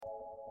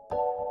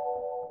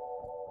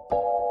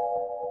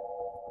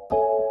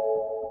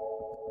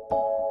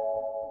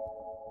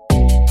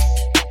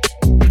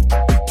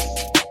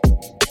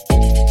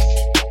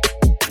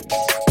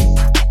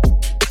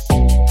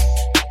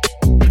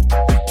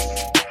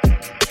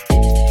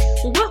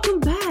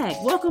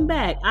welcome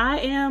back. I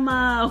am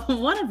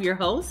one of your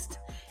hosts,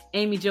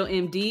 Amy Jo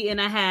MD, and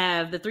I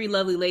have the three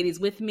lovely ladies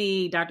with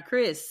me, Dr.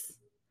 Chris.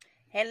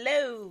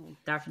 Hello.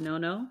 Dr.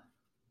 Nono.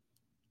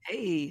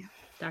 Hey.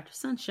 Dr.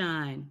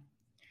 Sunshine.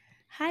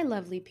 Hi,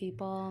 lovely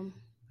people.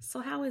 So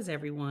how is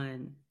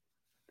everyone?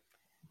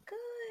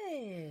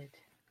 Good.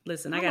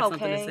 Listen, I got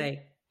something to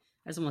say.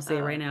 I just want to say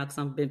it right now because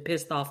I've been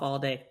pissed off all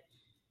day.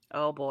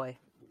 Oh, boy.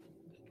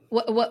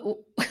 What?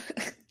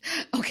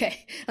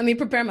 Okay, let me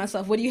prepare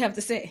myself. What do you have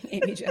to say,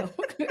 Amy Jo?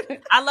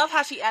 I love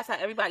how she asks how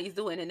everybody's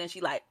doing, and then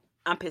she like,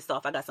 I'm pissed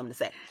off. I got something to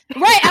say.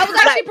 Right, I was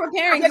actually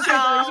preparing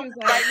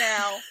right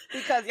now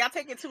because y'all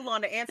taking too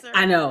long to answer.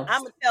 I know.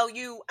 I'm gonna tell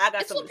you, I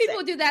got it's something when to say.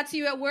 people do that to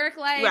you at work,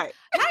 like, right.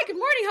 Hi, good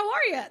morning, how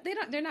are you?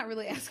 They're not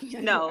really asking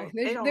you. No,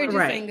 they're just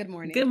saying good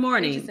morning. Good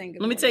morning.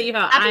 Let me tell you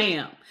how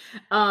I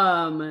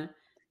am.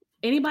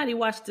 Anybody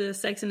watch the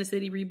Sex and the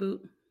City reboot?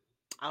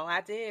 Oh,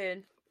 I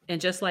did. And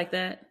just like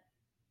that.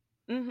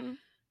 Mm-hmm.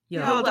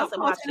 Yo, don't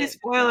watch any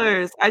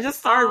spoilers. I just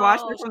started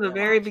watching it from the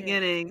very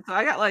beginning, so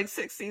I got like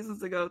 6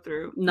 seasons to go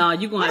through. No,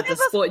 you're gonna have to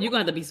spoil. You're gonna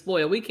have to be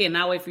spoiled. We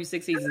cannot wait for you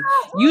 6 seasons.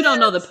 You don't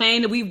know the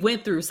pain that we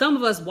went through. Some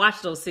of us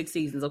watched those 6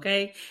 seasons.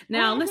 Okay,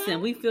 now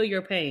listen, we feel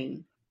your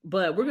pain,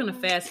 but we're gonna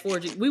fast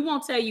forward. We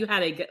won't tell you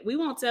how they get. We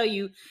won't tell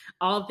you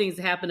all the things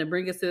that happened to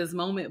bring us to this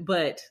moment,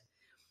 but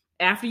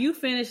after you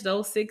finish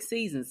those 6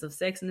 seasons of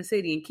Sex and the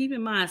City, and keep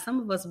in mind,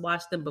 some of us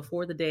watched them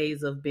before the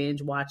days of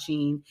binge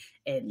watching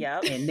and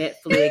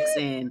Netflix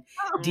and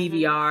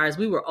DVRs.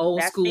 We were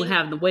old school,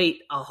 having to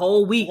wait a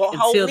whole week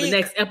until the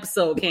next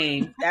episode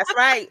came. That's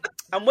right.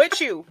 I'm with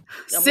you.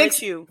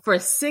 For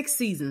 6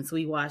 seasons,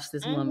 we watched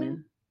this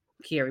woman,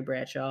 Carrie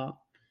Bradshaw,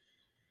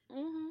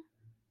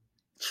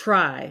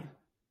 try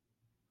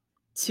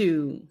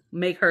to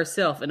make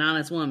herself an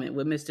honest woman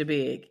with Mr.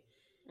 Big.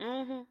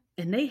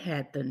 And they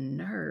had the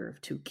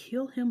nerve to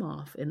kill him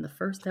off in the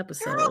first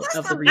episode of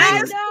the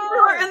reboot.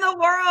 In the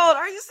world,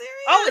 are you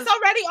serious? Oh, it's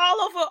already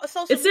all over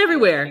social media. It's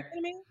everywhere.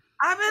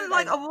 I've been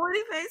like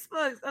avoiding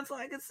Facebook until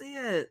I could see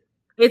it.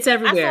 It's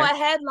everywhere.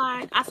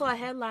 I saw a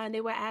headline.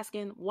 They were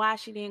asking why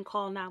she didn't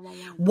call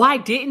 911. Why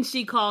didn't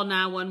she call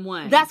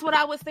 911? That's what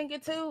I was thinking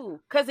too.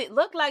 Because it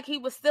looked like he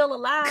was still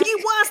alive. He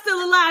was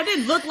still alive. It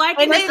didn't look like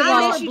and he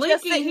was blinking.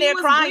 Just sitting there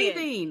crying.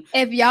 Breathing.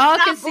 If y'all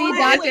could see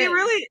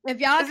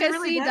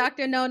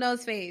Dr.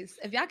 Nono's face,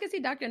 if y'all could see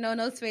Dr.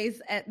 Nono's face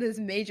at this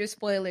major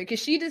spoiler, because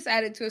she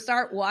decided to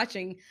start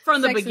watching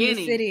from the Sex beginning, and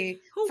the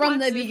City from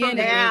the beginning,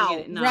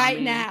 now.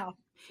 No.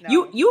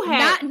 You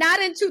had not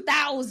in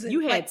 2000.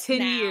 You had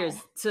 10 years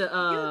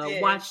to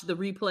watch the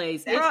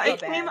replays.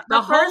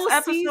 The first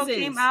episode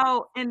came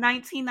out in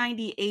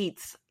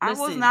 1998. I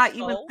was not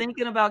even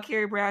thinking about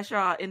Carrie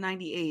Bradshaw in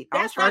 98.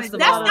 That's not your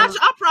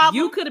problem.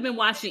 You could have been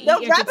watching E!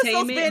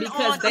 Entertainment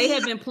because they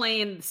have been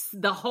playing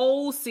the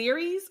whole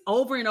series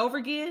over and over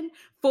again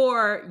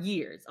for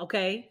years.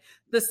 Okay,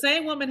 the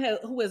same woman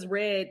who has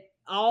read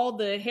all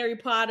the Harry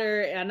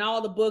Potter and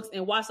all the books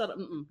and watched all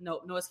the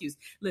no excuse.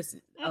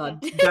 Listen,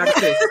 Dr.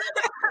 Chris.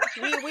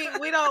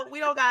 we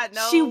don't got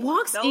no. She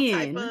walks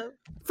in.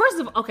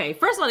 First of all,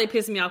 they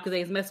pissed me off because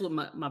they was messing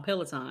with my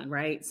Peloton,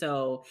 right?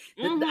 So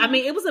I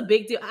mean, it was a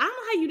big deal. I don't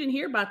know how you didn't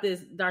hear about this,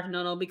 Dr.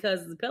 Nono,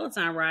 because the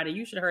Peloton rider,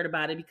 you should have heard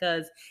about it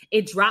because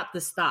it dropped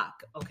the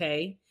stock.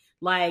 Okay,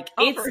 like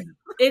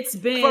it's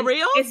been for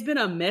real. It's been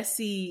a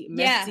messy.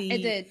 Yeah,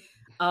 it did.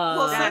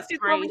 Since you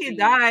told me he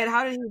died,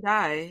 how did he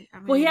die? I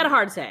mean, well, he had a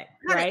heart attack,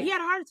 right? He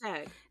had a heart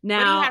attack. Now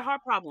but he had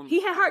heart problems.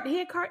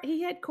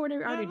 He had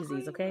coronary artery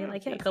disease. Okay,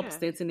 like he had a couple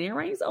stents in there,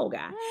 right? He's an old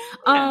guy.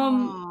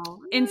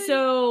 And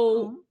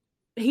so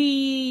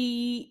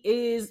he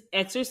is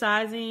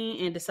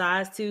exercising and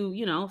decides to,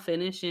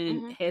 finish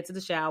and head to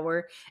the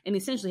shower, and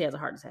essentially has a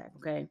heart attack.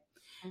 Okay,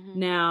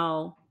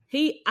 now.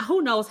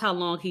 Who knows how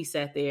long he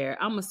sat there?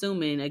 I'm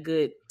assuming a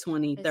good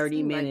 20,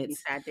 30 minutes like he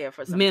sat there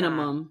for some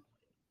minimum. Time.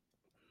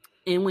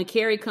 And when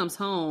Carrie comes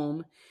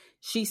home,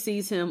 she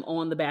sees him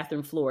on the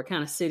bathroom floor,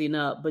 kind of sitting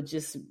up, but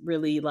just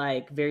really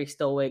like very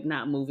stoic,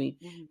 not moving,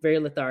 very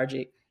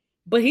lethargic.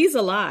 But he's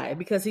alive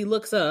because he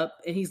looks up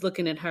and he's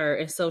looking at her.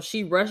 And so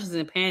she rushes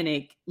in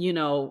panic,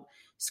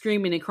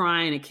 screaming and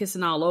crying and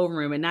kissing all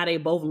over him. And now they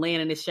both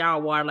laying in the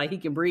shower water like he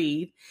can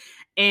breathe.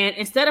 And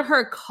instead of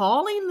her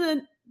calling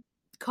the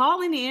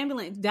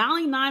ambulance,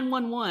 dialing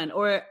 911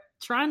 or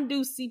trying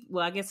to do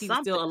I guess he was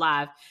still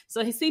alive.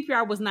 So his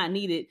CPR was not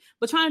needed,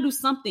 but trying to do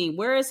something.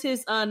 Where is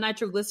his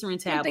nitroglycerin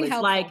tablets?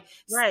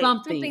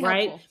 Something,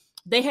 right? Helpful.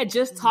 They had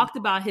just talked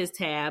about his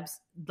tabs,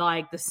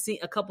 like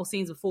a couple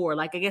scenes before,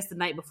 like I guess the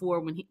night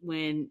before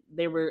when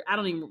they were, I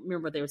don't even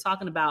remember what they were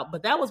talking about,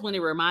 but that was when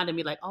they reminded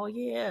me like, oh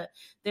yeah,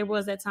 there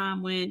was that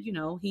time when,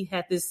 he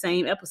had this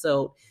same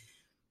episode.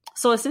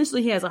 So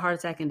essentially he has a heart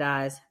attack and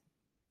dies.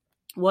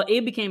 Well,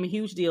 it became a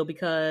huge deal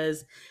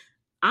because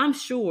I'm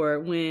sure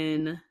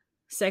when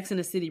Sex and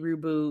the City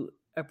reboot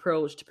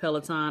approached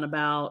Peloton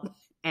about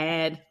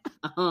ad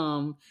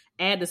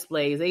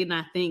displays. They did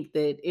not think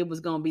that it was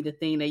going to be the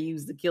thing they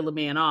used to kill a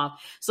man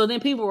off. So then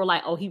people were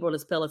like, oh, he rode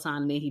his Peloton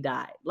and then he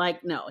died.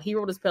 Like, no, he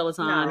rode his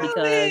Peloton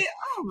because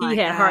he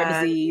had heart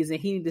disease and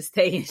he needed to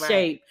stay in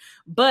shape.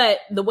 But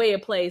the way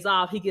it plays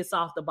off, he gets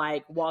off the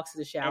bike, walks to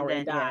the shower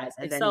and dies.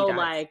 And so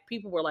like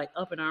people were like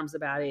up in arms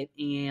about it,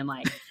 and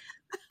like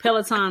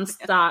Peloton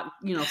stock,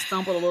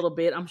 stumbled a little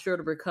bit, I'm sure,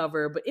 to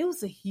recover, but it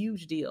was a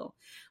huge deal.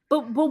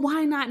 But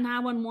why not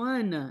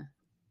 911?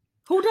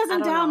 Who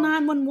doesn't dial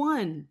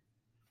 911?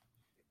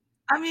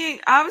 I mean,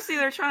 obviously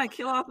they're trying to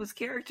kill off his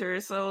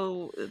character,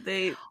 so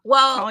they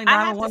calling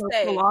 911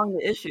 was prolong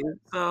the issue.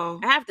 So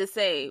I have to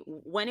say,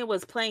 when it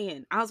was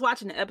playing, I was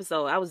watching the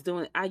episode.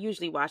 I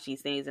usually watch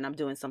these things, and I'm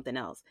doing something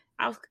else.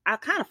 I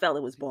kind of felt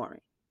it was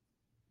boring,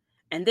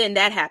 and then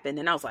that happened,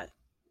 and I was like,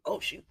 oh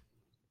shoot.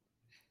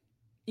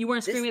 You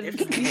weren't screaming at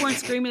the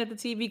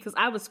TV because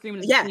I was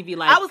screaming at the TV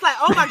like, I was like,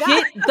 oh my god,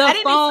 get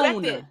the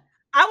phone.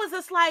 I was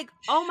just like,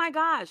 oh my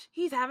gosh,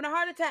 he's having a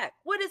heart attack.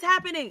 What is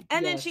happening?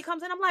 And then she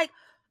comes in, I'm like,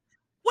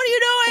 what are you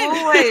doing?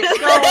 Oh, wait,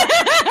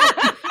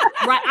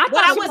 right. I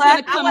thought she was going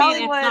to come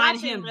in and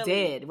find him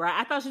dead. Right.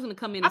 I thought she was going to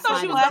come in and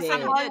find him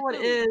dead. Hollywood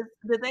is,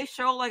 did they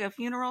show like a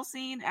funeral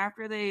scene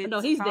after they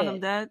found him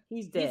dead?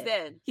 He's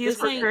dead. He is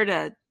for sure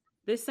dead.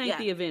 This ain't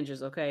the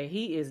Avengers, okay?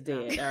 He is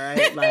dead. All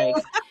right.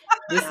 Like,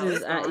 this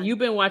is you've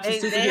been watching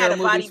superhero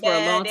movies for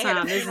a long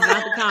time. This is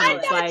not the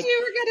comics. I thought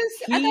you were gonna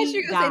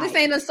say this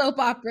ain't a soap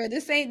opera.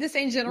 This ain't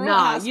General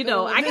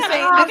Hospital. I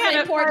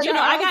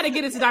gotta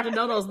get into Dr.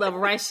 Nono's level,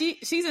 right?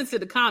 She's into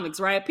the comics,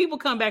 right? People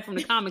come back from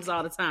the comics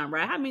all the time,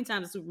 right? How many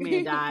times has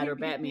Superman died or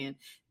Batman?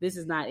 This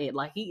is not it.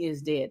 Like, he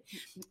is dead.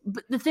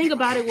 But the thing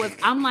about it was,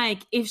 I'm like,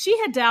 if she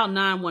had dialed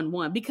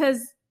 911, because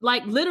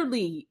like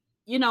literally,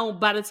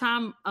 by the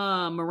time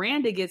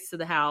Miranda gets to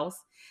the house,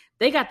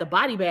 they got the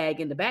body bag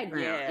in the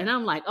background. Yeah. And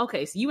I'm like,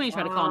 okay, so you ain't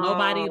trying to call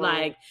nobody.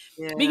 Like,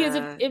 because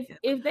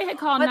if they had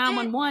called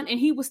 911 and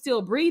he was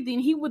still breathing,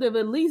 he would have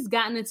at least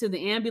gotten into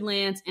the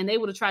ambulance and they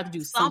would have tried to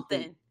do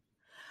something.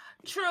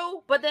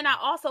 True. But then I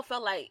also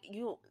felt like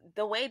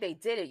the way they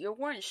did it, you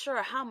weren't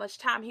sure how much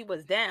time he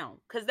was down.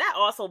 Because that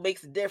also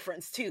makes a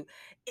difference too.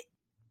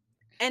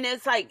 And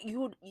it's like,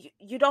 you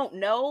don't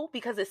know,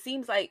 because it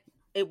seems like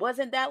it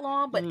wasn't that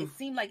long, but it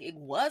seemed like it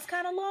was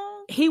kind of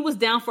long. He was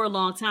down for a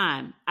long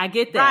time. I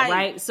get that,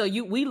 right? So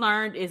we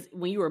learned is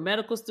when you were a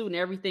medical student,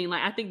 everything,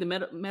 like, I think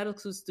the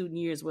medical student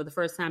years were the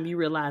first time you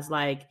realized,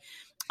 like,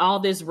 all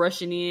this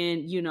rushing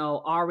in,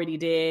 already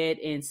dead,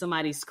 and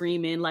somebody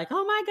screaming like,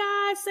 oh my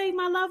God, save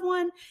my loved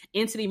one,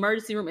 into the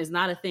emergency room is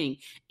not a thing.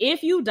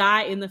 If you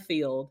die in the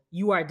field,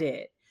 you are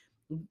dead.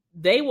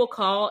 They will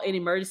call an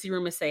emergency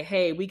room and say,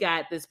 hey, we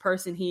got this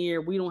person here.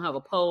 We don't have a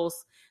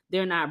pulse.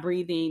 They're not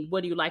breathing.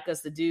 What do you like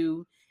us to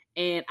do?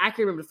 And I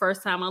can remember the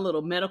first time my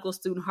little medical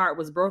student heart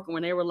was broken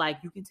when they were like,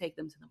 you can take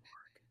them to the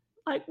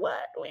morgue. Like, what?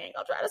 We ain't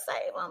gonna try to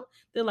save them.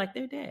 They're like,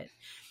 they're dead.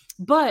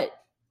 But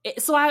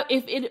if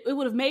it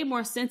would have made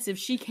more sense if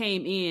she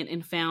came in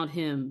and found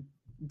him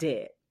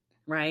dead,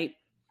 right?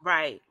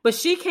 Right. But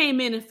she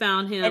came in and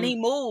found him, and he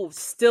moved,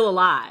 still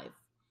alive.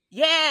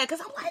 Yeah, because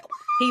I'm like, what?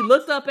 He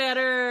looked up at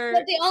her.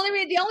 But the only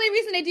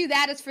reason they do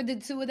that is for the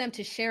two of them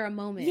to share a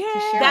moment. Yeah,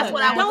 that's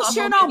what I was. Don't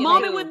share no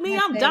moment with me.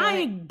 I'm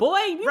dying, boy.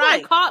 You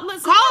right? Call.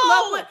 Listen,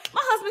 my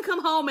husband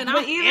come home and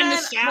I'm in the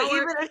shower. But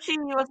even if she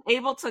was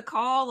able to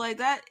call like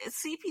that,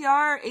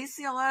 CPR,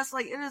 ACLS,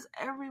 like, it is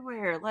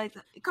everywhere. Like,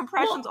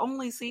 compression's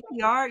only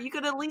CPR. You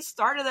could at least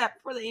started that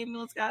before the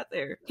ambulance got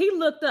there. He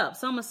looked up,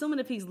 so I'm assuming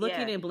if he's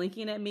looking and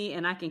blinking at me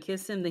and I can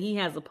kiss him, then he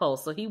has a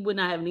pulse. So he would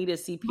not have needed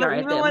CPR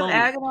at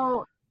that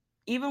moment.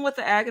 Even with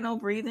the agonal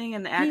breathing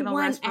and the agonal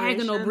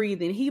respiration. Agonal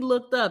breathing. He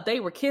looked up. They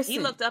were kissing. He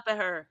looked up at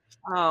her.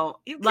 Oh,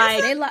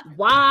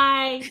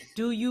 why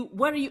do you?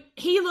 What are you?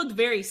 He looked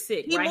very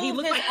sick, right? He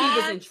looked like he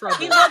was in trouble.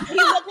 He looked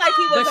like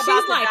he was but about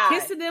she's to like die.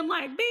 kissing him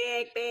like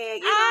big.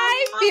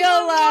 I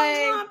feel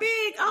like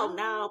big. Oh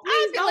no!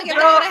 I feel like if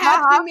I would have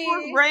happened to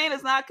me, brain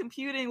is not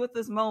computing with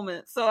this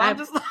moment. So I'm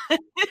just like,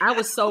 I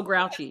was so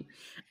grouchy.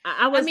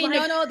 I mean,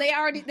 no, they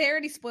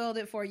already spoiled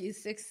it for you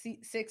 6,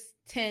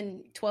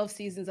 10, 12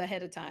 seasons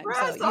ahead of time.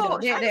 So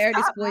they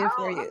already spoiled it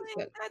for you.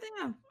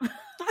 Goddamn.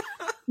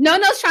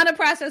 No's trying to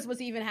process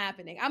what's even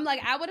happening. I'm like,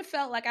 I would have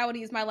felt like I would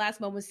use my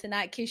last moments to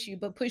not kiss you,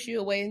 but push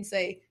you away and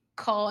say,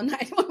 call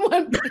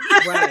 911.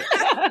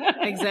 Right.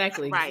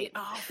 Exactly. Right.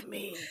 Get off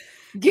me.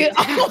 Get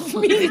off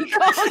me.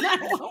 Call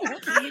 911.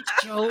 Get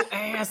your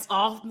ass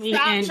off me.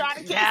 Stop and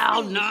trying to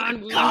dial kiss me.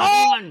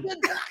 911. The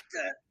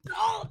doctor.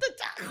 Call the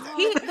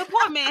doctor. The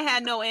poor man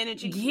had no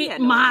energy. Get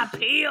my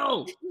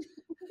pill.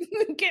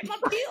 Get my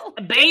pill.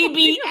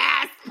 Baby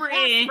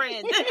aspirin.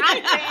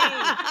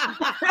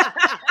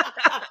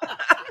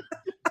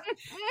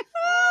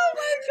 Oh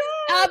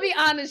my I'll be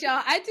honest,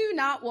 y'all. I do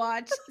not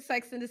watch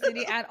Sex and the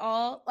City at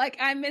all. Like,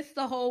 I missed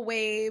the whole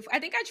wave. I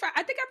think I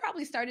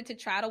probably started to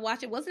try to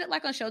watch it. Wasn't it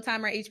like on Showtime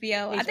or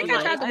HBO? I think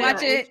I tried to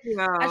watch it.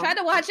 I tried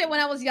to watch it when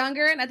I was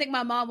younger, and I think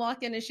my mom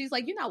walked in and she's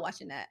like, "You're not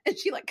watching that," and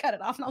she like cut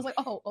it off, and I was like,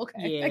 "Oh,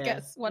 okay, I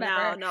guess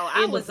whatever." No,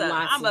 I'm a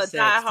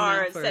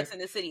diehard Sex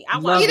and the City. I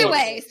watched either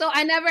way. So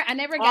I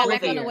never got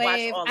back on the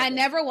wave. I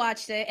never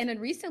watched it, and then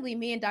recently,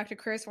 me and Dr.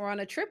 Chris were on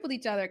a trip with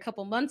each other a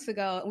couple months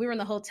ago, and we were in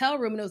the hotel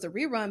room, and it was a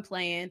rerun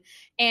playing.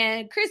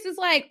 And Chris is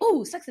like,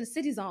 "Ooh, Sex and the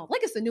City's on.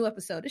 Like, it's a new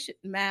episode. This shit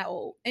mad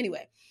old."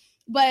 Anyway,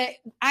 but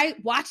I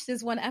watched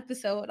this one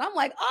episode. I'm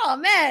like, "Oh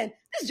man,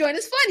 this joint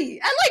is funny.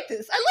 I like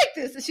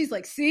this." And she's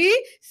like, "See,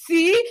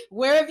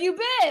 where have you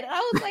been?" And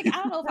I was like, "I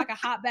don't know if I can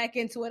hop back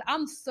into it.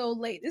 I'm so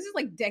late. This is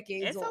like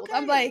decades old." Okay.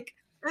 I'm like,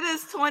 it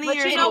is 20 years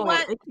old. You know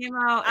what? It came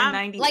out in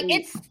 98. Like,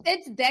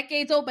 it's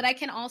decades old, but I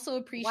can also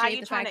appreciate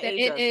the fact that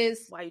it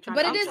is.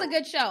 But it is a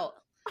good show.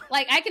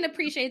 Like, I can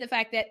appreciate the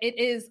fact that it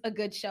is a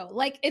good show.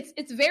 Like,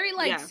 it's very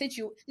like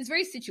it's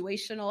very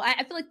situational.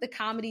 I feel like the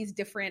comedy is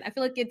different. I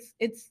feel like it's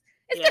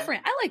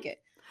different. I like it.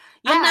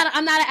 Yeah.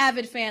 I'm not an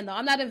avid fan though.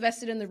 I'm not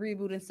invested in the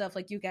reboot and stuff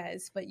like you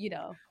guys, but you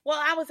know. Well,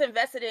 I was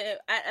invested in it,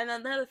 and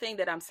another thing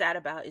that I'm sad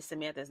about is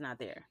Samantha's not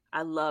there.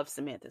 I love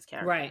Samantha's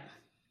character. Right.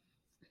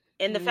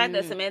 And the fact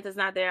that Samantha's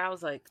not there, I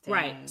was like, dang.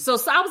 Right. So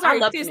I was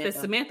already pissed that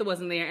Samantha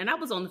wasn't there, and I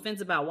was on the fence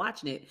about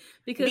watching it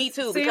because me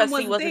too, because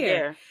she wasn't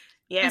there.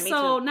 Yeah, and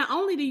so not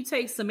only do you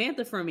take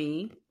Samantha from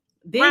me,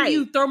 then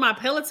you throw my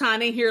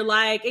Peloton in here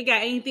like it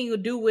got anything to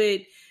do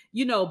with,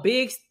 you know,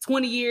 Big's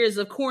 20 years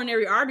of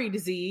coronary artery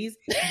disease.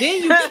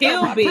 Then you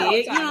kill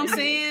Big. You know what I'm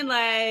saying?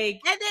 Like,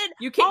 and then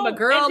you kick my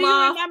girl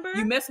off.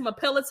 You mess with my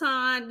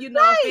Peloton, you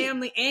know,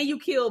 family, and you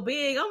kill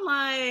Big. I'm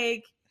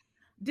like,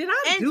 did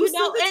I do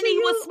something? And he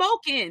was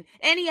smoking,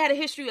 and he had a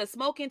history of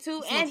smoking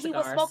too, and he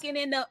was smoking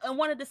in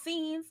one of the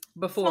scenes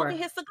before smoking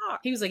his cigar.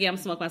 He was like, "Yeah, I'm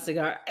smoking my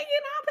cigar." And,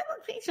 you know,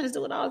 patients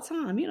do it all the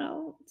time. You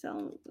know,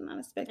 so I'm not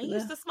expecting. He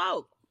used to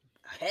smoke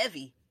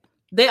heavy.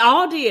 They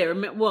all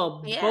did.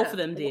 Well, both of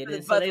them did,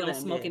 and so they don't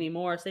smoke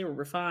anymore. So they were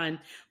refined.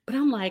 But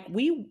I'm like,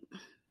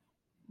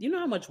 you know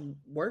how much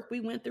work we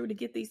went through to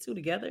get these two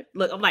together?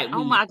 Look, I'm like,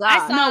 oh my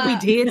God. We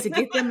did to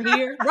get them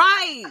here.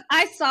 Right.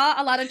 I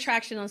saw a lot of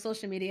traction on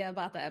social media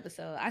about the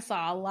episode. I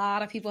saw a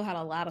lot of people had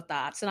a lot of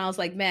thoughts. And I was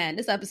like, man,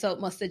 this episode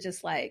must have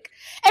just like,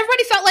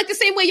 everybody felt like the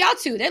same way y'all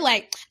two. They're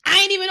like, I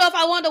didn't even know if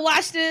I wanted to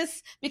watch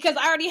this because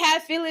I already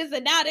had feelings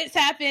and now this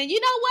happened. You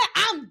know what?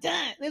 I'm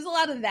done. There's a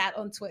lot of that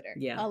on Twitter.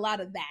 Yeah. A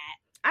lot of that.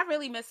 I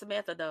really miss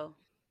Samantha though.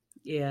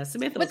 Yeah,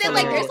 Samantha. But then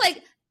there's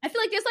like, I feel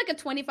like there's like a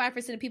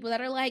 25% of people that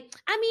are like,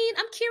 I mean,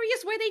 I'm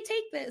curious where they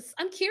take this.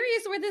 I'm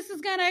curious where this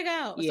is gonna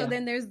go. Yeah. So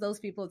then there's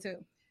those people too.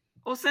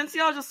 Well, since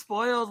y'all just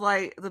spoiled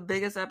like the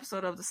biggest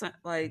episode of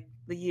the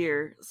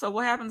year, so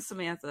what happened to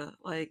Samantha?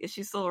 Like, is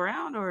she still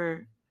around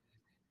or?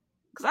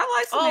 Because I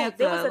like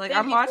Samantha. Like,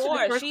 I'm watching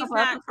the first couple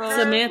episodes.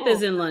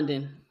 Samantha's in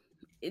London.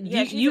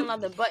 Yeah, she's in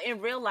London, but in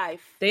real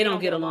life, they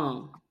don't get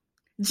along.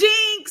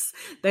 Jinx!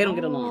 They don't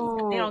get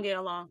along. They don't get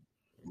along.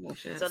 Oh,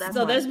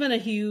 so there's been a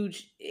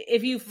huge,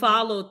 if you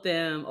followed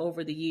them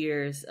over the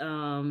years,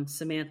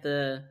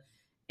 Samantha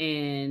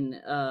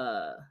and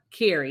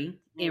Carrie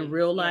in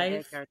real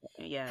life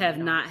have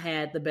not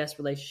had the best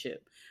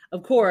relationship.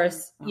 Of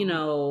course, you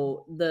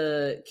know,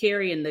 the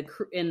Carrie and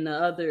the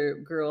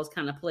other girls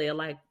kind of play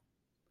like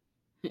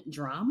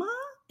drama.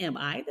 Am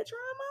I the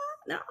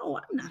drama? No,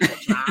 I'm not the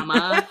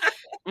drama.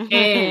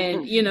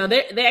 And you know,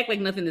 they act like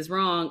nothing is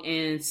wrong.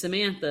 And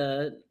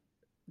Samantha,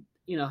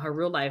 you know, her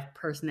real life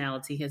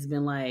personality has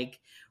been like,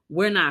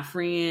 we're not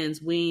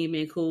friends. We ain't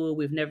been cool.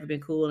 We've never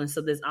been cool. And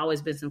so there's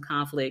always been some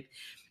conflict.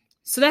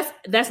 So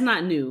that's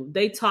not new.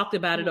 They talked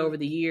about it over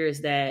the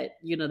years that,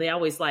 you know, they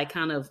always like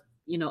kind of,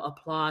 you know,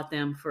 applaud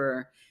them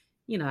for,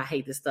 you know, I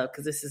hate this stuff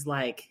because this is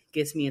like,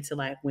 gets me into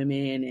like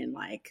women and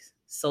like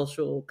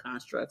social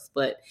constructs,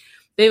 but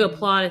they've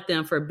applauded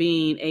them for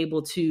being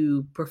able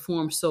to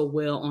perform so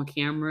well on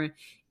camera,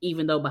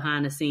 even though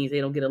behind the scenes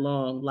they don't get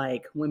along.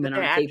 Like women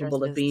aren't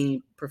capable of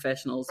being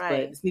professionals, but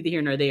it's neither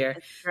here nor there.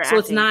 So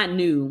it's not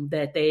new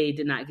that they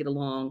did not get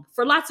along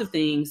for lots of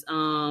things,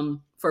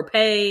 for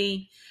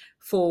pay,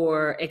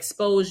 for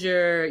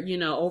exposure. You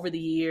know, over the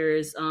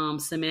years,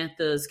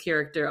 Samantha's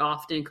character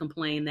often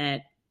complained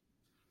that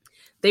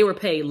they were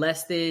paid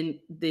less than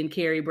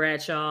Carrie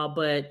Bradshaw,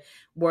 but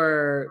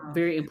were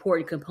very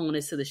important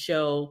components to the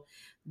show.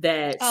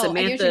 That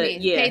Samantha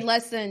paid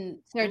less than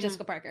Sarah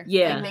Jessica Parker.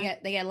 Yeah,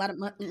 like they get a lot of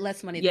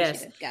less money than she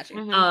did.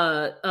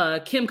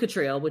 Gotcha. Kim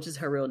Cattrall, which is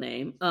her real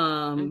name,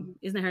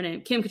 isn't that her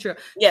name? Kim Cattrall.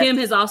 Yes. Kim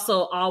has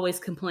also always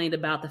complained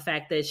about the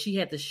fact that she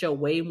had to show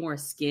way more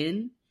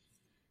skin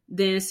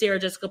than Sarah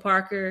Jessica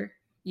Parker,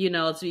 you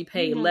know, to be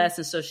paid less,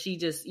 and so she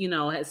just, you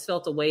know, has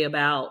felt a way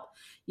about,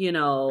 you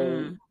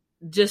know,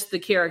 just the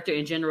character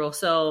in general.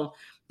 So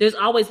there's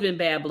always been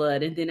bad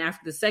blood. And then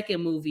after the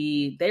second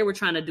movie, they were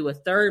trying to do a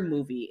third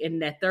movie.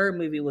 And that third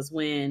movie was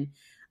when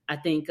I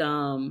think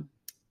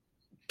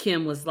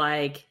Kim was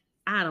like,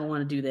 I don't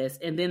want to do this.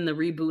 And then the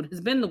reboot has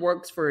been in the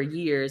works for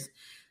years.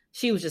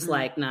 She was just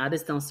like, nah,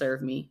 this don't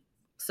serve me.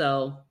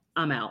 So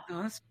I'm out.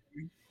 Oh, that's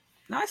funny.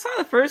 No, I saw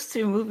the first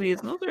 2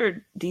 movies. Those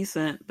are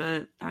decent,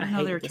 but I didn't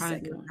know they were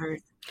trying to do third.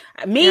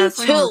 Me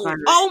too.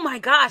 Oh my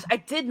gosh, I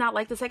did not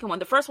like the second one.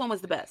 The first one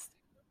was the best.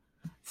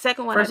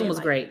 Second one, first one was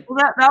great. Well,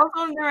 that was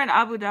when they were in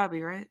Abu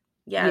Dhabi, right?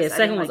 Yeah,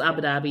 second one was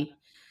Abu Dhabi.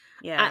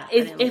 Yeah,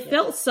 it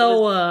felt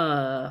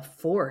so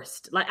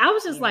forced. Like I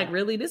was just like,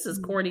 really, this is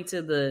corny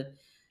to the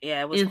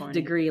it was nth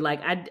degree.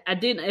 Like I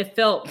didn't. It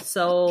felt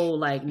so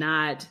like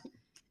not.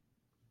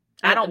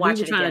 I don't watch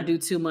it. We were trying to do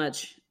too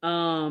much.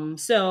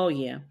 So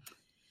yeah.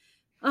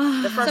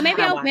 So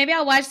maybe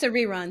I'll watch the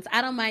reruns.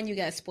 I don't mind you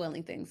guys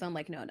spoiling things. I'm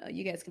like, no,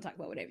 you guys can talk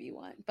about whatever you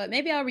want. But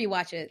maybe I'll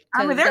rewatch it.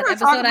 I mean, they're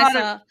talking about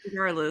it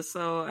regardless.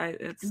 So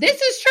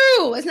this is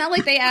true. It's not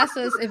like they asked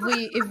us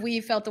if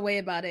we felt the way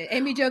about it.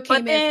 Amy Jo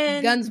came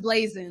in guns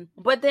blazing.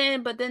 But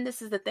then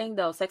this is the thing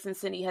though. Sex and the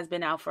City has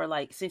been out for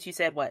like since you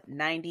said what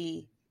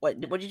 90.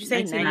 What did you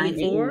say?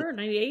 94,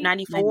 98,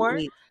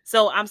 94.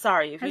 So I'm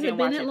sorry if you didn't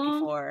watch it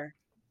before.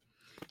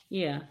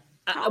 Yeah.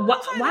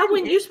 Why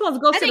wouldn't you supposed to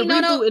go to the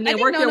reboot and then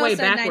work your way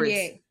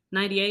backwards?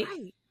 98?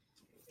 Right.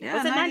 Yeah,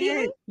 was it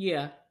 98?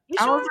 Yeah.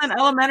 I was in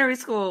elementary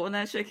school when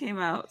that shit came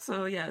out,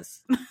 so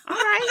yes. All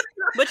right.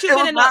 But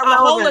you've been a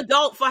whole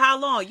adult for how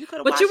long? You could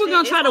have. But you were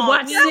gonna try to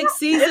watch 6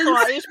 seasons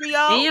on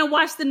HBO and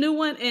watch the new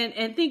one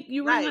and think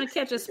you were gonna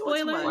catch a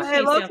spoiler.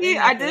 Hey, Loki,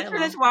 I did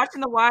finish watching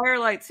The Wire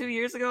like 2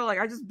 years ago. Like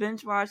I just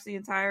binge watched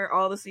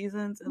all the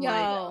seasons in like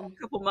a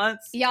couple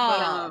months.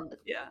 Y'all,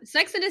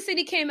 Sex and the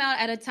City came out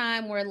at a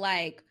time where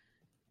like.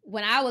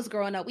 When I was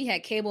growing up, we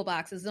had cable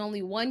boxes.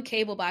 Only one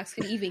cable box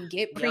could even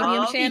get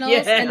premium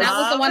channels, and that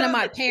was the one in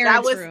my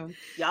parents' room.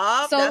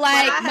 So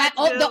like,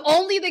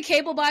 the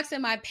cable box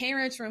in my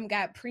parents' room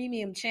got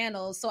premium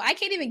channels. So I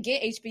can't even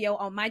get HBO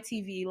on my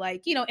TV,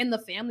 like in the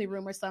family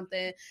room or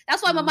something.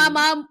 That's why my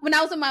mom, when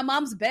I was in my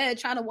mom's bed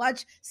trying to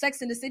watch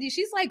Sex and the City,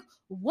 she's like,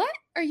 "What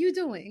are you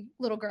doing,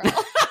 little girl?" I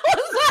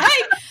was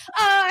like,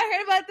 "I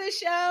heard about this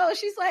show."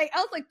 She's like, I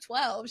was like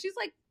 12. She's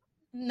like,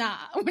 nah,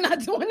 we're not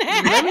doing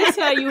that. Let me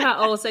tell you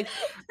how old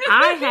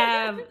I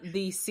have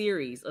the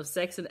series of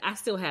Sex and I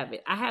still have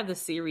it. I have the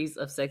series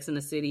of Sex and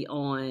the City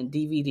on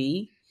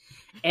DVD,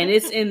 and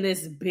it's in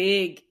this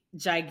big,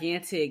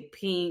 gigantic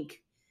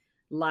pink,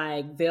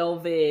 like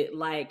velvet,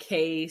 like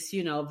case.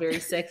 Very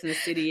Sex and the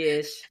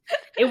City-ish.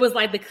 It was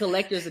like the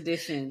collector's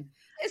edition.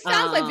 It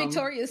sounds like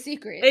Victoria's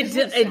Secret.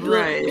 It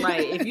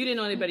right. If you didn't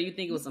know any better, you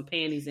think it was some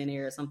panties in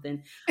there or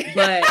something,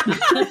 but.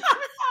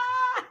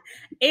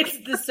 It's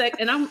the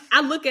second, and I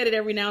look at it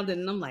every now and then,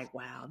 and I'm like,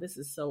 wow, this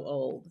is so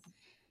old.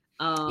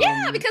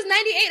 Yeah, because 98,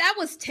 I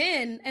was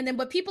 10, and then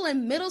but people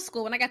in middle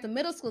school, when I got to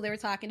middle school, they were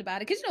talking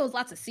about it because it was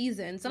lots of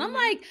seasons, and I'm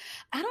like,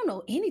 I don't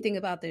know anything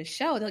about this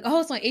show. They're like,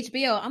 oh, it's on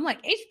HBO. I'm like,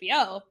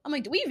 HBO. I'm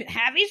like, do we even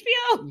have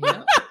HBO?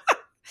 Yeah,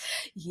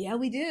 yeah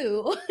we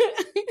do.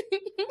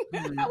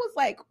 I was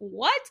like,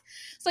 what?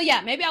 So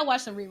yeah, maybe I'll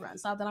watch some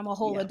reruns now that I'm a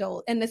whole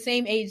adult and the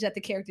same age that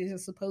the characters are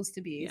supposed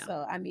to be.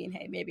 So I mean,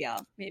 hey, maybe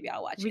I'll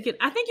watch it.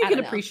 I think you can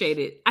appreciate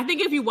it. I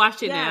think if you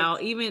watch it now,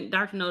 even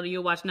Dr. Noda,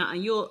 you'll watch now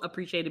and you'll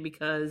appreciate it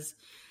because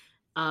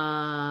we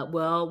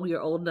are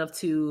old enough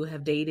to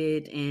have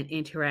dated and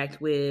interact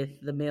with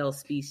the male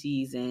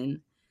species,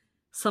 and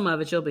some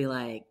of it you'll be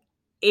like,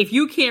 if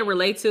you can't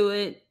relate to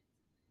it,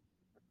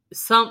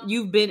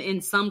 you've been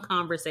in some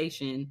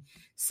conversation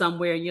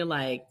somewhere and you're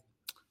like,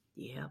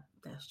 yeah,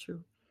 that's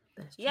true.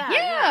 That's true.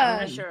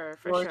 Yeah,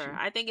 for sure.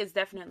 I think it's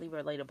definitely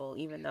relatable,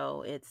 even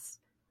though it's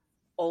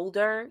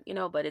older,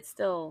 but it's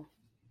still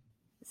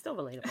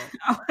relatable.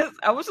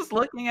 I was just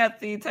looking at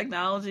the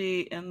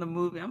technology in the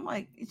movie. I'm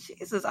like,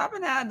 Jesus, they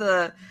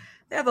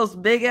have those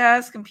big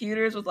ass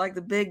computers with like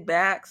the big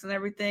backs and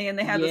everything, and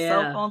they have the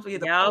cell phones where you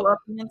have to pull up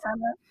the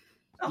antenna.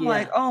 I'm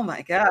like, oh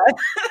my God.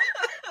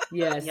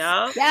 Yes.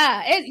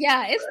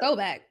 It's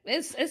throwback.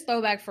 It's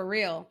throwback for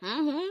real.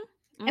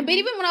 And but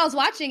even when I was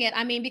watching it,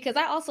 I mean, because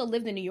I also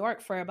lived in New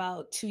York for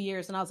about 2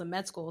 years when I was in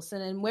med school. So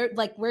then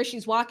where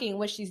she's walking and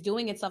what she's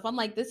doing and stuff, I'm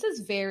like, this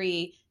is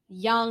very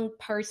young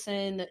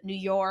person, New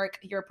York.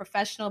 You're a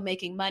professional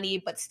making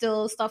money, but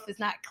still stuff is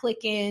not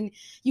clicking.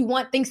 You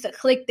want things to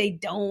click, they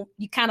don't.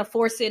 You kind of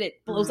force it, it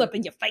blows up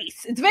in your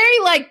face. It's very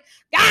like,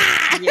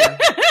 Yeah.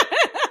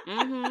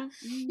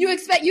 You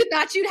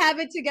thought you'd have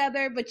it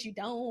together, but you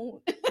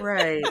don't.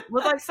 Right.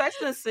 With like Sex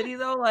and the City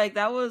though, like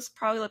that was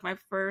probably like my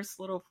first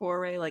little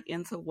foray like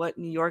into what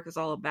New York is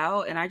all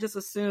about. And I just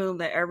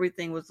assumed that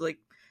everything was like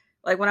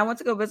when I went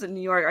to go visit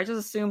New York, I just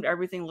assumed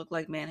everything looked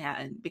like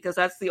Manhattan because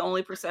that's the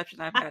only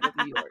perception I've had of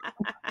New York.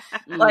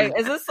 Like,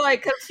 is this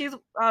like, cause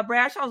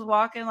Bradshaw's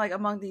walking like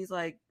among these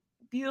like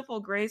beautiful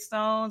gray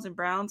stones and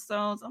brown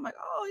stones. I'm like,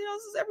 oh,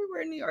 this is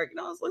everywhere in New York.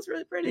 This looks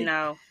really pretty.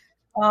 No.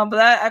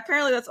 But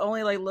apparently that's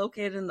only like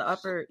located in the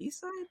Upper East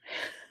Side.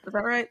 Is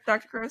that right,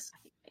 Dr. Chris?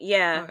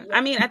 Yeah. Okay.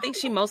 I mean, I think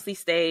she mostly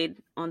stayed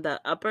on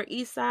the Upper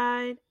East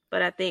Side,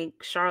 but I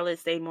think Charlotte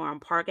stayed more on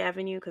Park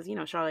Avenue because,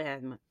 Charlotte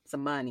has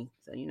some money.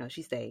 So,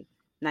 she stayed.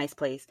 Nice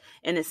place.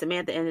 And then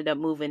Samantha ended up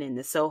moving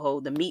into Soho,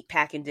 the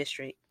meatpacking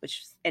district,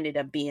 which ended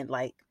up being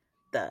like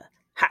the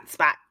hot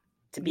spot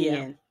to be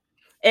in.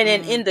 And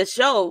then in the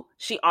show,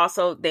 they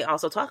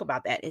also talk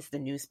about that. It's the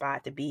new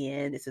spot to be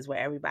in. This is where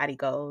everybody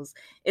goes.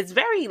 It's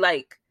very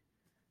like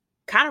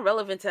kind of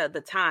relevant to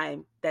the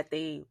time that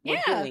they were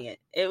doing it.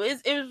 It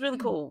was really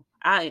cool.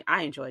 I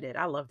enjoyed it.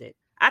 I loved it.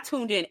 I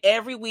tuned in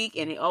every week,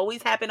 and it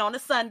always happened on a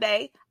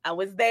Sunday. I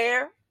was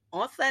there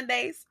on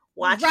Sundays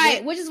watching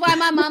it. Which is why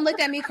my mom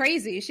looked at me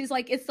crazy. She's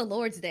like, "It's the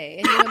Lord's Day,"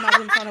 and you and my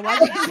room trying to watch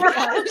it. She's like,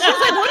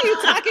 "What are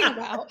you talking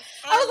about?"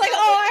 I was like,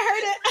 "Oh, I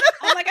heard it."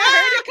 I'm like, "I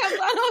heard it comes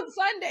on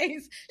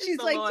Sundays." She's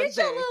like, "Get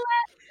your little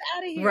ass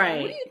out of here!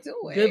 Right? What are you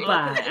doing?"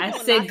 Goodbye. I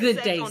said,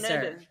 "Good day,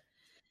 sir."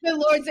 The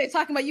Lord's Day,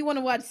 talking about you want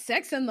to watch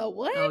Sex in the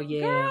what? Oh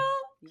yeah. Girl?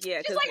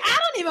 Yeah, she's like, I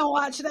don't even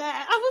watch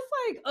that. I was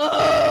like,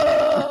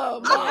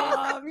 oh,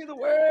 Mom, you're the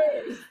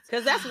worst.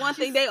 Because that's one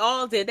thing they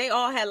all did. They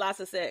all had lots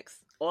of sex.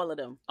 All of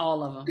them.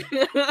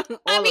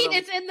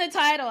 It's in the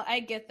title.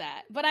 I get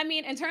that. But I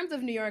mean, in terms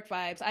of New York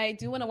vibes, I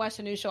do want to watch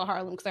the new show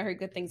Harlem because I heard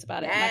good things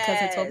about it. Yes, my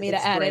cousin told me to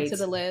add it to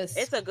the list.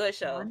 It's a good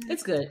show.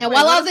 It's good. And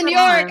while I was in New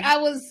York, I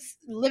was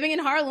living in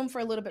Harlem for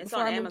a little bit before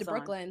I moved to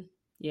Brooklyn.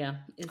 Yeah,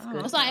 it's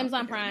good. It's on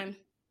Amazon Prime.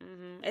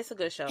 Mm-hmm. It's a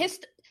good show.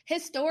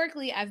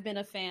 Historically, I've been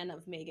a fan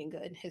of Megan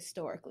Good.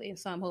 Historically,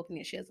 so I'm hoping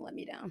that she doesn't let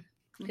me down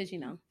because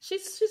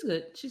she's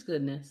good. She's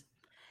goodness.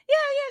 Yeah,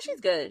 she's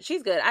good.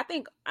 She's good. I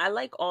think I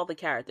like all the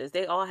characters.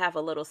 They all have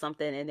a little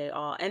something, and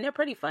they're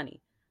pretty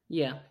funny.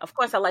 Yeah. Of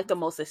course, I like the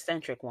most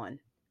eccentric one.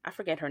 I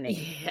forget her name.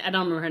 Yeah, I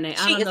don't remember her name.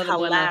 She is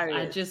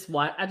hilarious.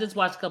 I just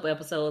watched a couple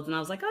episodes, and I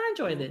was like, I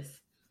enjoy this.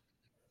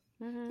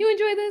 Mm-hmm. You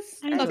enjoy this?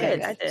 I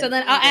did. So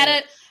then I'll add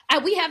it.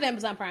 We have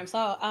Amazon Prime, so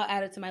I'll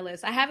add it to my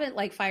list. I haven't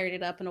like fired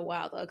it up in a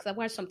while though, because I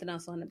watched something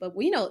else on it. But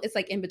it's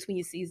like in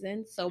between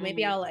seasons, so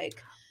maybe I'll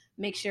like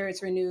make sure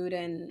it's renewed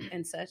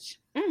and such.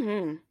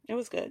 Mm-hmm. It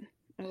was good.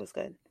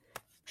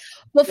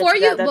 Before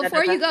you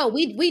go,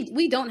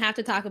 we don't have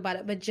to talk about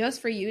it, but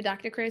just for you,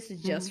 Dr. Chris,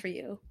 just for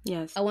you.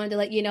 Yes. I wanted to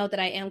let you know that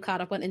I am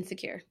caught up on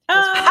Insecure.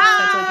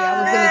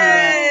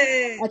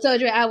 I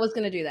told you I was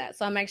going to do that.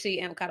 So I'm actually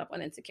caught up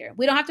on Insecure.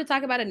 We don't have to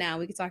talk about it now.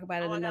 We can talk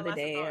about it another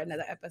day or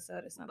another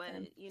episode or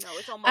something. But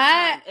it's almost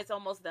done. It's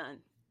almost done.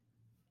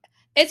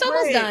 It's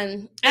almost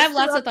done. I have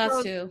lots of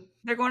thoughts too.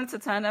 They're going into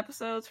 10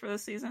 episodes for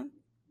this season.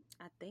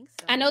 I think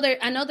so. I know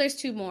there's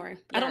 2 more. Yes,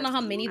 I don't know how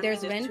many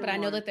there's been, but I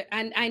know that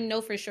I know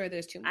for sure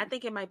there's 2 more. I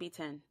think it might be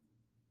 10.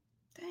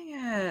 Dang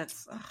it.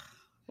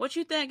 What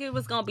you think it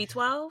was going to be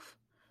 12?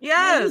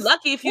 Yes. You're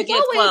lucky if you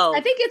get 12. I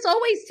think it's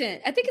always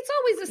 10. I think it's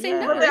always the same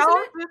number. They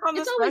always on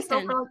it's always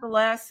 10 for like the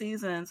last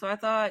season. So I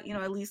thought,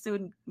 at least they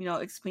would,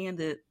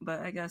 expand it, but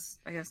I guess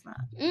not.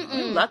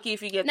 You're lucky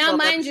if you get 12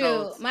 now,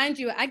 episodes. Mind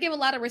you, I give a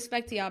lot of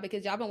respect to y'all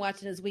because y'all been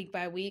watching this week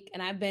by week,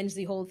 and I binged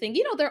the whole thing.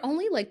 They're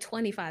only like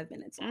 25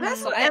 minutes.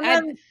 That's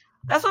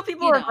what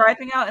people were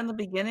griping out in the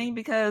beginning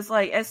because,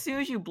 like, as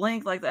soon as you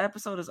blink, like, the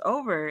episode is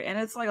over, and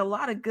it's like a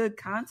lot of good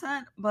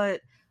content,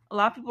 but a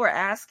lot of people are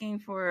asking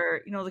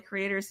for, the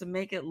creators to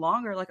make it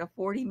longer, like a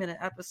 40-minute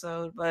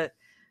episode, but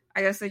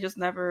I guess they just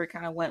never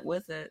kind of went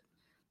with it.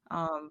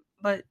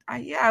 But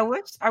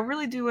I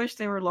really do wish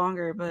they were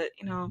longer, but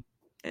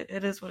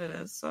it is what it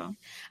is. So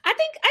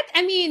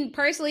I mean,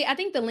 personally, I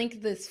think the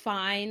length is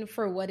fine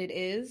for what it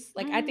is.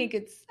 Like, I think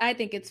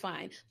it's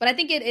fine, but I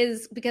think it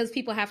is because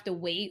people have to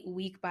wait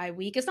week by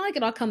week. It's not like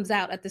it all comes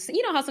out at the same.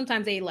 You know how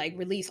sometimes they like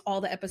release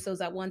all the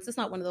episodes at once. It's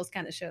not one of those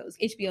kind of shows.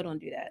 HBO don't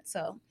do that.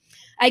 So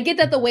I get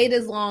that the wait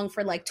is long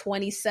for like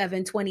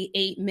 27,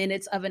 28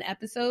 minutes of an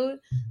episode.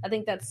 I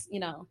think that's,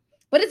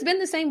 but it's been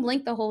the same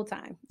length the whole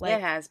time. Like,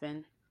 it has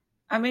been.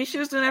 I mean, she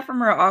was doing that from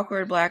her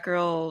awkward Black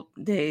girl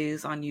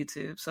days on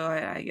YouTube, so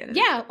I get it.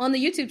 Yeah, on the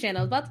YouTube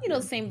channel, about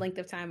the same length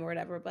of time or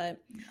whatever. But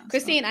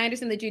Christine, I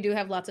understand that you do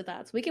have lots of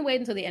thoughts. We can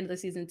wait until the end of the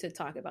season to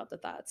talk about the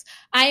thoughts.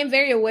 I am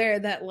very aware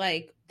that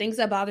like things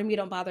that bother me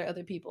don't bother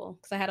other people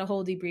because I had a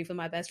whole debrief with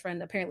my best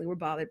friend. Apparently, we're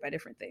bothered by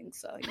different things.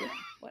 So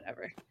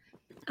whatever.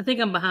 I think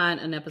I'm behind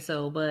an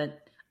episode,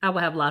 but I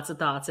will have lots of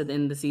thoughts at the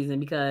end of the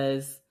season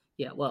because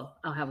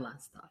I'll have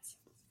lots of thoughts.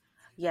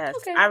 Yes,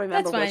 okay, I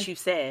remember what you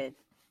said.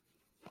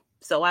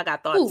 So I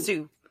got thoughts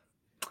too.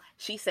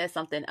 She said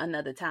something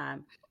another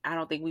time. I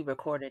don't think we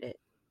recorded it,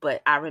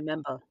 but I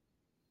remember.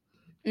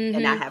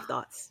 And I have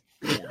thoughts.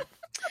 Yeah.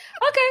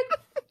 Okay.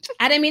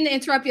 I didn't mean to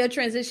interrupt your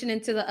transition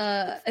into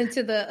the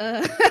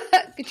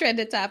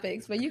trending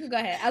topics, but you can go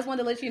ahead. I just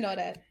wanted to let you know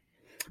that.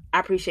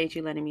 I appreciate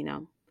you letting me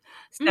know.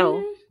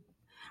 So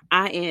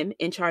I am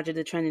in charge of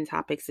the trending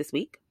topics this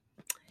week.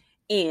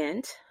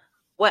 And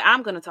what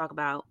I'm going to talk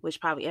about, which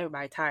probably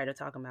everybody's tired of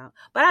talking about,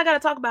 but I got to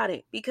talk about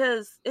it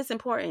because it's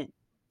important.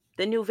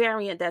 The new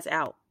variant that's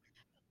out.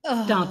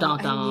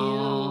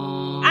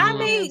 Oh, I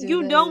mean,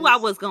 you know I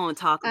was going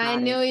to talk about it. I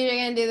knew you were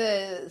going to do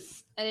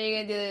this. But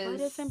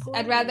it's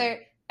important.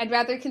 I'd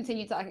rather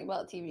continue talking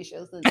about TV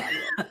shows than talk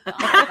about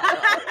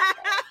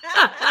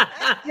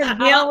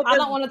I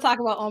don't want to talk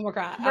about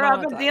Omicron. Bro,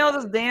 I've been dealing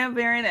with this damn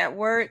variant at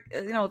work.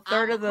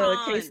 Third of the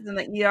cases in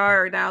the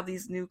ER are now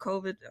these new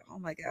COVID. Oh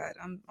my God,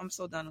 I'm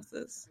so done with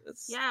this.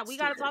 We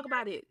got to talk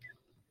about it.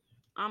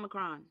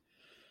 Omicron.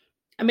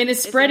 I mean,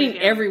 it's spreading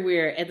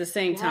everywhere at the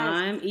same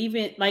time.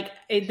 Even like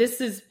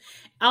this is,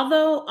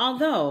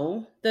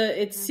 although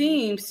it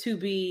seems to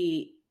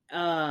be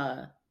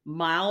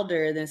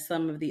milder than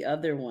some of the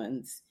other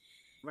ones.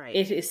 Right.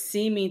 It is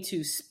seeming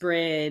to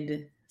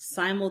spread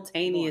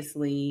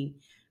simultaneously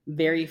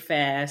very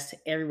fast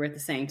everywhere at the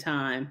same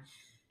time.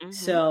 Mm-hmm.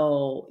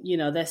 So,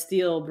 that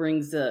still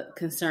brings a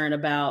concern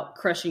about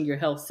crushing your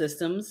health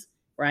systems,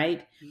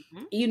 right?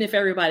 Mm-hmm. Even if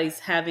everybody's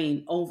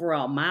having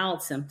overall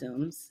mild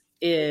symptoms,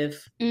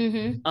 if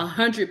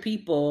 100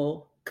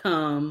 people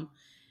come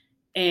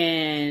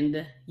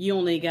and you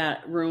only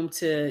got room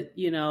to,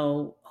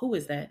 who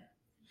is that?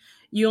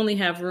 You only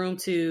have room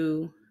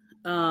to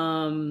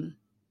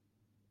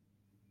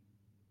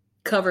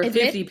cover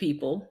 50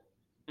 people.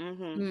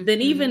 Mm-hmm.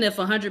 Then even if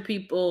 100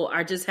 people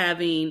are just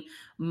having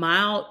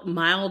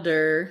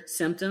milder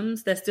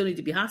symptoms that still need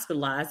to be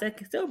hospitalized, that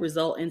can still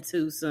result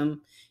into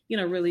some,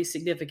 really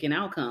significant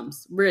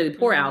outcomes, really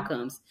poor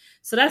outcomes.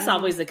 So that's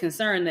always a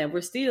concern, that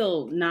we're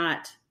still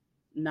not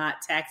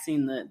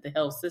taxing the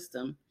health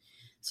system.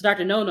 So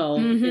Dr. Nono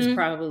is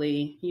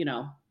probably,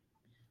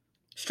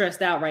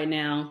 stressed out right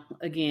now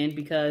again,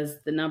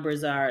 because the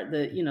numbers are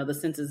the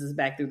census is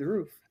back through the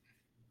roof.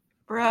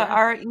 Bruh,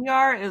 our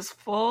ER is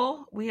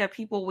full. We have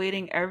people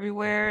waiting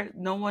everywhere.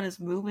 No one is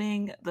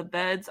moving. The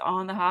beds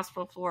on the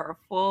hospital floor are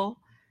full.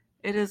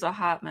 It is a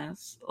hot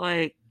mess.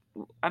 Like,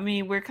 I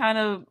mean, we're kind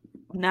of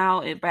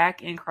now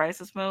back in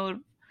crisis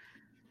mode.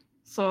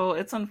 So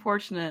it's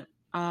unfortunate.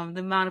 The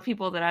amount of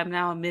people that I'm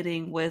now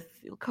admitting with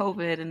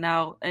COVID,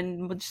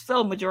 and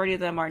still majority of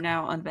them are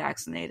now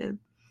unvaccinated.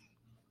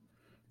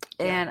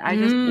 And I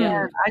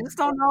just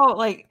don't know.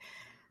 Like,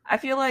 I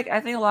think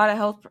a lot of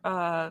health,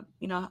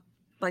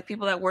 like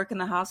people that work in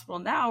the hospital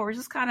now, we're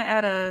just kind of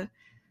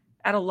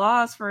at a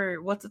loss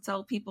for what to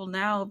tell people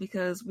now,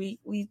 because we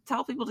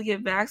tell people to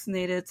get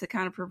vaccinated to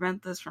kind of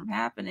prevent this from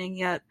happening,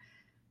 yet,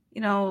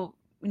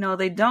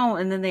 they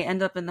don't, and then they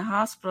end up in the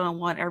hospital and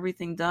want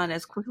everything done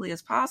as quickly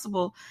as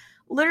possible.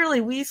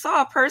 Literally, we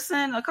saw a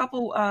person a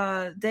couple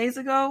days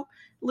ago,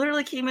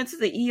 literally came into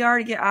the ER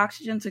to get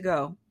oxygen to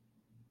go.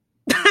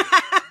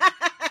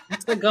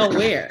 To go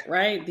where?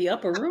 Right? The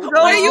upper room?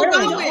 Where are you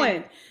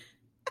going?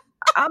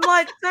 I'm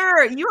like,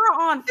 sir, you're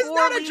on 4 liters. It's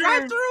not a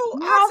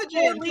drive-through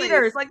oxygen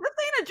liters. Like, this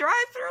ain't a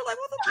drive-through. Like,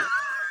 what the?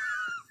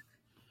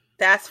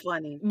 That's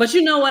funny. But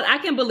you know what? I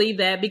can believe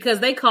that, because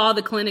they call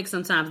the clinic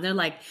sometimes. And they're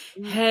like,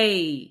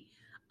 hey,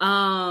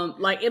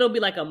 like it'll be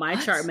like a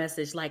MyChart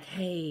message, like,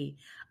 hey,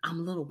 I'm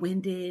a little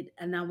winded,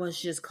 and I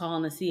was just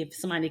calling to see if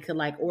somebody could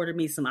like order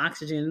me some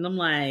oxygen. And I'm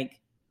like,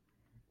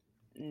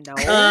 no.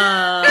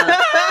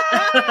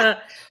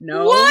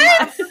 No.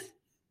 What?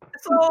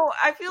 So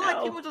I feel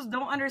like people just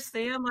don't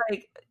understand,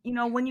 like,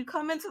 when you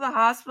come into the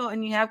hospital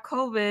and you have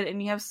COVID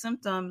and you have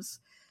symptoms,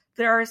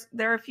 there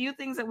are a few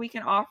things that we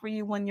can offer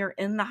you when you're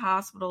in the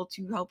hospital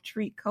to help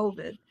treat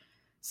COVID.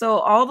 So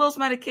all those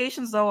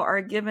medications, though,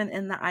 are given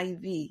in the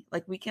IV.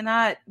 Like, we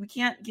can't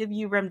give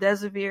you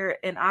remdesivir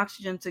and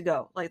oxygen to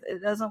go. Like,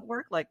 it doesn't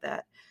work like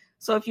that.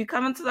 So if you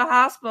come into the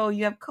hospital,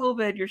 you have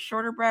COVID, you're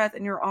short of breath,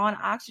 and you're on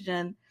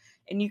oxygen,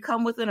 and you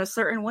come within a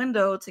certain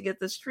window to get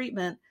this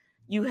treatment,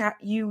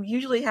 you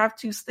usually have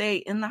to stay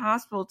in the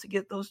hospital to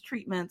get those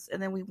treatments,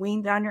 and then we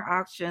wean down your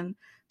oxygen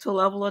to a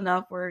level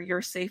enough where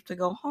you're safe to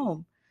go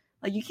home.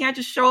 Like, you can't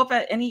just show up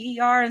at any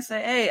ER and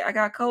say, hey, I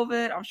got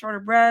COVID, I'm short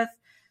of breath,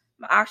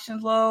 my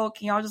oxygen's low,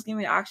 can y'all just give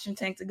me an oxygen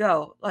tank to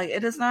go? Like,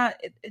 it does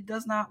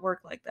not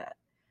work like that.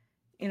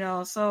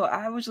 So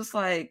I was just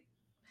like,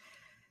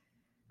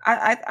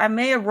 I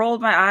may have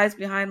rolled my eyes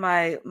behind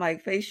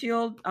my face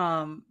shield.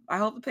 I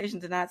hope the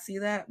patient did not see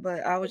that,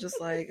 but I was just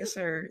like,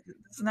 sir,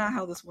 it's not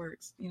how this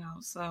works,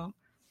 so.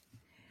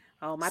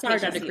 Oh, my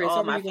patients see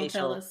all my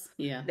facial.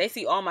 Yeah, they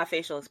see all my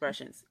facial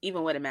expressions,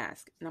 even with a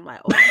mask, and I'm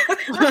like,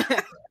 oh,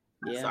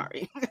 I'm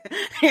sorry.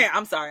 Yeah,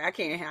 I'm sorry, I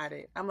can't hide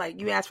it. I'm like,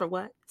 you asked for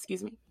what?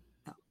 Excuse me.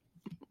 No.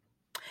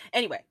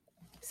 Anyway,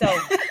 so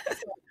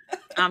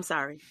I'm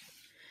sorry.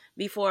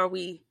 Before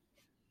we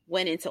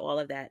went into all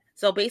of that.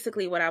 So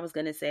basically what I was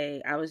going to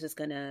say, I was just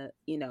going to,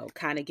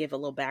 kind of give a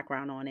little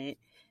background on it.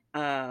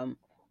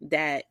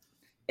 That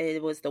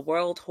it was the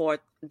World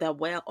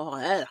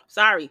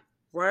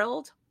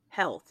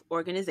Health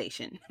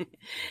Organization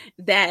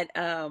that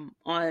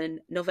on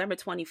November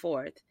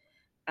 24th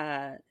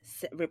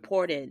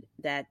reported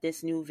that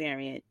this new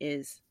variant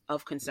is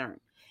of concern.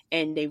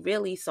 And they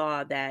really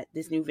saw that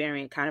this new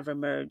variant kind of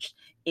emerged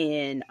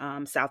in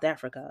South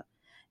Africa.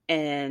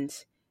 And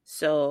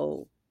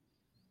so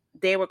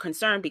they were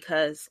concerned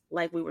because,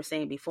 like we were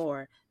saying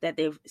before, that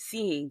they're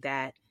seeing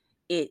that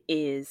it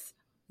is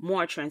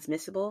more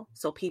transmissible,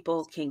 so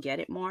people can get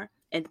it more.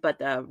 But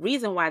the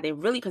reason why they're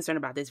really concerned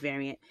about this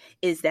variant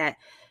is that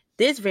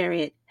this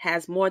variant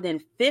has more than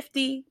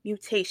 50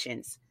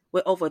 mutations,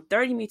 with over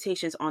 30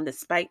 mutations on the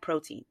spike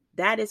protein.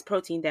 That is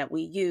protein that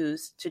we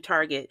use to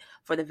target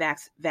for the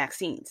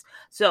vaccines.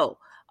 So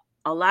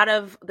a lot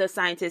of the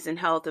scientists and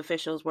health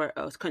officials were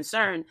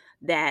concerned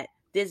that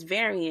this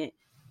variant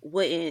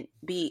wouldn't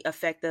be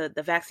effective.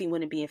 The vaccine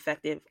wouldn't be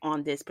effective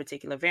on this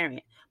particular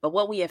variant. But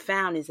what we have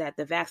found is that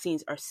the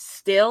vaccines are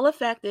still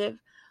effective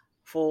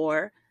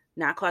for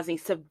not causing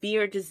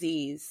severe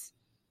disease,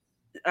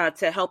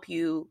 to help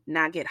you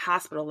not get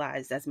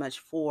hospitalized as much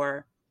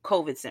for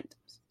COVID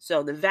symptoms.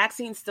 So the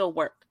vaccines still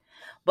work.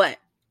 But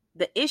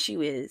the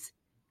issue is,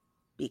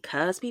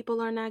 because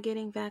people are not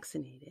getting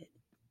vaccinated,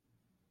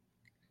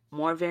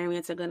 more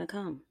variants are going to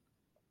come.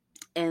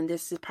 And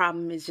this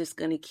problem is just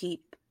going to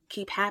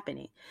keep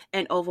happening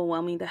and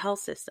overwhelming the health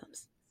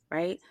systems,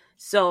 right?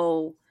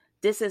 So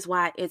this is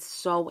why it's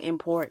so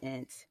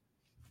important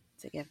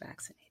to get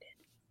vaccinated.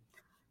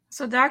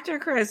 So Dr.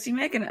 Chris, you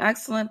make an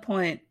excellent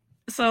point.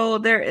 So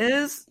there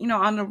is,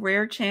 on the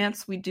rare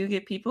chance we do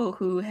get people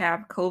who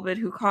have COVID,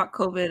 who caught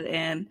COVID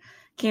and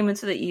came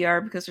into the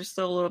ER because they're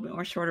still a little bit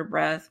more short of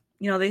breath.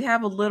 They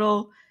have a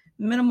little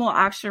minimal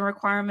oxygen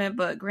requirement,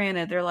 but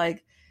granted, they're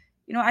like,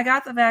 I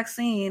got the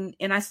vaccine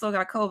and I still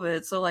got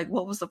COVID. So like,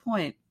 what was the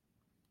point?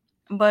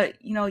 But,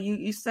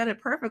 you said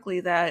it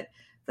perfectly that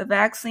the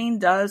vaccine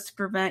does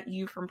prevent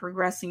you from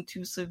progressing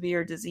to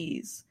severe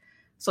disease.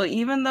 So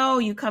even though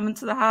you come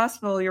into the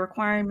hospital, you're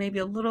requiring maybe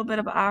a little bit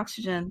of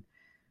oxygen.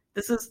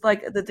 This is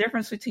like the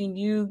difference between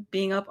you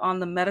being up on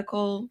the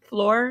medical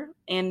floor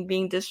and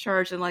being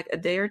discharged in like a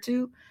day or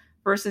two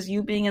versus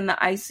you being in the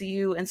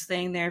ICU and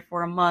staying there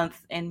for a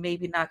month and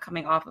maybe not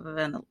coming off of a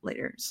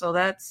ventilator. So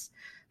that's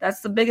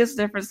the biggest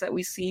difference that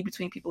we see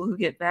between people who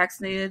get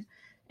vaccinated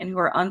and who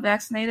are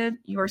unvaccinated.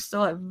 You are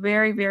still at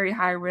very, very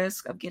high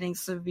risk of getting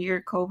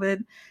severe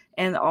COVID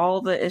and all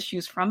the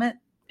issues from it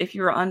if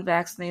you're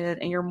unvaccinated,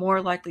 and you're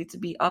more likely to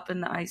be up in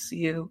the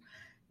ICU.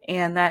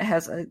 And that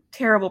has a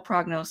terrible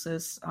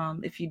prognosis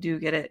if you do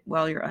get it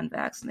while you're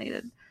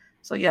unvaccinated.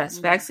 So yes,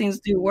 vaccines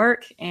do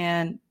work,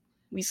 and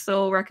we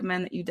still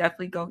recommend that you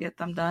definitely go get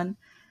them done,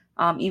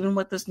 even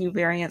with this new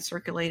variant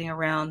circulating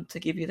around to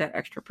give you that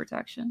extra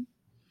protection.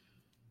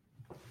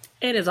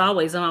 And as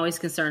always, I'm always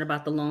concerned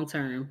about the long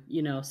term,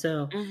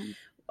 so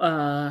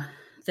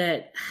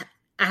that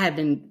I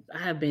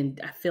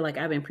feel like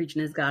I've been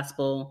preaching this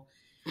gospel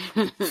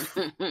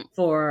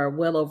for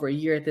well over a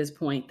year at this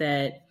point,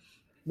 that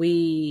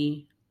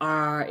we're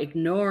not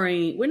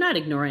ignoring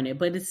it,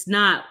 but it's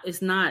not,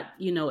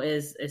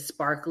 as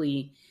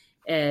sparkly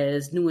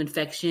as new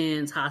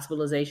infections,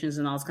 hospitalizations,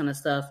 and all this kind of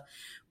stuff.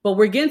 But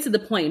we're getting to the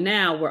point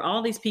now where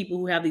all these people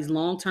who have these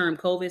long-term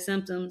COVID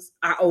symptoms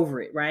are over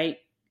it, right?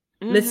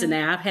 Mm-hmm. Listen,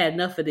 now I've had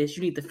enough of this.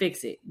 You need to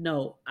fix it.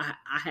 No, I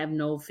have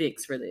no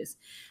fix for this,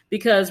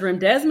 because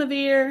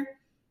remdesivir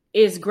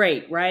is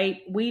great,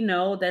 right? We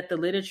know that the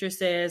literature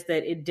says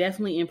that it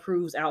definitely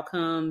improves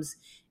outcomes.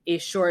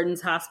 It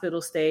shortens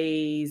hospital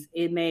stays.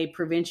 It may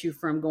prevent you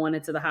from going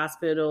into the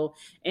hospital.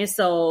 And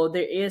so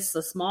there is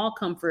a small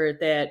comfort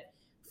that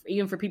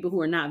even for people who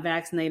are not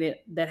vaccinated,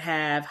 that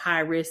have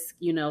high risk,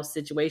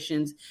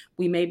 situations,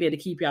 we may be able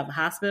to keep you out of the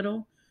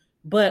hospital.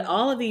 But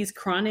all of these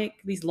chronic,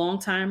 these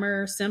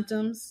long-timer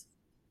symptoms,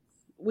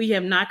 we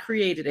have not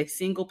created a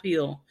single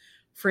pill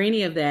for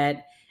any of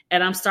that.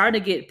 And I'm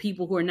starting to get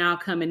people who are now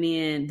coming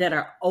in that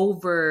are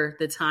over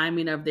the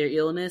timing of their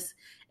illness.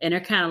 And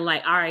they're kind of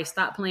like, all right,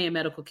 stop playing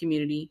medical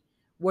community.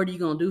 What are you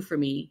going to do for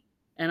me?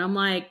 And I'm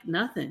like,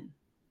 nothing.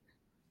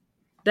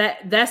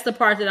 That's the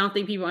part that I don't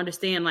think people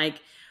understand.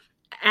 Like,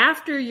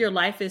 after your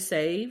life is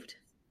saved,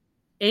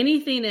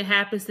 anything that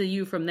happens to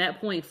you from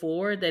that point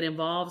forward that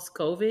involves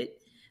COVID,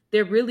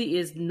 there really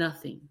is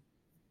nothing.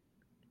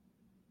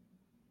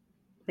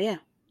 Yeah.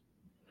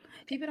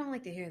 People don't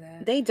like to hear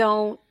that. They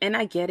don't. And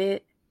I get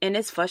it. And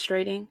it's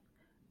frustrating.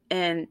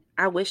 And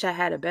I wish I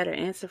had a better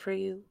answer for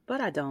you, but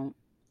I don't.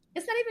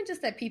 It's not even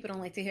just that people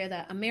don't like to hear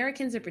that.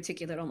 Americans in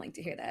particular don't like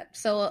to hear that.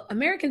 So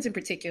Americans in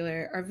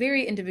particular are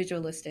very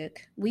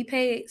individualistic. We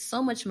pay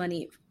so much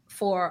money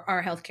for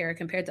our healthcare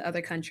compared to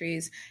other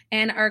countries.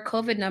 And our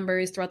COVID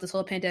numbers throughout this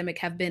whole pandemic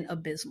have been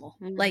abysmal.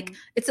 Mm-hmm. Like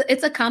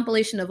it's a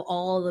compilation of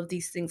all of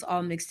these things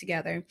all mixed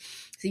together.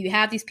 So you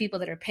have these people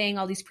that are paying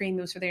all these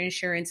premiums for their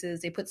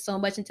insurances. They put so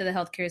much into the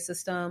healthcare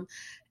system.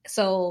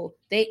 So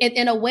they,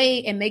 in a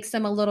way, it makes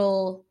them a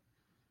little,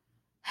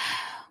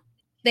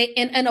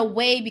 in a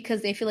way,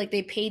 because they feel like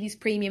they pay these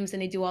premiums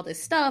and they do all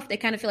this stuff, they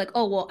kind of feel like,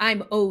 oh, well,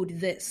 I'm owed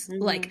this.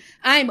 Mm-hmm. Like,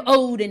 I'm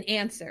owed an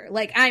answer.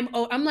 Like, I'm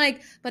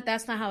like, but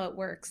that's not how it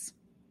works.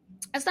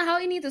 That's not how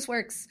any of this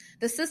works.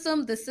 The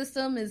system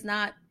is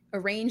not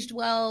arranged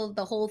well.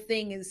 The whole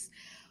thing is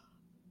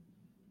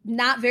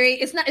not very,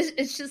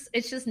 it's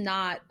just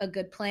not a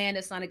good plan.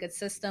 It's not a good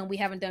system. We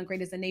haven't done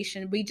great as a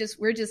nation.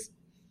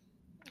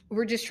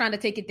 We're just trying to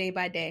take it day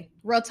by day.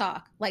 Real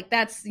talk. Like,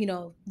 that's,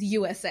 the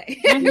USA.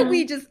 Mm-hmm.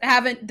 We just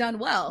haven't done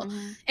well.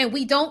 Mm-hmm. And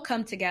we don't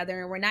come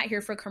together, and we're not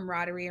here for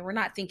camaraderie, and we're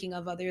not thinking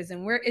of others.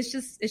 And it's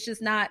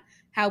just not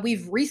how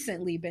we've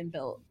recently been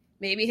built.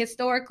 Maybe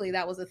historically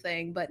that was a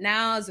thing, but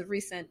now as of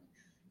recent,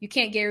 you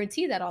can't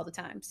guarantee that all the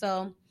time.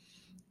 So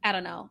I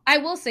don't know. I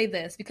will say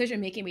this, because you're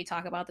making me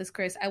talk about this,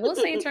 Chris. I will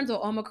say, in terms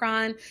of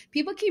Omicron,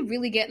 people keep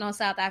really getting on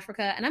South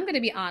Africa. And I'm going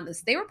to be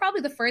honest. They were probably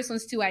the first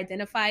ones to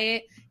identify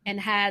it and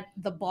had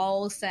the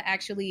balls to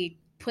actually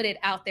put it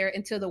out there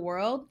into the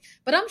world.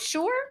 But I'm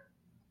sure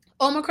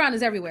Omicron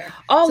is everywhere.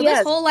 Oh, so yes.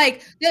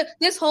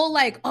 this whole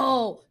like,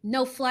 oh,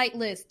 no flight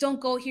list, don't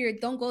go here,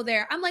 don't go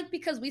there. I'm like,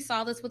 because we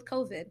saw this with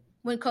COVID.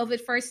 When COVID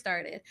first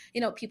started,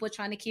 people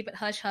trying to keep it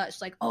hush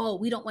hush, like, oh,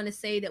 we don't want to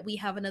say that we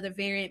have another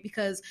variant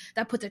because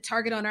that puts a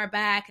target on our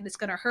back and it's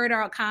going to hurt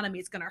our economy.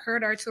 It's going to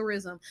hurt our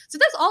tourism. So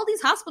there's all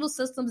these hospital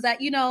systems that,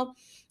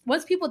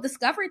 once people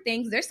discover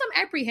things, there's some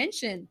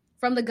apprehension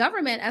from the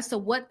government as to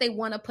what they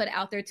want to put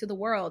out there to the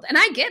world. And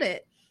I get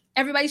it.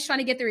 Everybody's trying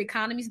to get their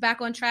economies back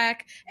on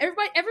track.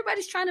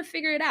 Everybody's trying to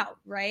figure it out,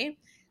 right?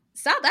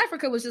 South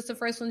Africa was just the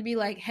first one to be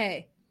like,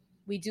 hey,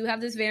 we do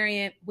have this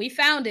variant. We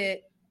found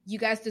it. You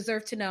guys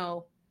deserve to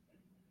know.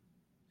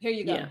 Here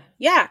you go.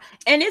 Yeah.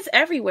 And it's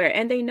everywhere.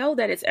 And they know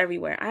that it's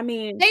everywhere. I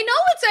mean, they know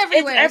it's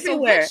everywhere. It's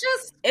everywhere. So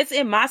it's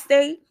in my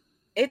state.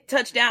 It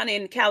touched down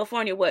in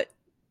California.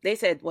 They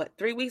said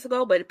 3 weeks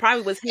ago, but it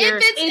probably was here.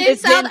 If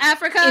it's in South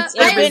Africa,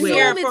 I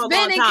assume it's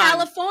been in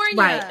California.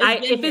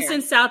 Right. If it's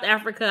in South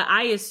Africa,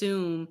 I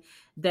assume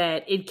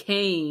that it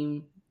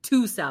came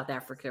to South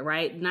Africa,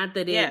 right? Not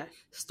that it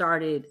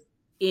started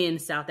in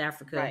South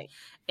Africa. Right.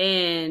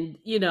 And,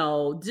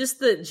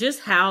 just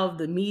how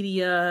the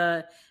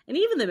media and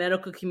even the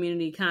medical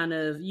community kind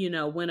of,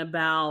 went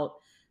about,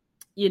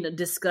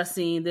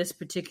 discussing this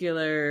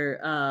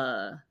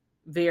particular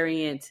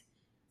variant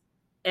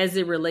as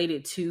it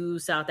related to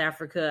South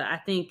Africa. I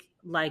think,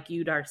 like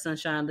you, Dark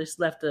Sunshine, just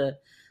left a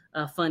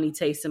funny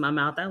taste in my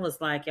mouth. I was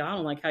like, y'all, I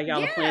don't like how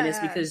y'all are playing this,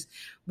 because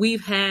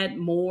we've had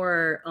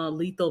more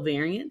lethal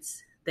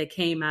variants that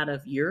came out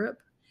of Europe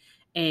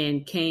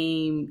and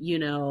came,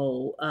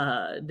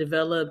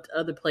 developed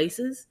other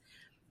places.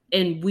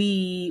 And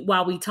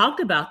while we talked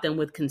about them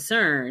with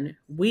concern,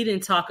 we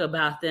didn't talk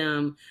about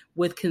them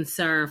with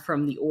concern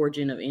from the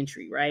origin of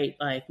entry, right?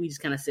 Like, we just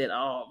kind of said,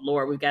 oh,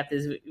 Lord, we've got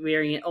this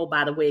variant. Oh,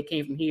 by the way, it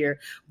came from here,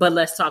 but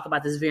let's talk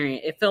about this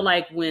variant. It felt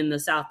like when they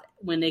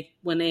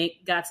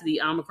got to the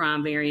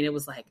Omicron variant, it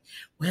was like,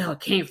 well, it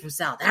came from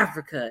South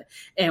Africa,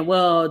 and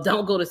well,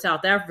 don't go to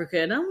South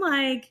Africa. And I'm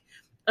like,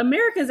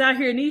 Americans out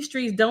here in these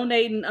streets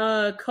donating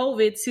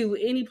COVID to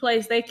any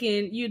place they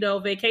can,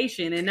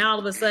 vacation. And now all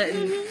of a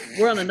sudden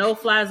we're on a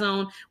no-fly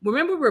zone.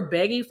 Remember, we're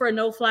begging for a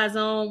no-fly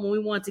zone when we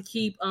want to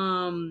keep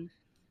some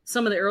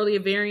of the earlier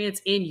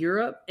variants in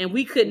Europe. And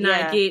we couldn't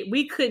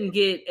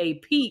get a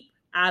peep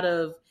out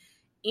of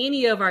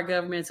any of our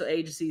governmental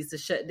agencies to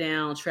shut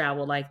down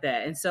travel like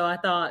that. And so I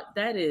thought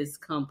that is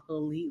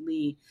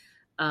completely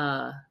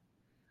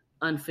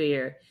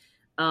unfair.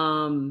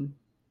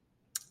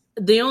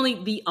 The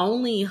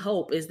only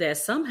hope is that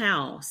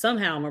somehow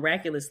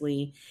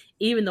miraculously,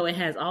 even though it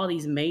has all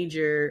these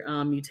major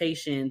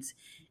mutations,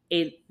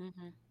 it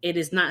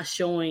is not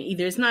showing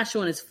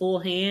its full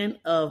hand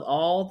of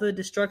all the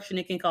destruction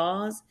it can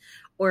cause,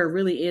 or it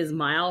really is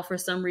mild for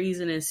some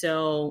reason. And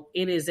so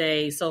it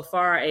is so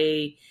far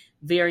a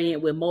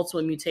variant with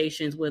multiple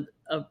mutations with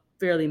a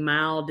fairly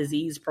mild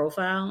disease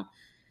profile.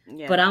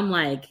 Yeah. But I'm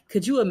like,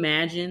 could you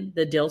imagine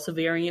the Delta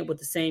variant with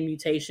the same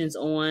mutations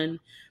on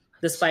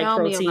the spike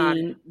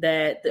protein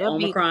that the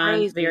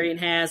Omicron variant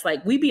has?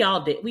 Like, we'd be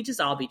all dead. We just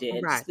all be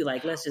dead. Right. Just be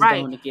like, let's just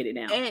go and get it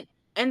now.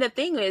 And the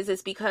thing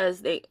is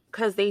because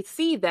they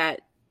see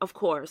that, of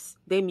course,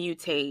 they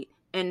mutate,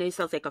 and they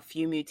still take a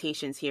few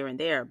mutations here and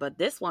there. But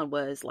this one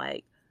was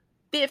like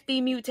 50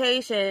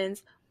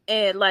 mutations,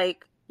 and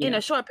in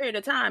a short period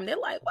of time, they're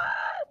like,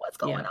 what's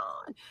going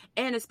on?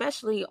 And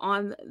especially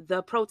on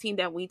the protein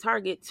that we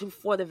target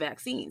for the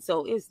vaccine.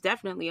 So it's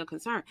definitely a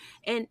concern.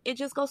 And it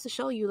just goes to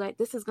show you, like,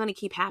 this is going to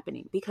keep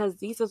happening, because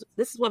this is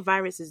what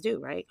viruses do,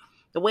 right?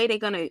 The way they're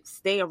going to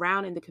stay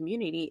around in the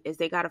community is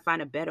they got to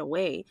find a better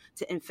way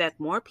to infect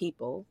more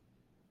people,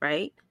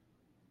 right?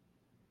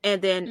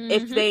 And then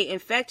if they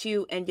infect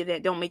you and they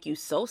don't make you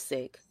so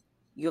sick,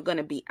 you're going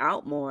to be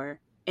out more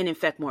and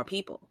infect more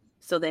people.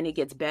 So then it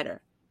gets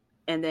better.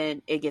 And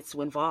then it gets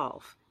to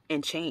evolve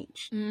and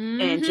change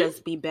and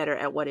just be better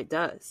at what it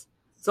does.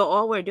 So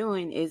all we're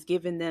doing is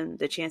giving them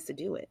the chance to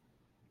do it.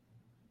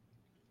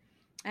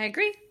 I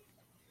agree.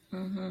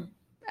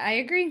 I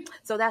agree.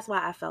 So that's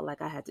why I felt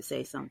like I had to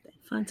say something.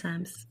 Fun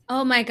times.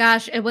 Oh my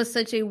gosh. It was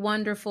such a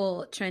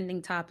wonderful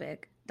trending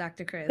topic,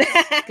 Dr. Chris.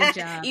 Good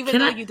job. Even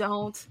though you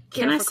don't.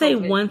 Can I say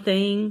one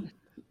thing?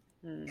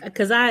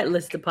 Because I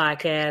listened to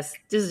podcasts.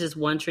 This is just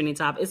one trending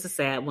topic. It's a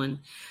sad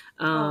one.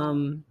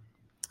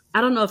 I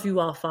don't know if you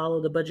all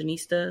follow the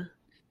Budgetnista.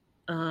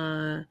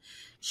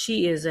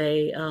 She is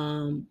a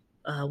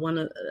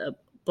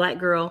Black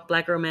Girl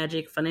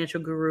Magic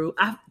financial guru.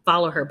 I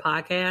follow her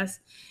podcast,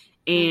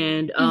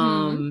 and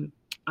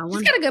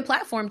she's got a good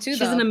platform too.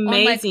 She's an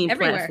amazing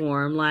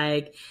platform.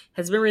 Like,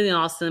 has been really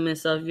awesome. And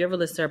so, if you ever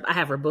listen to her, I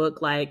have her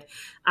book. Like,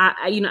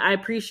 I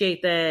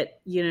appreciate that.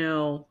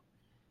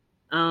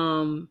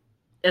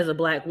 As a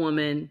Black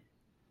woman,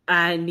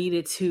 I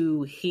needed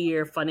to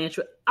hear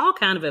all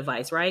kind of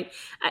advice, right?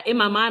 In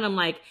my mind, I'm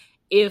like,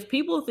 if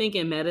people think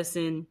in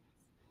medicine,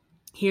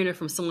 hearing it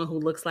from someone who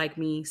looks like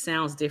me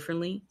sounds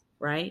differently,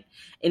 right?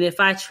 And if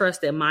I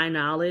trust that my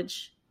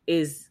knowledge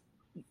is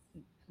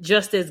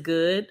just as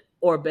good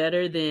or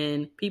better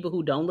than people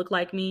who don't look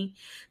like me,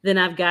 then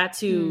I've got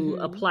to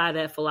apply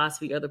that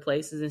philosophy other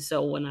places. And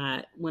so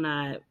when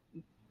I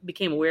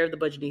became aware of the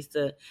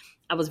Budgetnista,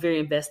 I was very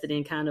invested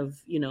in kind of,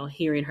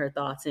 hearing her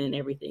thoughts and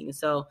everything. And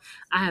so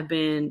I have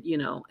been,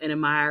 an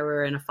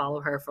admirer and a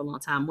follower her for a long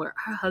time. Where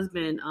her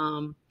husband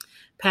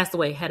passed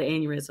away, had an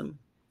aneurysm.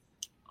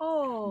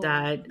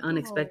 Died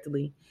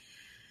unexpectedly.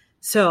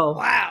 So,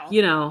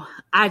 wow.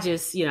 I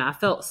just, I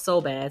felt so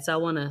bad. So I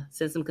want to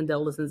send some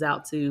condolences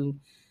out to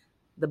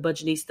the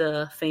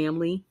Budgetnista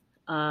family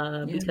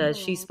because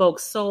she spoke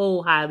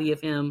so highly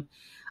of him.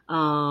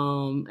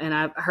 And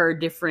I've heard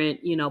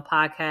different,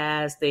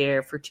 podcasts,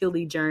 their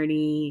fertility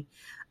journey.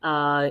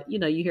 You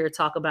hear her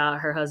talk about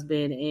her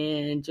husband,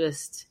 and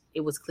just,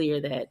 it was clear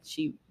that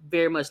she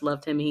very much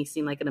loved him. And he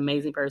seemed like an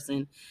amazing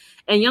person.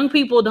 And young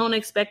people don't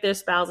expect their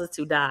spouses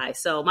to die.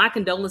 So my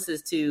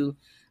condolences to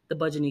the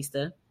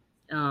Budgetnista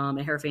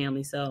and her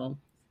family. So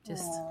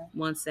just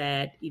one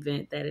sad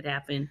event that had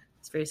happened.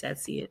 It's very sad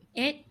to see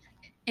it.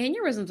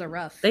 Aneurysms are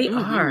rough. They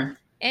are.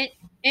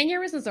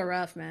 Aneurysms are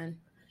rough, man.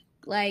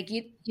 Like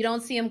you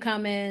don't see them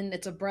coming.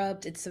 It's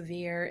abrupt. It's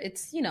severe.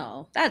 It's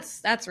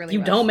that's really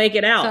rough. Don't make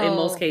it out in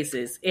most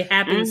cases. It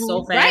happens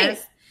so fast.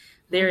 Right.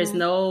 There's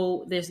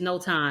no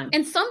time.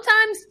 And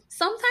sometimes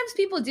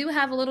people do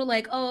have a little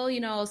like, I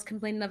was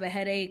complaining of a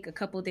headache a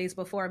couple of days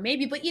before,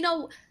 maybe, but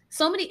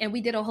so many, and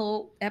we did a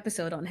whole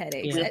episode on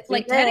headaches. Yeah.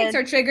 Like headaches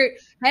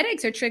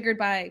are triggered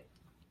by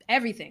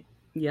everything.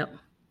 Yep.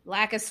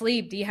 Lack of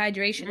sleep,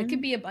 dehydration. It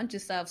could be a bunch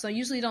of stuff. So I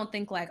usually don't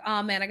think like,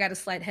 oh man, I got a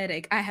slight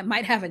headache.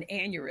 Might have an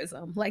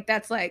aneurysm. Like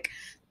that's what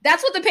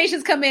the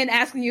patients come in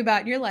asking you about.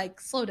 And you're like,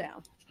 slow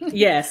down.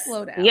 Yes.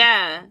 Slow down.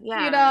 Yeah.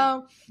 I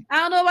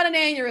don't know about an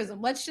aneurysm.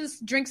 Let's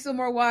just drink some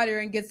more water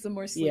and get some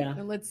more sleep,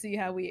 and let's see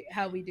how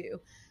we do.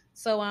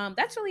 So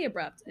that's really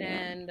abrupt,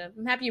 and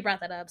I'm happy you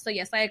brought that up. So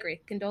yes, I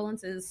agree.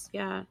 Condolences.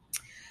 Yeah.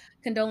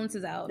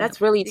 Condolences out. That's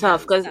really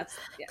tough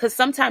because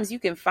sometimes you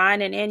can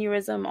find an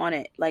aneurysm on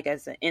it like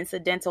as an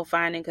incidental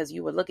finding because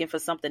you were looking for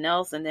something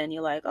else, and then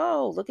you're like,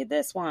 oh, look at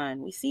this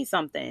one. We see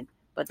something,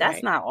 but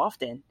that's not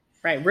often.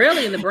 Right,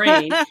 rarely in the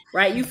brain,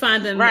 right? You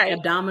find them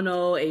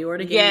abdominal,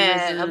 aortic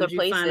aneurysms. Other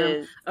places. You find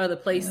them other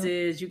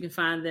places. You can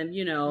find them,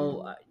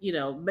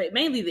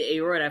 mainly the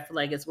aorta. I feel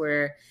like it's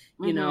where,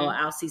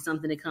 I'll see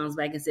something that comes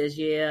back and says,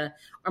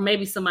 or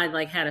maybe somebody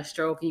like had a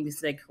stroke and you can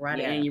say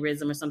carotid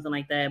aneurysm or something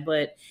like that.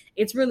 But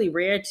it's really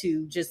rare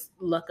to just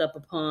look up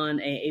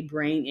upon a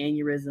brain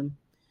aneurysm.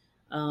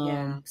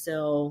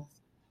 So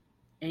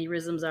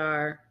aneurysms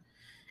are...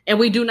 And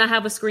we do not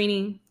have a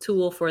screening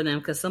tool for them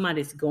because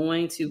somebody's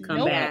going to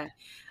come back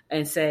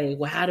and say,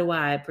 well, how do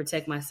I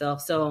protect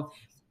myself? So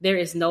there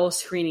is no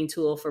screening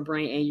tool for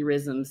brain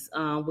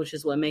aneurysms, which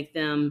is what makes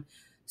them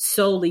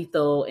so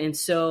lethal and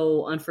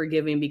so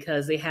unforgiving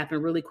because they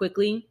happen really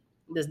quickly.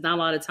 There's not a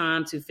lot of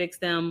time to fix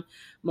them.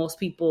 Most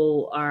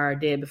people are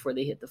dead before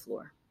they hit the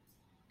floor.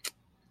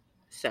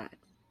 Sad.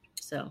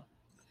 So,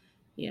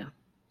 yeah.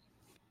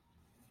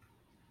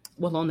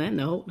 Well, on that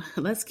note,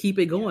 let's keep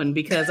it going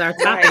because our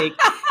topic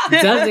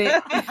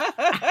doesn't.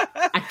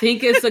 I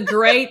think it's a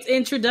great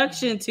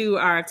introduction to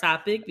our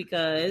topic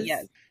because.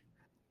 Yes.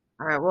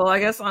 All right. Well, I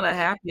guess on a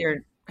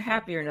happier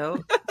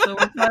note. So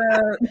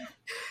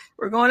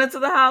we're going into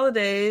the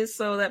holidays.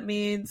 So that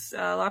means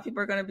a lot of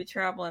people are going to be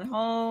traveling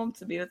home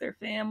to be with their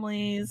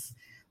families.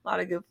 A lot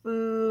of good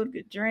food,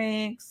 good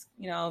drinks,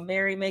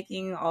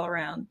 merrymaking all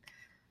around.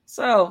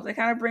 So that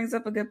kind of brings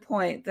up a good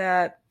point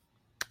that.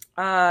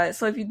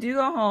 So if you do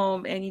go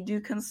home and you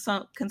do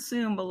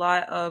consume a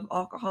lot of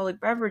alcoholic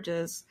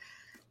beverages,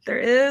 there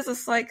is a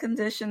slight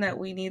condition that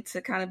we need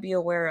to kind of be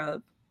aware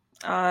of.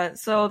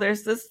 So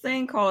there's this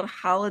thing called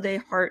holiday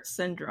heart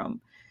syndrome.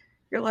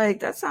 You're like,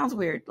 that sounds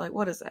weird. Like,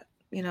 what is that?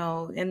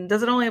 And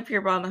does it only appear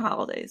around the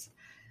holidays?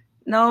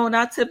 No,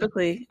 not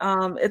typically.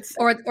 It's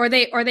or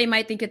they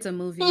might think it's a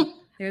movie.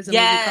 There's a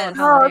movie called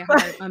Holiday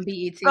Heart on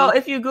BET. So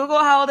if you Google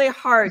Holiday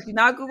Heart, do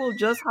not Google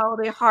just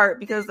Holiday Heart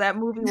because that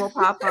movie will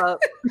pop up.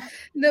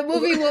 The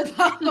movie will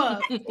pop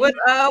up. With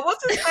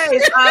what's his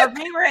face?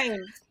 Ving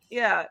Rhames.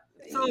 Yeah.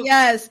 So,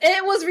 yes,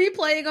 it was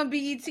replaying on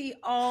BET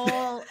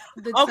all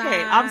the time.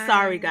 Okay, I'm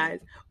sorry guys,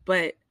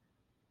 but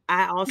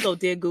I also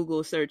did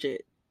Google search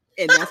it,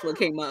 and that's what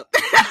came up.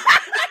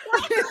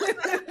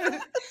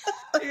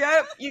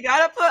 You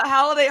gotta put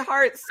Holiday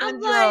Heart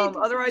syndrome. Like,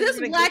 otherwise, this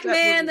black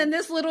man and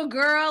this little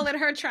girl and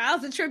her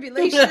trials and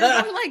tribulations.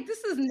 I'm like,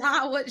 this is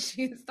not what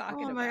she's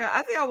talking about. Oh my god!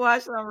 I think I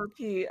watched it on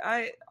repeat.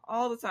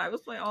 All the time. It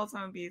was playing all the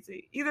time on BET.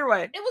 Either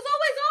way, it was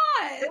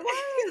always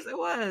on. It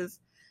was.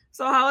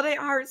 So Holiday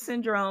Heart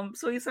syndrome.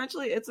 So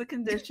essentially, it's a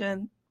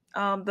condition.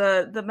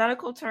 The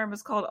medical term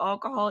is called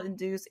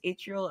alcohol-induced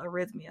atrial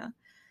arrhythmia.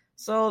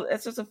 So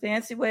it's just a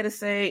fancy way to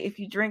say if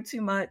you drink too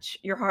much,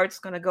 your heart's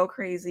going to go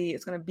crazy.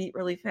 It's going to beat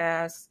really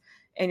fast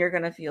and you're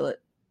going to feel it.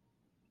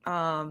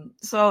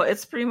 So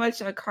it's pretty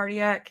much a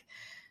cardiac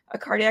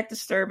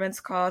disturbance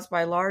caused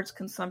by large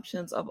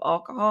consumptions of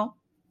alcohol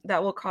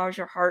that will cause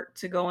your heart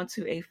to go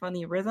into a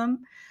funny rhythm.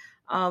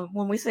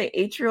 When we say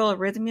atrial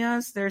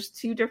arrhythmias, there's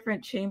two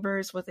different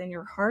chambers within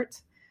your heart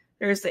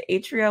There's the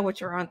atria,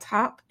 which are on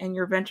top, and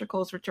your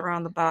ventricles, which are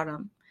on the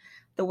bottom.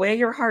 The way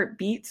your heart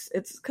beats,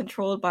 it's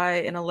controlled by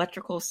an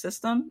electrical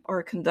system or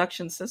a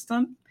conduction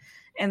system.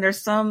 And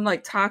there's some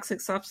like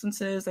toxic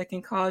substances that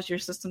can cause your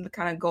system to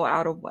kind of go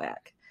out of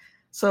whack.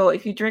 So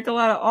if you drink a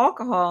lot of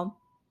alcohol,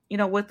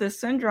 with this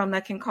syndrome,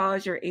 that can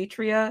cause your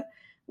atria,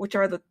 which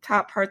are the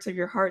top parts of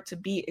your heart, to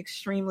beat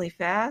extremely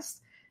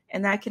fast.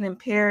 And that can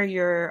impair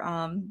your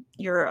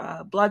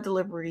blood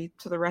delivery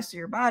to the rest of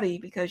your body,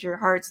 because your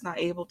heart's not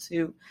able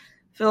to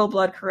fill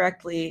blood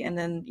correctly. And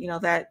then,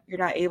 that you're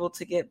not able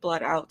to get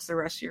blood out to the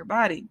rest of your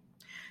body.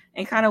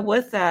 And kind of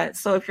with that,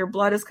 so if your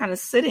blood is kind of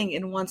sitting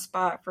in one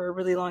spot for a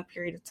really long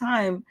period of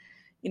time,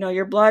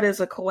 your blood is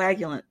a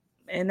coagulant.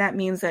 And that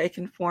means that it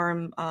can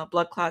form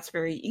blood clots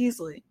very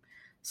easily.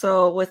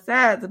 So with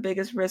that, the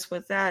biggest risk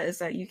with that is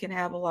that you can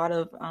have a lot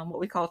of what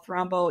we call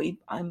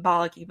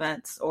thromboembolic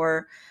events,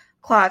 or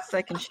clots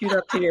that can shoot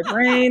up to your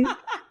brain,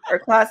 or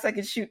clots that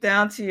can shoot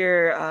down to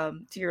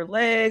your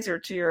legs or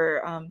to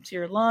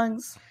your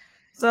lungs.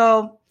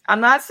 So I'm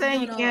not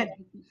saying you can't.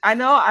 I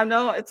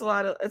know it's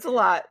a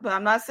lot, but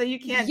I'm not saying you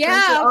can't.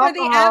 Yeah, for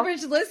the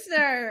average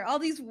listener, all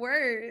these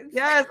words.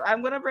 Yes, I'm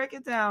going to break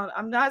it down.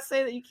 I'm not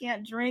saying that you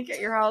can't drink at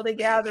your holiday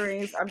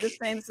gatherings. I'm just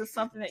saying this is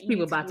something that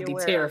people about to be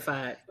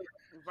terrified.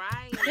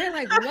 Right. They're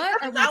like,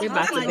 what are we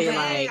about to be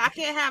like? I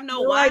can't have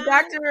no wine.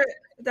 Like,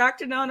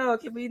 Doctor, no,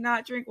 can we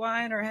not drink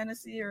wine or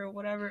Hennessy or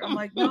whatever? I'm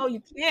like, no,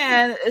 you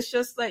can. It's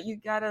just that you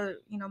gotta,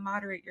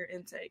 moderate your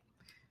intake.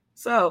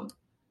 So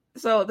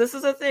this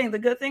is a thing. The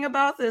good thing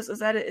about this is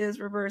that it is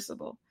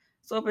reversible.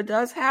 So if it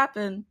does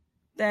happen,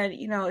 then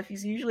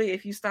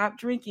if you stop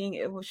drinking,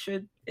 it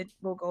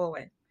will go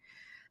away.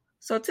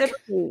 So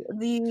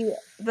typically,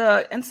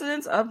 the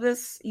incidence of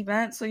this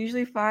event, so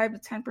usually 5 to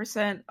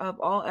 10% of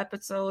all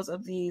episodes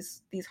of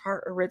these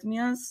heart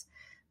arrhythmias,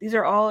 these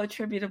are all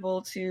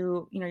attributable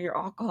to your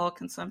alcohol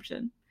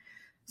consumption.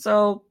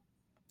 So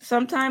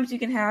sometimes you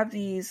can have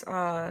these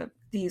heart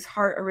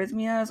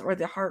arrhythmias, or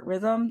the heart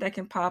rhythm, that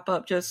can pop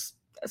up just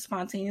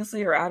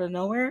spontaneously or out of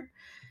nowhere,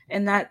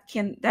 and that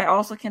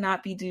also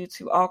cannot be due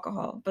to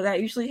alcohol, but that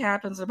usually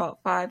happens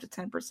about 5 to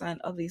 10%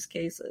 of these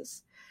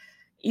cases.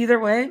 Either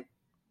way,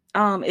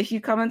 if you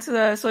come into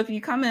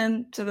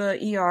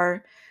the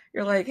ER,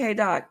 you're like, hey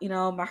doc,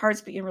 my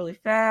heart's beating really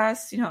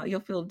fast, you'll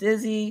feel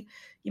dizzy.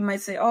 You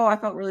might say, oh, I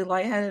felt really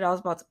lightheaded, I was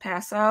about to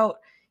pass out,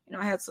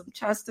 I had some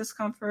chest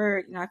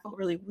discomfort, I felt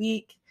really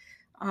weak.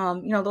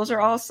 Those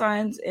are all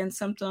signs and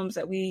symptoms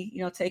that we,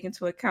 take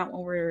into account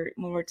when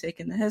we're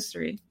taking the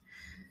history.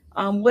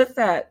 With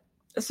that,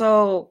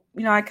 so,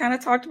 I kind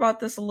of talked about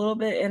this a little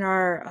bit in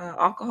our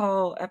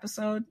alcohol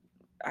episode.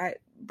 I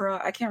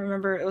can't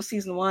remember. It was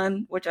season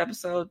 1, which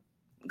episode,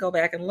 go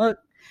back and look.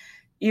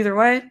 Either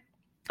way,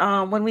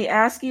 when we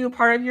ask you,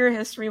 part of your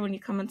history when you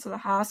come into the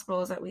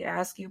hospital is that we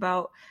ask you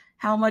about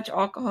how much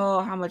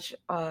alcohol, how much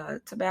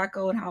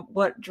tobacco, and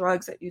what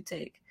drugs that you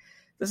take.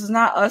 This is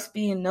not us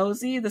being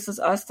nosy. This is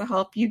us to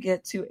help you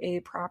get to a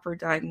proper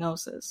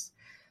diagnosis.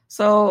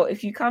 So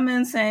if you come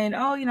in saying,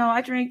 oh,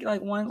 I drink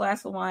like 1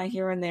 glass of wine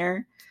here and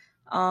there,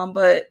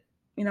 but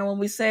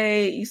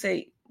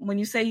when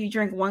you say you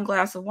drink 1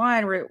 glass of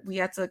wine, we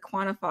have to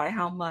quantify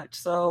how much.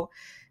 So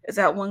is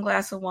that 1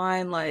 glass of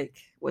wine like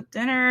with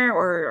dinner,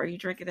 or are you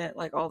drinking it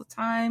like all the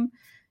time?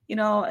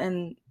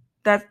 And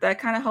that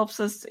kind of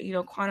helps us,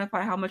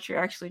 quantify how much you're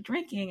actually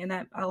drinking, and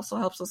that also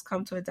helps us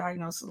come to a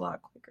diagnosis a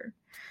lot quicker.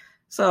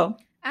 So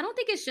I don't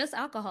think it's just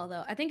alcohol,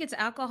 though. I think it's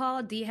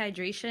alcohol,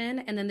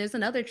 dehydration, and then there's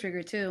another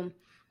trigger too.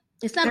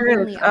 It's not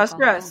only alcohol.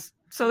 Stress.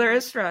 So there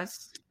is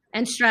stress.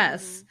 And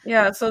stress.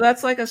 Yeah, so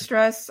that's like a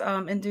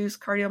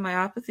stress-induced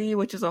cardiomyopathy,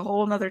 which is a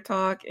whole nother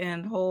talk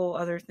and whole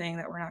other thing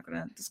that we're not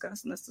going to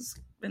discuss in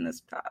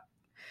this top.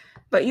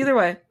 But either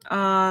way,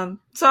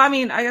 so I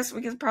mean, I guess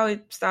we could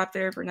probably stop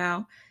there for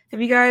now. Have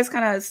you guys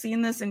kind of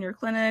seen this in your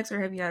clinics,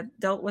 or have you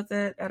dealt with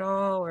it at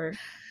all, or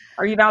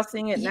are you now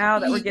seeing it now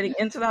that we're getting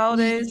into the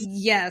holidays?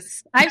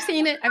 Yes, I've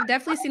seen it. I've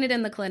definitely seen it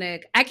in the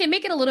clinic. I can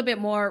make it a little bit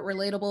more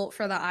relatable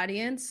for the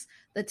audience.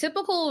 The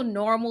typical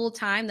normal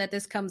time that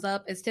this comes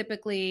up is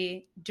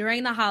typically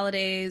during the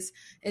holidays,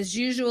 is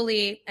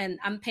usually, and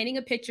I'm painting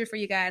a picture for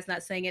you guys,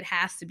 not saying it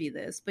has to be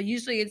this, but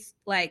usually it's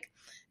like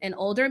an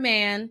older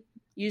man,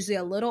 usually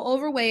a little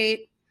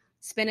overweight,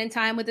 spending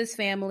time with his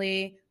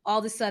family. All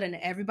of a sudden,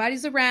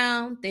 everybody's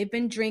around. They've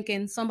been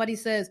drinking. Somebody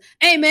says,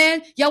 hey,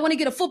 man, y'all want to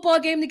get a football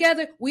game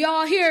together? We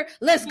all here.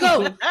 Let's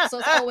go. So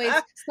it's always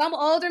some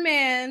older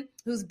man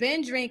who's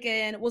been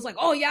drinking was like,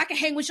 oh, yeah, I can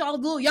hang with y'all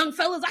little young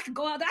fellas. I can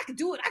go out. I can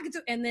do it.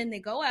 And then they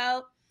go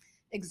out,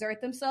 exert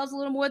themselves a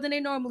little more than they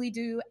normally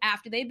do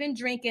after they've been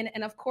drinking,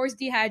 and, of course,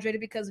 dehydrated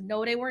because,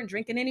 no, they weren't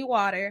drinking any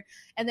water.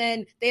 And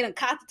then they done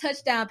caught the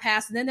touchdown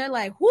pass, and then they're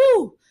like,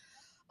 whoo,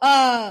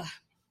 hey,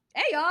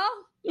 y'all.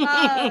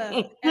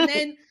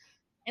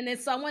 And then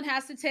someone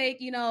has to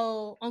take,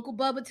 Uncle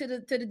Bubba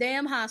to the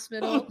damn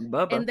hospital.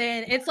 And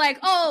then it's like,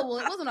 oh, well,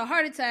 it wasn't a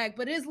heart attack,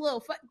 but it is a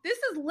little. This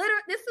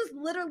is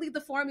literally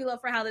the formula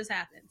for how this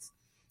happens.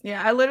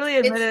 Yeah, I literally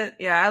admitted.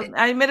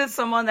 I admitted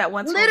someone that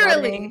went to a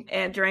wedding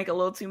and drank a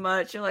little too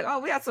much. You're like, oh,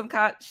 we had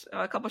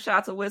a couple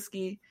shots of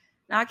whiskey.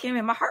 Now I came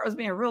in, my heart was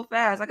beating real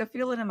fast. I could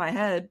feel it in my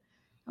head.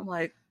 I'm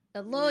like,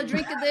 a little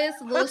drink of this,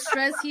 a little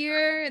stress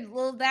here, a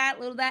little that.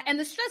 And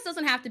the stress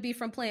doesn't have to be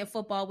from playing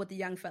football with the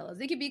young fellas.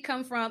 It can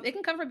come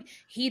from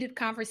heated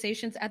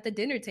conversations at the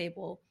dinner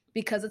table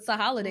because it's the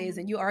holidays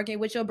and you arguing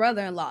with your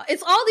brother-in-law.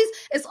 It's all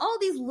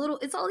these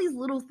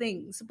little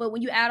things. But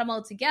when you add them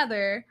all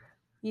together,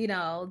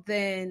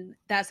 then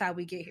that's how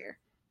we get here.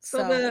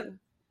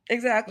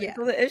 Exactly. Yeah.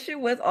 So the issue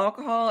with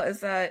alcohol is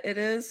that it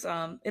is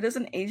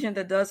an agent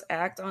that does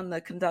act on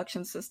the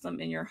conduction system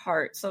in your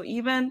heart. So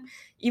even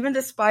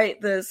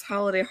despite this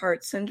holiday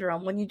heart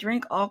syndrome, when you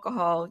drink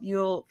alcohol,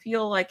 you'll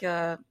feel like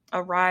a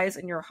rise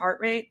in your heart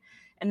rate,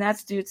 and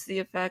that's due to the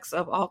effects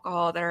of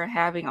alcohol that are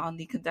having on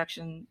the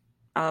conduction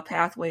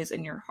pathways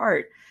in your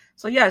heart.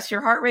 So yes,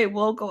 your heart rate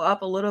will go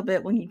up a little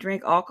bit when you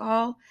drink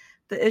alcohol.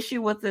 The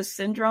issue with this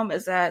syndrome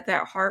is that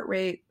heart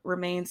rate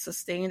remains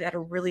sustained at a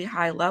really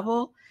high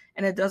level,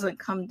 and it doesn't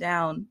come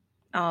down,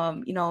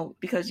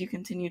 because you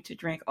continue to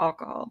drink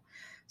alcohol.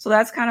 So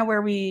that's kind of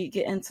where we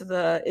get into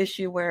the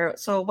issue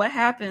so what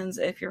happens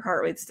if your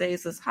heart rate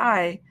stays this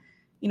high?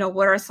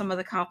 What are some of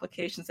the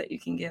complications that you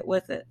can get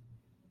with it?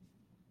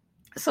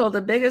 So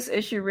the biggest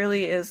issue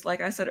really is,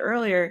 like I said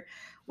earlier,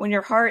 when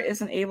your heart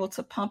isn't able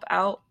to pump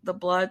out the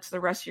blood to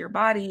the rest of your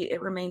body,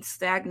 it remains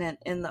stagnant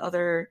in the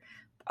other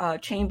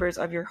chambers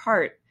of your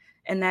heart.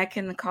 And that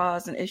can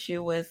cause an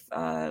issue with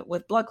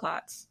blood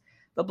clots.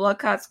 The blood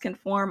clots can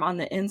form on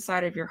the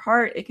inside of your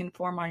heart. It can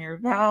form on your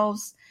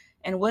valves.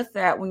 And with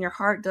that, when your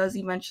heart does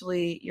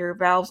eventually, your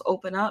valves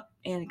open up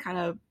and kind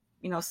of,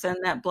 send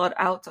that blood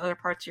out to other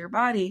parts of your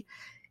body,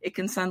 it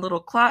can send little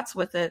clots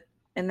with it.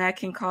 And that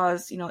can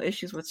cause,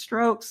 issues with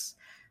strokes,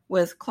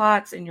 with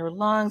clots in your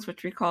lungs,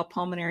 which we call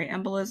pulmonary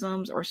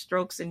embolisms, or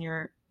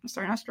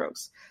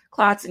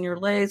clots in your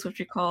legs, which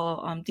we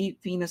call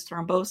deep venous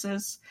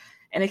thrombosis.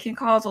 And it can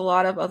cause a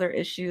lot of other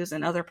issues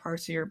in other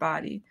parts of your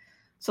body.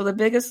 So the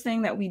biggest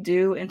thing that we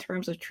do in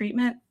terms of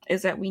treatment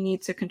is that we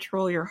need to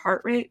control your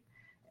heart rate.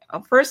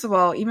 First of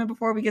all, even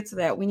before we get to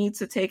that, we need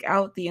to take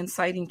out the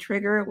inciting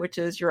trigger, which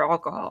is your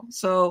alcohol.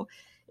 So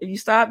if you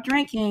stop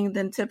drinking,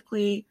 then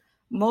typically,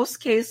 most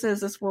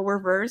cases, this will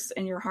reverse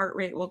and your heart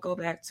rate will go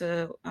back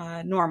to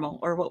normal,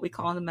 or what we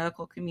call in the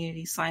medical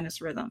community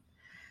sinus rhythm.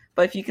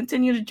 But if you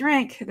continue to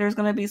drink, there's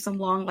going to be some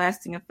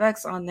long-lasting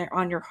effects on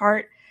your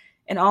heart,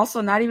 and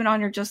also not even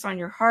on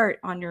your heart,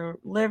 on your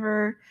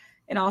liver,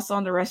 and also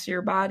on the rest of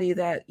your body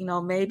that,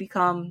 may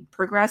become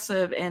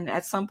progressive and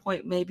at some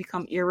point may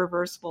become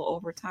irreversible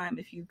over time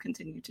if you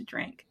continue to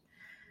drink.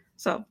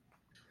 So.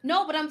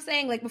 No, but I'm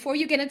saying, like, before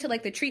you get into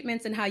like the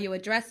treatments and how you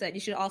address it, you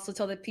should also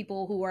tell the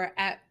people who are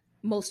at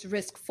most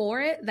risk for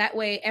it. That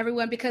way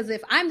everyone, because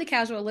if I'm the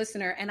casual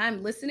listener and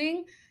I'm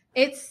listening,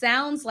 it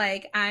sounds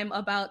like I'm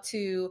about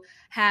to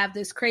have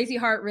this crazy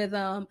heart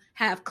rhythm,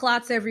 have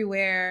clots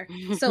everywhere.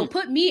 So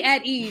put me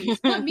at ease.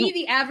 Put me,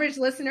 the average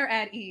listener,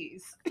 at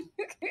ease.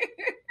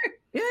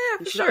 Yeah,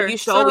 for sure. You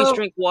should always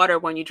drink water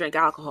when you drink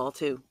alcohol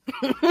too.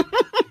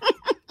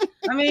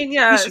 I mean,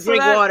 yeah. You should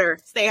drink water.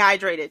 Stay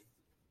hydrated.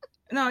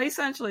 No,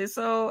 essentially.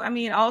 So, I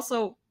mean,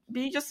 also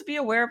be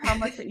aware of how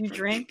much that you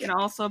drink, and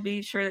also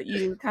be sure that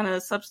you kind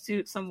of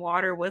substitute some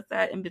water with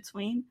that in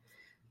between.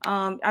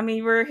 I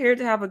mean, we're here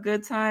to have a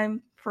good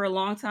time for a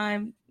long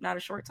time, not a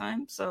short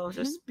time. So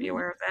just be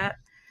aware of that.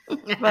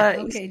 But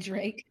okay,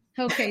 Drake.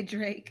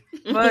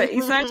 But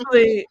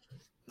essentially,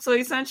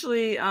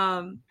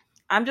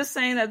 I'm just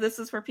saying that this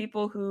is for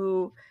people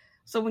who.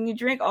 So when you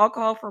drink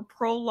alcohol for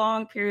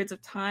prolonged periods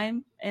of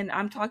time, and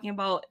I'm talking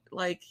about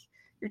like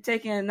you're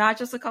taking not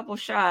just a couple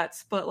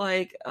shots, but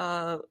like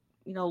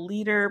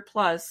liter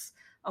plus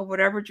of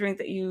whatever drink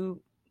that you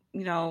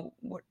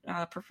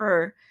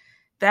prefer.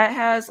 That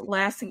has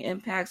lasting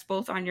impacts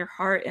both on your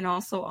heart and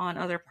also on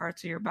other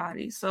parts of your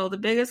body. So the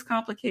biggest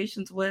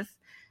complications with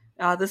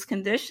this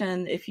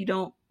condition, if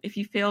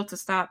you fail to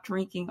stop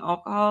drinking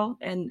alcohol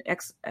in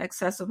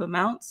excessive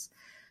amounts,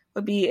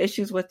 would be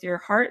issues with your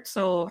heart.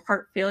 So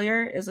heart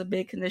failure is a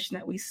big condition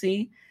that we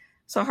see.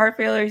 So heart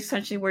failure is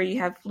essentially where you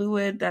have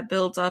fluid that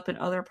builds up in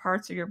other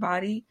parts of your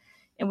body.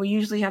 And we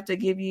usually have to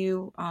give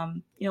you,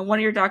 one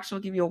of your doctors will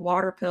give you a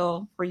water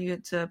pill for you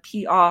to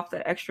pee off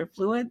that extra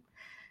fluid.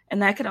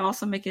 And that can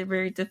also make it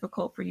very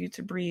difficult for you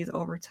to breathe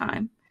over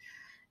time.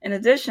 In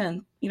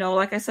addition,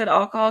 like I said,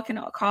 alcohol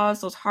can cause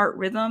those heart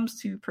rhythms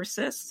to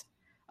persist.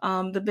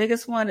 The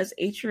biggest one is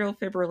atrial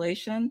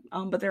fibrillation,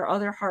 but there are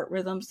other heart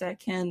rhythms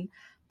that can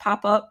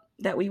pop up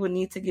that we would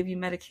need to give you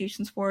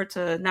medications for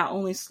to not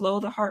only slow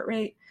the heart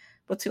rate,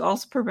 but to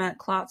also prevent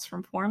clots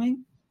from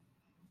forming.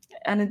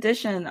 In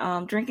addition,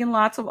 drinking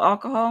lots of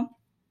alcohol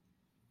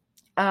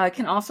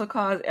can also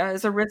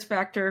is a risk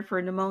factor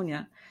for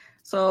pneumonia.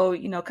 So,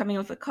 coming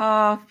with a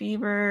cough,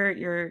 fever,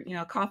 you're,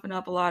 coughing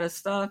up a lot of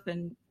stuff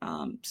and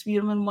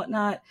sputum and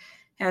whatnot,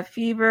 have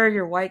fever,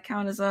 your white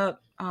count is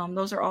up.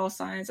 Those are all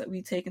signs that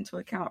we take into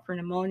account for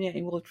pneumonia,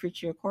 and we'll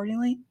treat you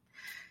accordingly.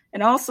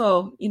 And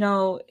also,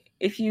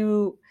 if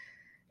you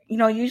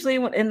usually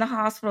in the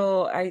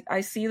hospital,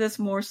 I see this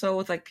more so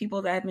with like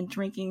people that have been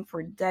drinking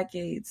for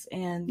decades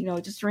and,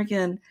 just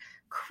drinking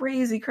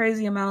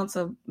crazy amounts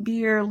of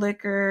beer,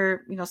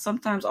 liquor,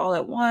 sometimes all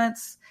at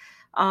once.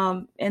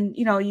 And,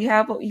 you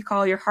have what you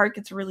call your heart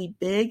gets really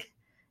big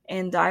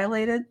and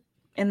dilated,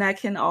 and that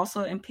can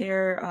also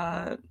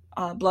impair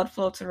blood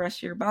flow to the rest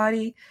of your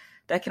body.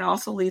 That can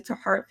also lead to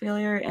heart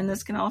failure, and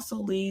this can also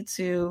lead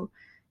to,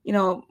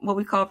 what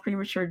we call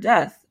premature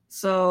death.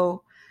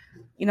 So,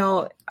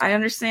 I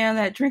understand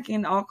that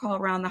drinking alcohol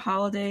around the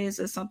holidays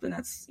is something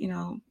that's,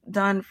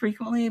 done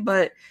frequently,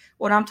 but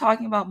what I'm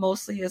talking about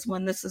mostly is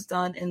when this is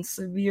done in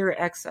severe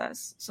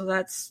excess. So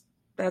that's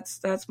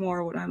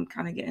more what I'm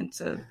kind of getting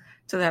to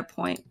that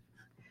point.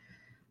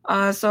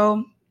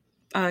 So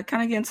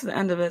kind of getting to the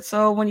end of it.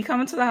 So when you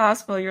come into the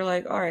hospital, you're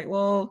like, all right,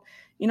 well,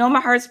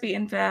 my heart's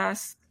beating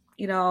fast.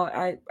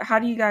 How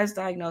do you guys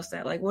diagnose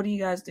that? Like, what do you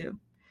guys do?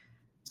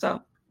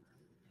 So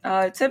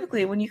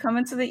typically when you come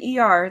into the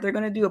ER, they're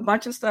going to do a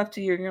bunch of stuff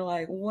to you and you're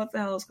like, what the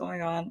hell is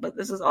going on? But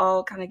this is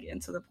all kind of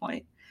getting to the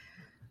point.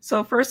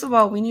 So first of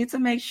all, we need to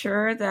make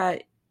sure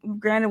that,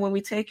 granted, when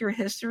we take your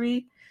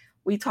history,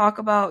 we talk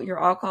about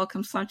your alcohol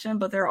consumption,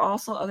 but there are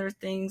also other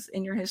things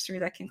in your history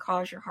that can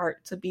cause your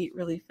heart to beat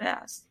really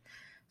fast.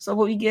 So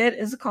what we get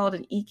is called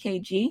an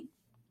EKG,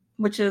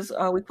 which is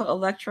we put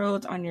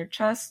electrodes on your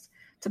chest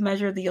to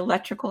measure the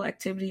electrical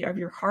activity of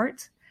your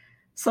heart.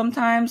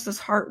 Sometimes this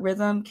heart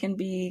rhythm can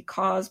be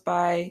caused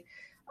by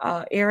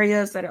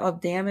areas that are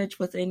of damage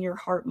within your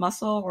heart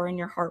muscle or in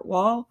your heart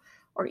wall,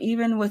 or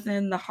even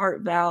within the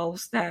heart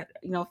valves that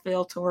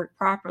fail to work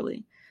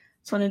properly.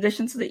 So in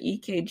addition to the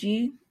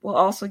EKG, we'll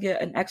also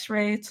get an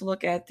X-ray to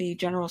look at the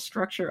general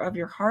structure of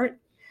your heart.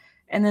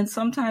 And then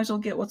sometimes we'll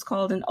get what's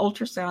called an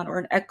ultrasound or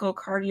an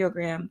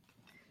echocardiogram,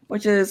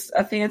 which is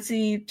a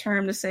fancy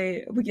term to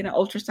say we get an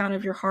ultrasound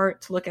of your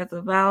heart to look at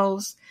the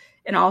valves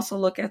and also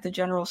look at the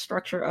general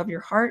structure of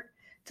your heart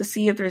to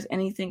see if there's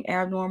anything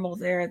abnormal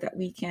there that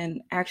we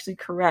can actually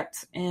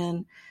correct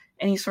in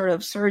any sort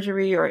of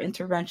surgery or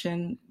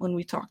intervention when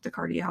we talk to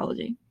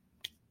cardiology.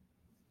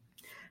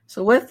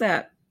 So with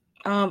that,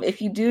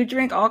 if you do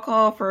drink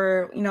alcohol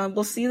for,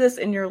 we'll see this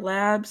in your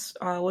labs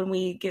when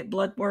we get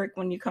blood work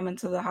when you come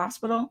into the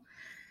hospital.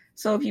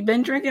 So if you've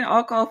been drinking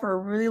alcohol for a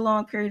really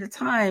long period of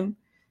time,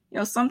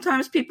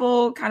 sometimes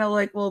people kind of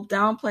will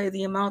downplay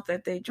the amount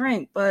that they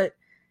drink, but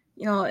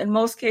in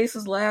most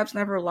cases, labs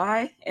never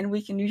lie, and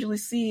we can usually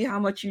see how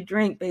much you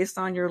drink based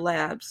on your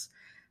labs.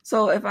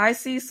 So if I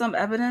see some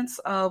evidence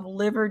of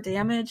liver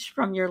damage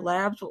from your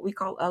labs, what we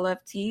call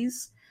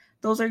LFTs,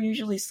 those are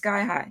usually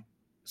sky high.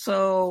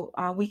 So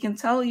we can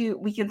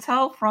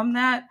tell from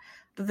that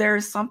there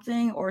is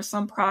something or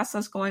some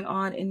process going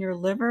on in your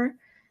liver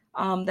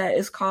that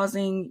is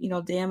causing,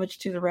 damage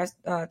to the rest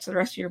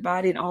of your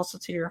body and also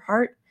to your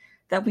heart,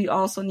 that we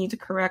also need to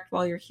correct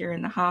while you're here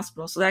in the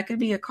hospital. So that could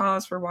be a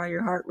cause for why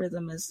your heart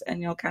rhythm is,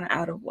 kind of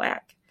out of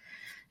whack.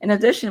 In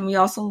addition, we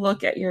also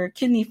look at your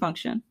kidney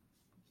function.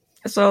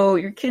 So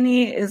your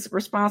kidney is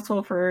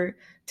responsible for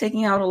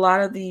taking out a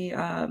lot of the,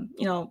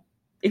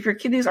 if your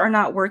kidneys are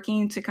not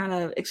working to kind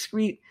of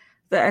excrete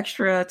the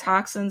extra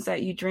toxins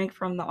that you drink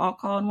from the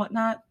alcohol and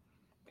whatnot,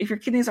 if your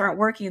kidneys aren't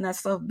working, that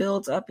stuff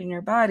builds up in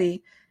your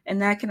body, and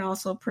that can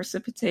also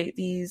precipitate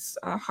these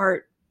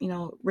heart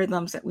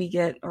rhythms that we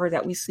get or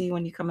that we see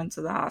when you come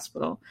into the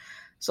hospital.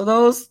 So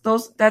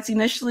that's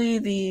initially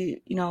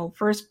the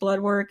first blood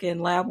work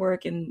and lab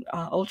work and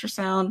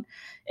ultrasound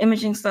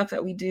imaging stuff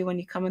that we do when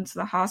you come into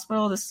the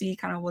hospital to see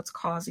kind of what's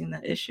causing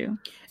the issue.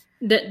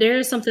 There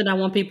is something I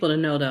want people to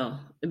know though,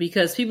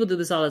 because people do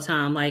this all the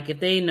time. Like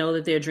if they know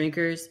that they're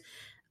drinkers,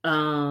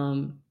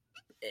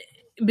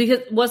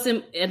 because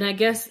and I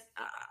guess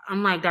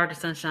I'm like Dr.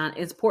 Sunshine.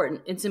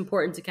 It's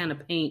important to kind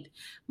of paint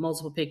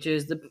multiple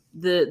pictures.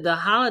 The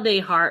holiday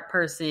heart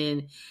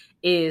person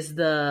is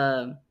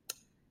the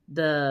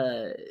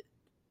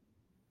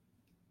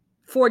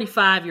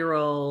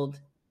 45-year-old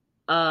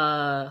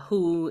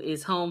who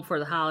is home for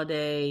the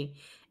holiday,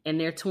 and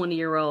their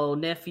 20-year-old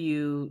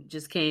nephew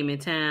just came in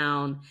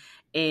town,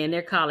 and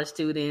they're college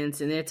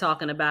students, and they're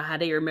talking about how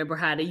they remember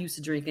how they used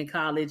to drink in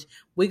college.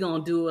 We're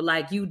going to do it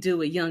like you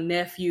do it, young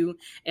nephew.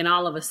 And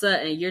all of a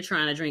sudden, you're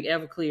trying to drink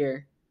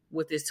Everclear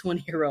with this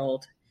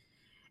 20-year-old.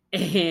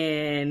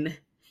 And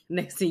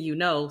next thing you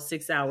know,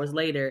 6 hours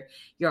later,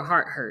 your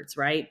heart hurts,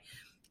 right?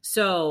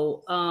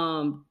 So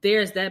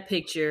there's that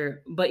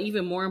picture. But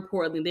even more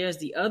importantly, there's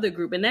the other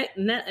group. And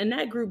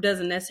that group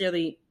doesn't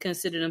necessarily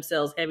consider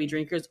themselves heavy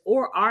drinkers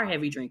or are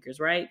heavy drinkers,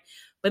 right?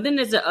 But then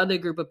there's the other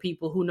group of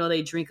people who know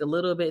they drink a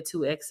little bit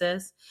to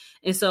excess.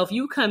 And so if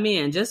you come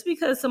in, just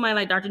because somebody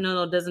like Dr.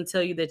 Nono doesn't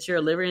tell you that your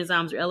liver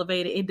enzymes are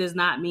elevated, it does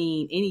not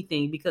mean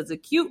anything, because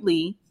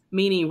acutely,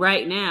 meaning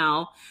right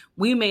now,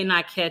 we may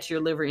not catch your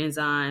liver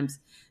enzymes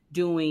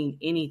doing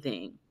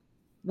anything.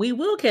 We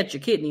will catch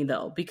your kidney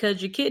though,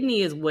 because your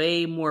kidney is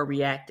way more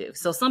reactive.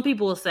 So some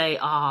people will say,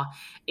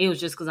 it was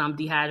just because I'm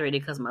dehydrated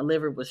because my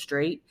liver was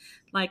straight.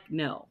 Like,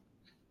 no.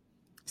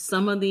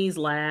 Some of these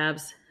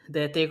labs,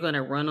 that they're going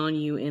to run on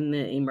you in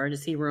the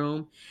emergency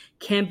room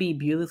can be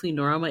beautifully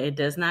normal. It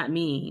does not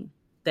mean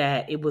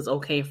that it was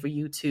okay for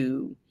you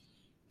to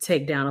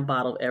take down a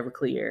bottle of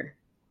Everclear,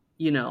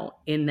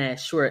 in that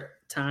short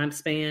time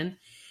span.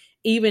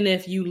 Even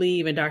if you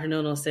leave and Dr.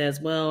 Nono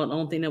says, well, the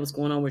only thing that was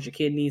going on was your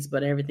kidneys,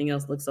 but everything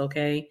else looks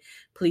okay,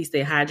 please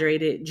stay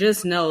hydrated.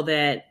 Just know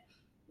that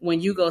when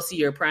you go see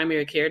your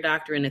primary care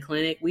doctor in the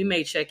clinic, we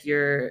may check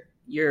your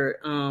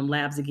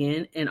labs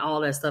again, and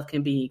all that stuff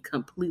can be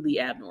completely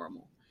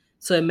abnormal.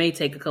 So it may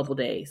take a couple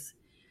days.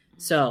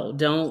 So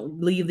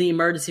don't leave the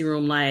emergency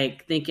room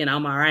like thinking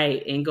I'm all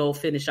right and go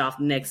finish off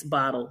the next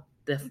bottle,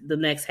 the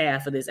next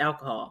half of this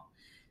alcohol.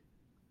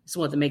 Just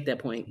want to make that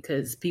point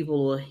because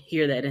people will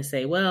hear that and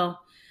say,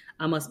 well,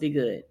 I must be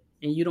good.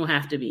 And you don't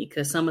have to be,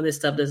 because some of this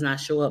stuff does not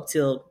show up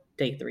till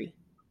day 3.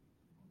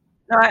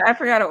 No, I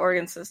forgot an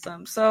organ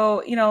system.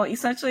 So,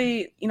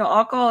 essentially,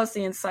 alcohol is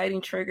the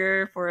inciting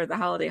trigger for the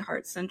holiday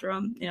heart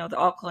syndrome, the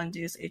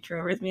alcohol-induced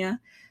atrial arrhythmia.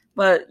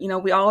 But,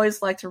 we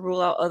always like to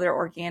rule out other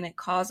organic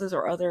causes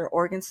or other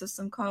organ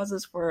system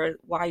causes for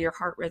why your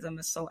heart rhythm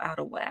is so out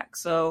of whack.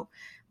 So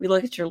we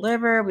look at your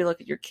liver, we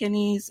look at your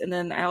kidneys, and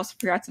then I also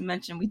forgot to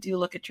mention, we do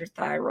look at your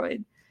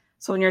thyroid.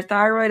 So when your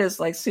thyroid is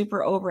like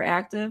super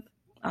overactive,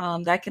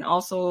 that can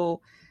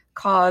also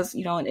cause,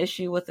 an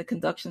issue with the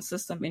conduction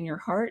system in your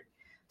heart.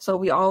 So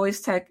we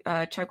always check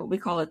what we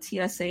call a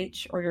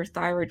TSH, or your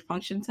thyroid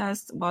function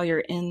test, while you're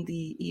in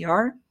the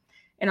ER,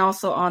 and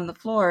also on the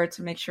floor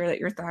to make sure that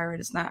your thyroid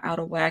is not out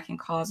of whack and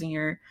causing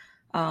your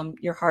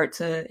heart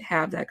to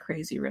have that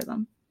crazy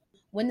rhythm.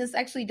 When this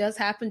actually does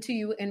happen to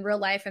you in real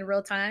life, in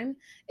real time,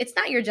 it's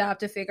not your job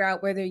to figure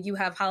out whether you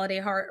have holiday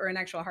heart or an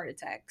actual heart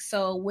attack.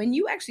 So when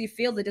you actually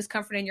feel the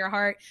discomfort in your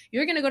heart,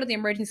 you're going to go to the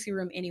emergency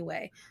room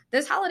anyway.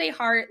 This holiday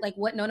heart, like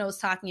what Nona was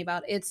talking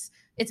about, it's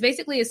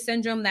basically a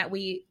syndrome that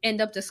we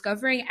end up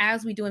discovering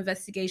as we do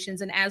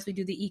investigations and as we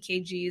do the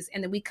EKGs,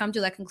 and then we come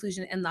to that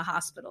conclusion in the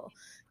hospital.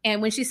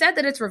 And when she said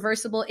that it's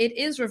reversible, it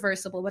is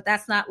reversible, but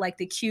that's not like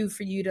the cue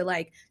for you to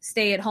like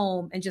stay at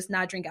home and just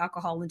not drink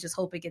alcohol and just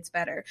hope it gets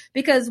better.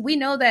 Because we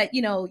know that,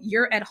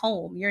 you're at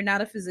home, you're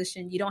not a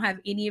physician, you don't have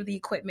any of the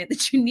equipment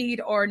that you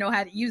need or know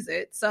how to use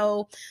it.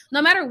 So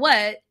no matter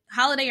what,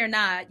 holiday or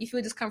not, you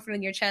feel discomfort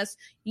in your chest,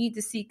 you need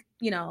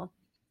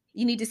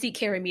to seek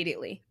care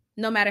immediately,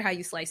 no matter how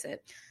you slice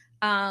it.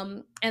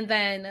 And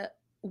then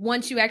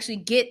once you actually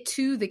get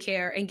to the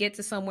care and get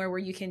to somewhere where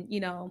you can,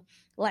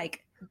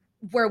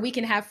 where we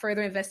can have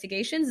further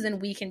investigations, then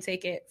we can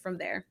take it from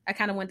there. I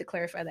kind of wanted to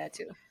clarify that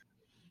too.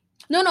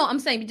 No, I'm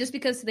saying just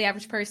because to the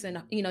average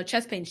person,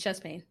 chest pain is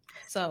chest pain.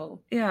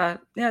 So yeah,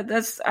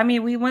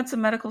 we went to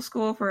medical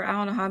school for I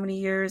don't know how many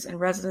years in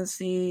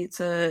residency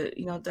to,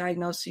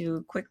 diagnose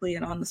you quickly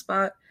and on the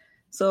spot.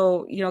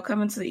 So,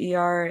 come into the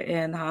ER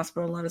and the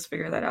hospital and let us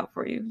figure that out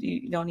for you.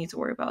 You don't need to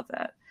worry about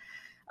that.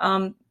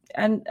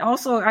 And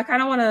also I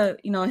kind of want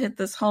to, hit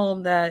this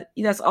home that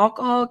yes,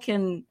 alcohol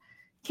can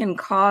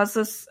cause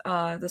this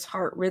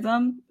heart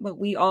rhythm, but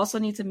we also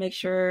need to make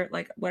sure,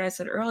 like what I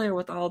said earlier,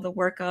 with all the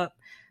workup,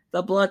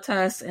 the blood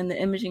tests and the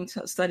imaging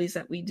studies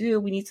that we do,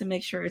 we need to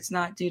make sure it's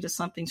not due to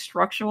something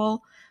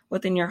structural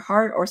within your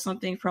heart or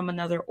something from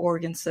another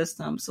organ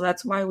system. So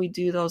that's why we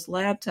do those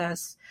lab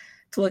tests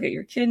to look at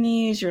your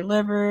kidneys, your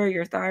liver,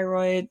 your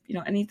thyroid,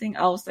 anything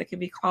else that could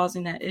be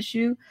causing that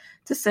issue,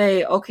 to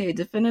say, okay,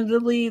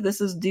 definitively, this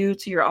is due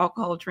to your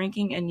alcohol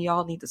drinking and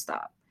y'all need to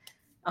stop.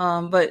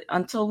 But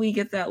until we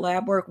get that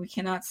lab work, we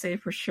cannot say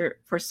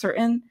for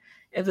certain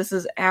if this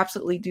is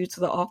absolutely due to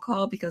the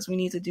alcohol, because we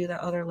need to do that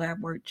other lab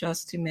work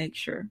just to make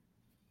sure.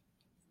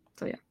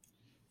 So yeah.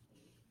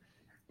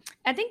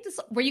 I think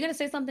were you going to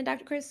say something,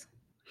 Dr. Chris?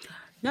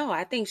 No,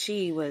 I think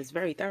she was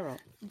very thorough.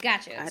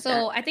 Gotcha.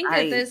 I think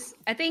this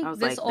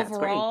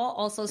overall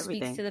also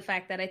speaks to the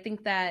fact that I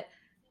think that,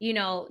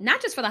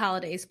 not just for the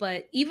holidays,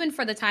 but even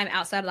for the time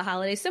outside of the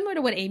holidays, similar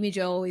to what Amy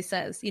Jo always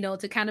says,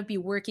 to kind of be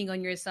working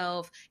on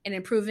yourself and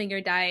improving your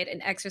diet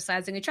and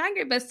exercising and trying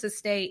your best to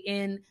stay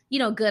in,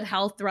 good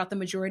health throughout the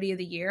majority of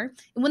the year.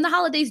 And when the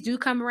holidays do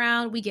come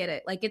around, we get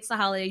it. Like, it's the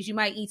holidays. You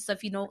might eat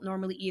stuff you don't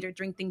normally eat or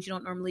drink things you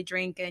don't normally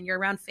drink, and you're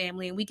around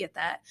family, and we get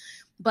that.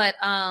 But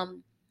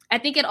I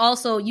think it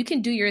also, you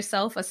can do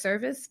yourself a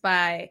service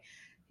by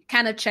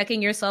kind of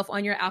checking yourself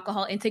on your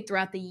alcohol intake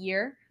throughout the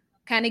year,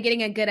 kind of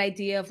getting a good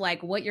idea of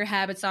like what your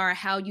habits are,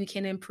 how you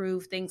can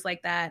improve, things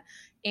like that.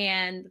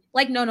 And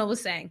like Nona was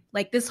saying,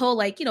 like this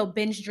whole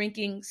binge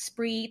drinking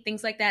spree,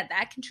 things like that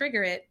can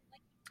trigger it.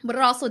 But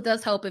it also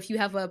does help if you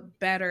have a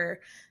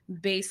better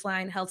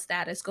baseline health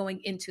status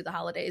going into the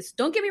holidays.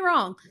 Don't get me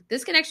wrong.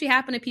 This can actually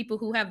happen to people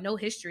who have no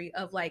history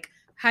of like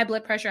high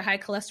blood pressure, high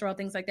cholesterol,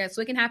 things like that. So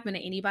it can happen to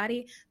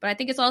anybody. But I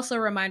think it's also a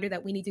reminder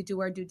that we need to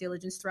do our due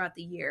diligence throughout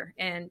the year.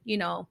 And,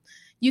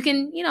 you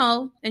can,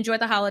 enjoy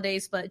the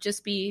holidays, but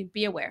just be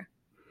aware.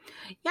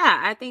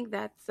 Yeah, I think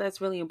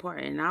that's really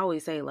important. And I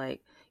always say,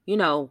 like,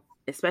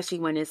 especially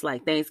when it's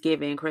like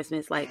Thanksgiving,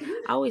 Christmas, like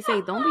I always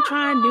say, don't be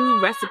trying new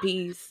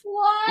recipes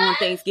on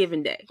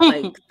Thanksgiving Day.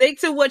 Like, stick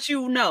to what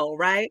you know,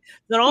 right?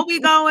 So don't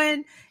be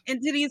going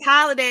into these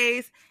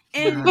holidays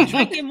and you're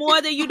drinking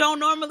more than you don't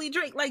normally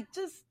drink. Like,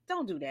 just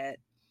don't do that.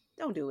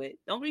 Don't do it.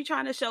 Don't be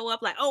trying to show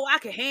up like, oh, I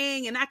could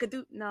hang and I could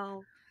do.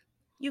 No,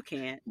 you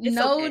can't. It's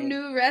no okay.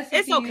 new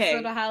recipes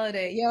for the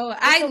holiday. Yo,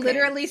 I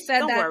literally said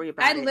don't that. Worry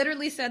about I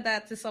literally said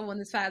that to someone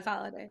this past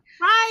holiday.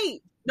 Right.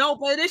 No,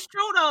 but it's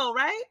true though,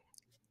 right?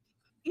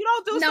 You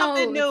don't do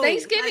something new.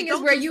 Thanksgiving is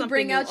where you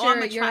bring out your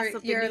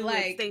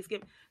like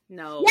Thanksgiving.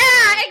 No.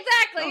 Yeah,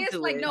 exactly. It's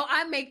like, no,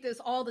 I make this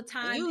all the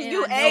time.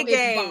 You A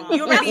game.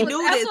 You already knew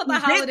this. That's what the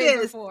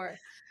holidays are for.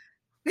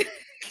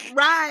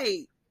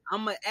 Right.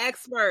 I'm an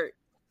expert.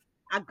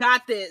 I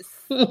got this.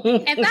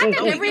 In fact,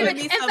 I've never even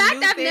had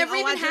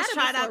it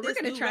before. We're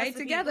gonna try it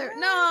together.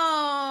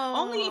 No,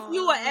 only if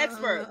you are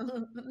expert.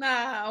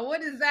 Nah,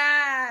 what is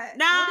that?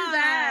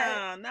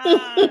 No,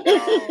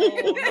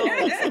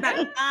 it's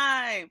not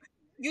time.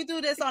 You do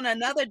this on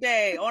another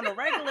day, on a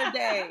regular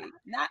day,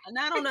 not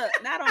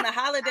on a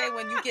holiday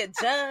when you get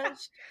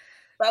judged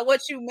by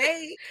what you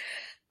make.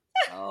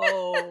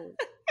 Oh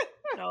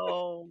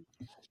no.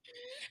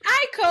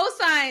 I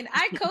co-sign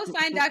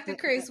Dr.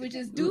 Chris, which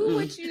is do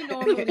what you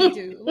normally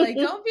do. Like,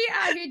 don't be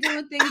out here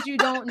doing things you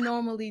don't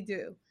normally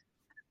do.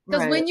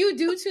 Because when you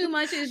do too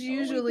much is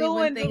usually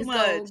when things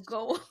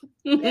go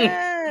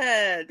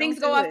yeah, things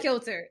go off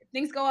kilter.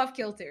 Things go off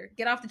kilter.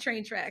 Get off the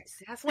train tracks.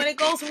 That's when it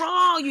goes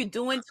wrong. You're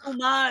doing too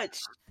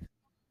much.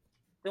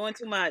 Doing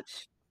too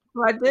much.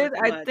 Well,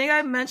 I think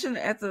I mentioned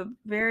at the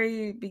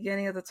very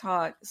beginning of the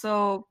talk.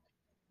 So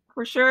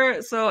for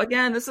sure. So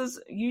again, this is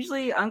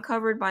usually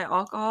uncovered by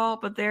alcohol,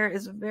 but there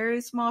is a very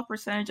small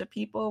percentage of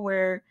people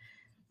where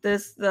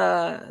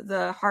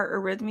the heart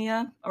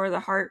arrhythmia or the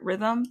heart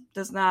rhythm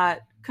does not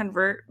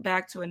convert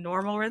back to a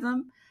normal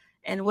rhythm.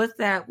 And with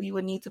that, we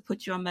would need to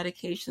put you on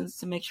medications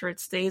to make sure it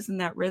stays in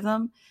that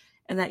rhythm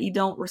and that you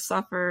don't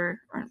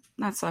suffer, or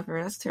not suffer,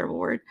 that's a terrible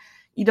word.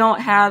 You don't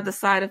have the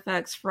side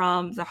effects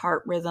from the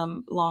heart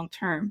rhythm long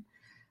term.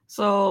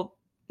 So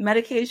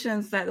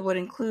medications that would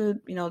include,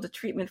 the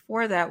treatment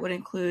for that would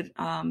include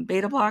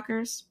beta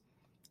blockers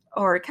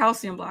or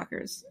calcium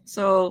blockers.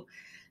 So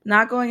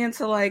not going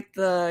into like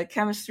the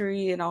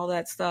chemistry and all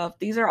that stuff.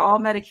 These are all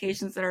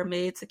medications that are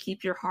made to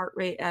keep your heart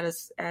rate at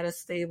a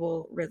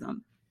stable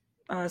rhythm,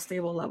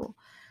 stable level.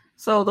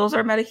 So those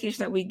are medications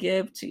that we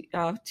give to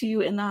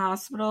you in the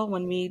hospital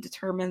when we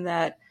determine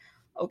that,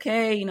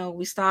 okay,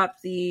 we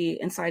stopped the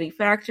inciting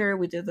factor.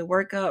 We did the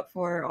workup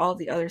for all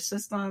the other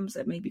systems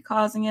that may be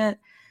causing it.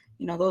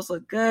 Those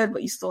look good,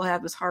 but you still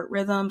have this heart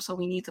rhythm. So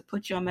we need to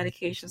put you on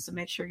medications to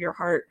make sure your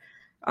heart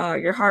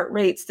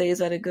rate stays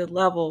at a good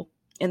level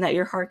and that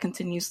your heart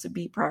continues to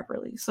beat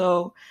properly.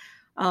 So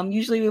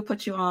usually we'll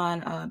put you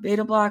on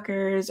beta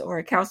blockers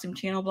or calcium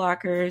channel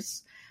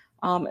blockers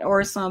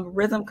or some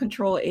rhythm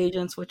control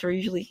agents, which are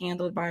usually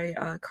handled by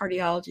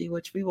cardiology,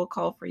 which we will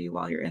call for you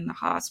while you're in the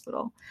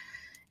hospital.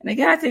 And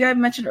again, I think I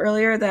mentioned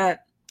earlier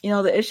that,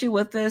 the issue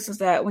with this is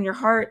that when your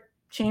heart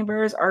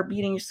chambers are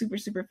beating super,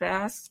 super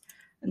fast,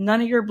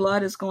 none of your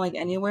blood is going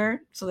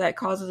anywhere. So that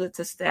causes it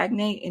to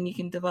stagnate and you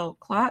can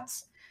develop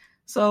clots.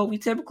 So we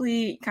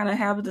typically kind of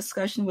have a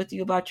discussion with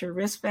you about your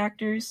risk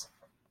factors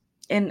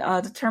and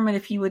determine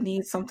if you would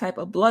need some type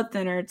of blood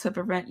thinner to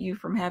prevent you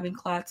from having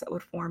clots that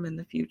would form in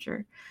the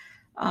future.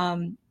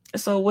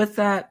 So with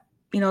that,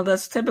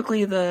 that's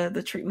typically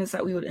the treatments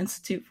that we would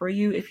institute for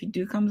you if you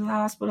do come to the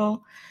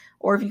hospital,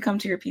 or if you come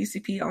to your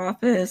PCP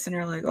office and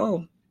you're like,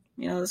 oh,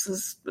 this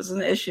is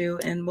an issue,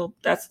 and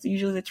that's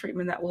usually the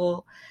treatment that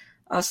will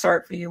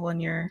start for you when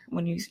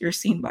you're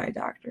seen by a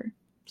doctor.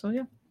 So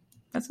yeah,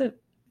 that's it.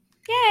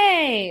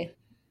 Yay!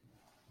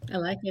 I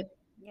like it.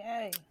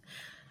 Yay!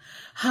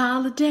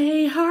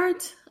 Holiday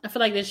heart. I feel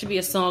like there should be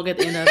a song at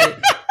the end of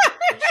it.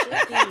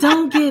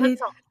 Don't get it.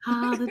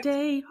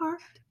 Holiday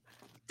heart.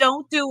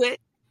 Don't do it.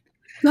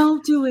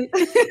 Don't do it.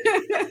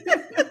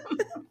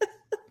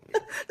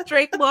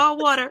 Drink more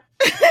water.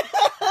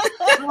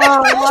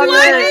 Love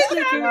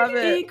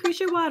it.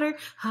 Increase your water.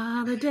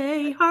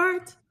 Holiday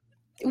heart.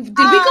 Did we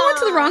go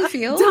into the wrong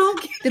field?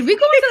 Did we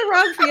go into the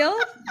wrong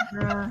field?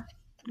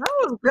 That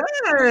was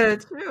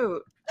good too.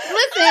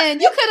 Listen,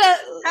 you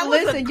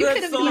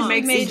could have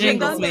been made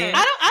jingles, man.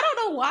 I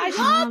don't know why.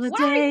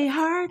 Holiday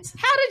heart.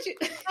 How did you?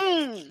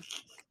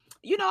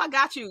 I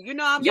got you.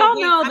 I'm y'all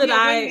know that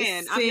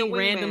I sing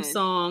random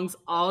songs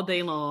all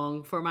day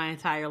long for my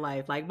entire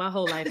life. Like my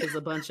whole life is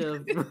a bunch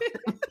of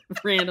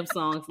random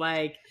songs.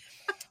 Like,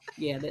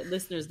 yeah, the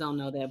listeners don't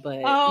know that, but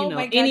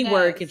any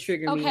word can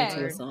trigger me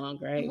into a song,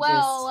 right?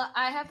 Well,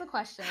 I have the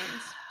questions,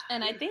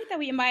 and I think that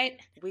we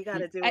got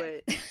to do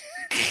it.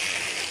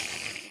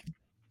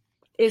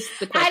 It's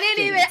the question.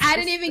 I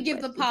didn't even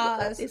give the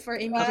pause for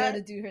Amy Jo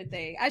to do her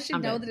thing. I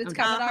should know that it's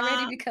coming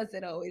already because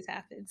it always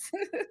happens.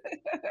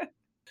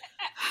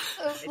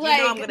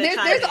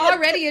 There's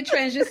already a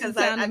transition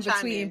sound in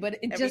between, but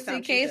just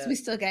in case, we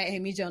still got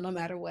Amy Jo no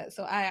matter what.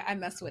 So I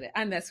mess with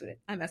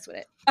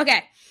it.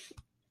 Okay.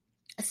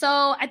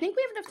 So I think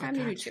we have enough time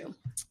to do two.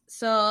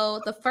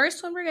 So the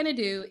first one we're going to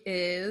do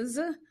is,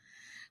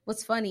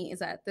 what's funny is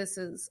that this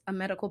is a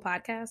medical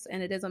podcast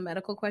and it is a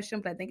medical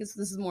question, but I think this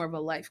is more of a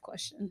life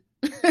question.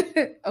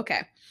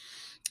 Okay.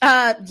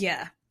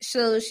 Yeah.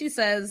 So she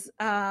says,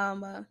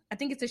 I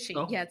think it's a she.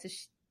 Oh. Yeah, it's a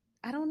she.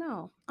 I don't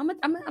know.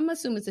 I'm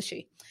assuming it's a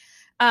she.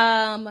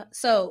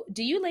 So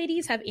do you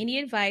ladies have any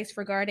advice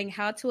regarding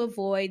how to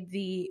avoid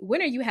the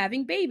when are you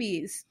having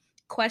babies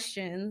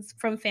questions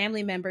from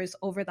family members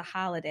over the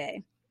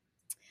holiday?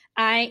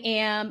 I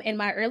am in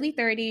my early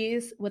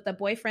 30s with a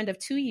boyfriend of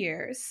 2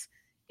 years,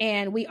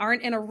 and we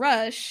aren't in a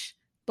rush,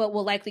 but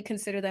will likely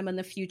consider them in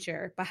the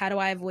future. But how do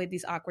I avoid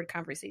these awkward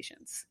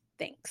conversations?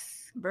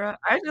 Thanks. Bro,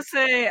 I just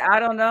say I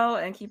don't know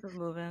and keep it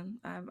moving.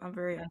 I'm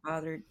very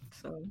unbothered.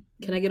 So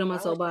can I get on my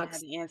soapbox?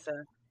 The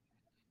answer.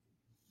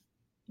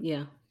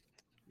 Yeah.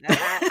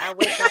 I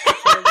wish I could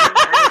tell you.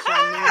 I wish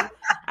I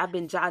knew. I've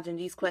been dodging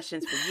these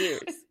questions for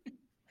years.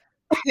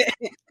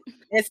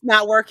 It's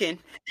not working.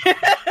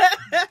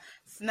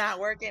 It's not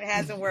working. It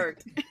hasn't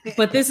worked.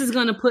 But this is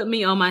going to put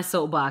me on my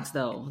soapbox,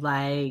 though.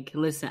 Like,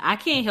 listen, I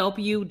can't help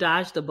you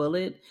dodge the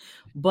bullet,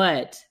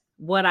 but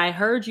what I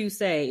heard you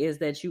say is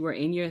that you were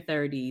in your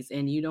 30s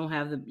and you don't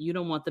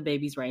want the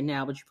babies right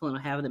now, but you plan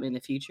on having them in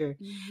the future.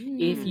 Mm-hmm.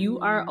 If you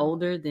are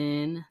older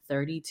than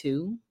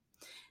 32,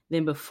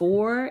 then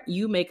before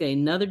you make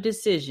another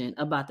decision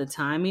about the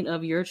timing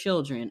of your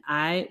children,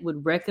 I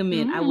would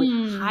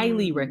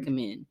highly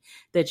recommend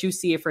that you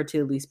see a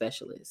fertility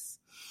specialist.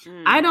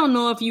 I don't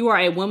know if you are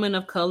a woman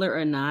of color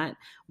or not,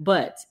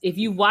 but if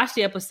you watched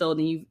the episode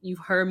and you've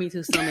heard me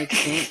to some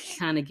extent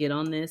kind of get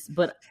on this,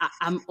 but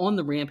I'm on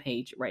the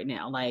rampage right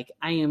now. Like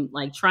I am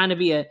like trying to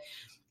be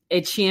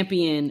a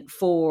champion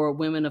for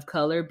women of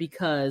color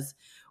because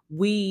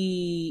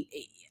we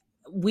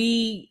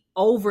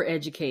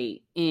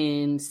overeducate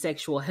in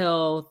sexual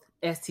health,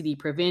 STD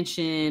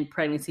prevention,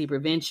 pregnancy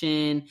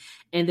prevention,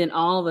 and then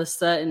all of a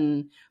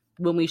sudden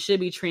when we should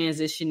be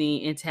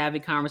transitioning into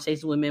having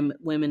conversations with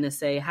women to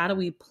say, how do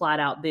we plot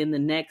out then the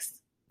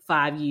next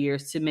 5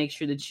 years to make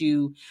sure that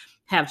you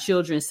have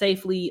children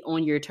safely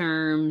on your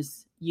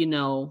terms, you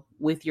know,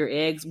 with your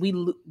eggs?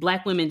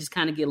 Black women just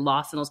kind of get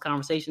lost in those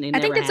conversations. I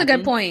think it's a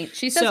good point.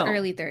 She says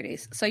early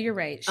 30s. So you're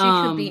right. She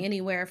could be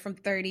anywhere from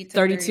 30 to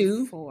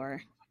 32.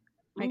 34,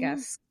 I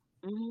guess.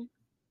 Mm-hmm.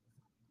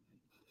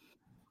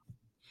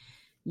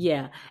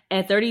 Yeah.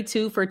 At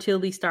 32,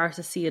 fertility starts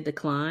to see a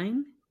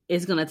decline.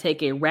 It's going to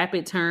take a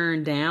rapid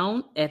turn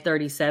down at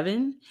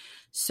 37.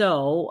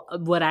 So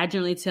what I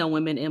generally tell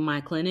women in my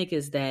clinic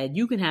is that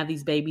you can have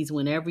these babies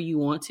whenever you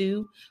want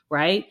to,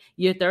 right?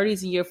 Your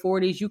 30s and your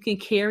 40s, you can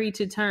carry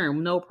to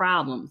term, no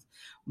problems.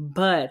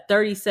 But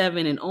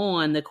 37 and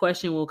on, the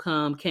question will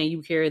come, can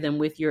you carry them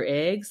with your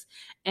eggs?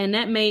 And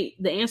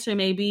the answer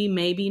may be,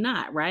 maybe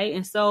not, right?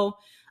 And so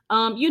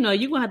you're going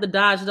to have to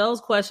dodge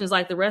those questions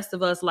like the rest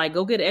of us, like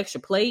go get an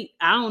extra plate.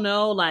 I don't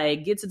know,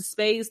 like get to the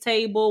spades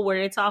table where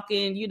they're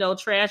talking,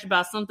 trash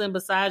about something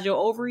besides your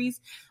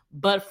ovaries.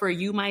 But for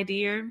you, my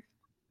dear,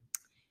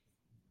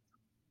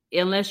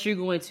 unless you're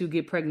going to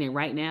get pregnant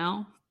right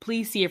now,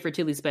 please see a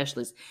fertility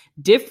specialist.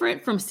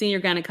 Different from senior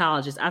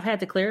gynecologists. I've had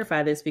to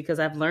clarify this because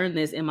I've learned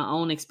this in my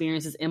own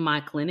experiences in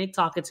my clinic,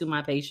 talking to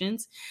my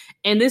patients.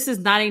 And this is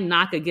not a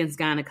knock against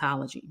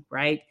gynecology,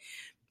 right?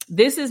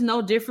 This is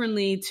no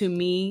differently to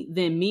me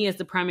than me as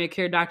the primary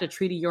care doctor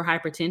treating your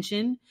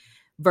hypertension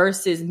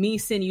versus me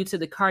sending you to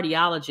the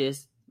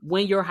cardiologist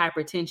when your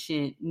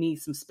hypertension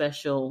needs some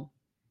special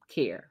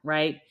care,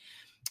 right?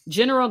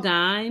 General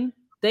gyne,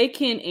 they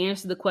can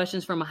answer the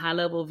questions from a high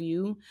level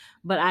view,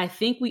 but I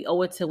think we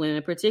owe it to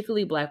women,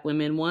 particularly Black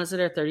women, ones that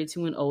are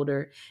 32 and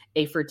older,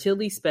 a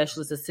fertility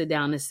specialist to sit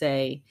down and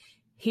say,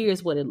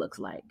 here's what it looks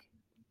like.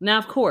 Now,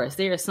 of course,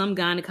 there are some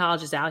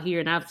gynecologists out here,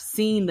 and I've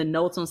seen the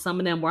notes on some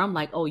of them where I'm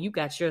like, oh, you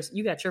got your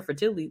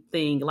fertility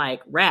thing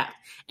like wrapped,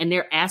 and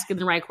they're asking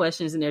the right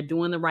questions and they're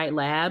doing the right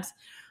labs.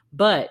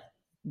 But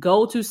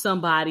go to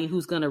somebody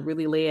who's going to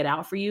really lay it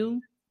out for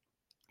you,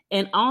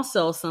 and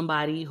also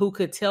somebody who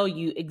could tell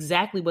you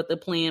exactly what the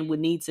plan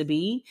would need to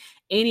be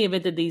in the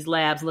event that these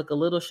labs look a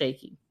little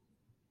shaky.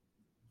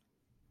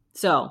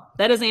 So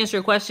that doesn't answer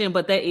your question,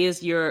 but that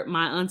is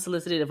my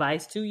unsolicited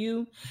advice to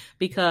you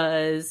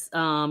because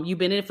you've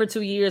been in it for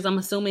 2 years. I'm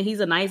assuming he's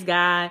a nice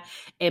guy,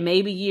 and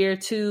maybe year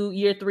 2,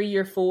 year 3,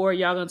 year 4,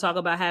 y'all gonna talk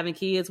about having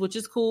kids, which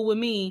is cool with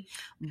me.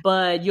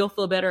 But you'll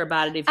feel better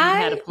about it if you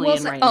had a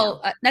plan right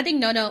now. I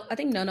think Nono.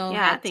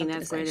 Yeah, I think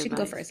that's great. She can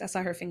go first. I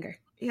saw her finger.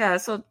 Yeah.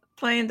 So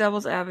playing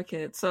devil's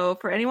advocate. So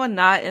for anyone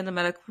not in the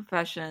medical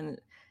profession,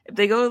 if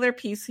they go to their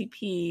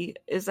PCP,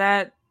 is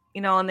that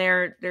and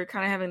they're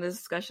kind of having this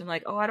discussion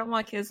like, oh, I don't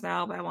want kids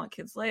now, but I want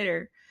kids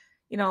later.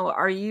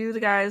 Are you the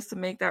guys to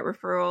make that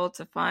referral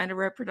to find a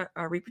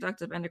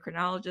reproductive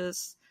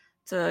endocrinologist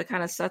to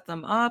kind of set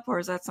them up, or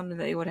is that something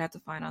that you would have to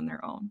find on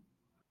their own?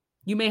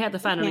 You may have to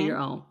find it on your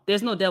own.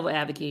 There's no devil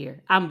advocate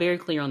here. I'm very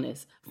clear on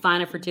this.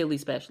 Find a fertility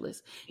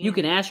specialist. Yeah. You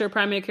can ask your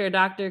primary care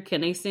doctor,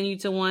 can they send you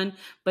to one?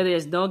 But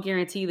there's no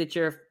guarantee that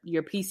your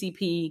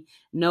PCP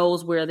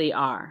knows where they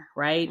are,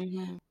 right?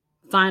 Mm-hmm.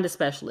 Find a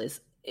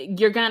specialist.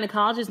 Your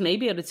gynecologist may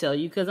be able to tell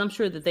you because I'm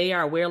sure that they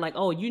are aware, like,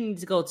 oh, you need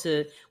to go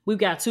to, we've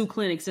got 2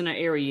 clinics in our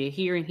area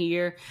here and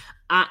here.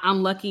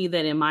 I'm lucky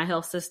that in my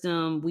health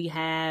system, we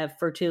have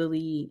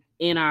fertility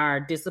in our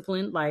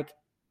discipline, like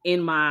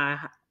in my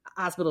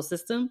hospital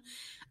system.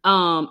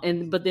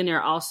 But then there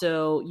are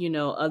also,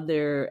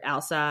 other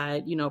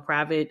outside,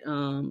 private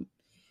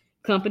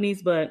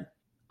companies, but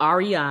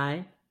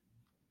REI,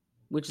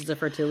 which is a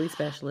fertility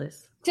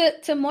specialist.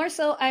 To more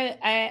so,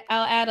 I'll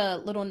add a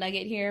little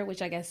nugget here,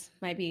 which I guess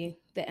might be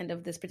the end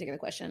of this particular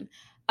question.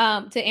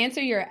 To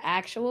answer your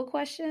actual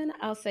question,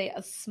 I'll say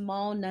a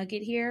small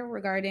nugget here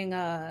regarding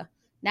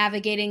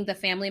navigating the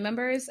family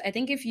members. I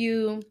think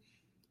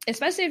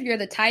especially if you're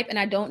the type, and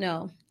I don't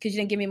know, because you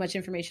didn't give me much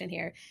information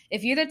here.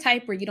 If you're the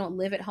type where you don't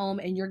live at home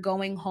and you're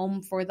going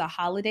home for the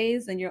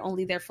holidays and you're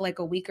only there for like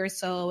a week or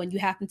so, and you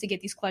happen to get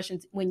these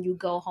questions when you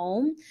go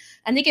home,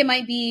 I think it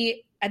might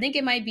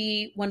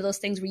be one of those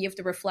things where you have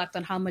to reflect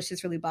on how much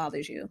this really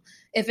bothers you.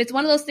 If it's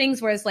one of those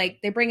things where it's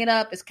like they bring it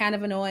up, it's kind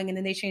of annoying, and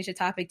then they change the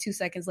topic 2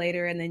 seconds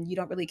later, and then you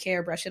don't really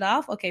care, brush it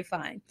off, okay,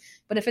 fine.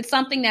 But if it's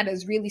something that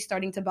is really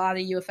starting to bother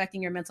you,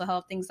 affecting your mental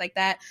health, things like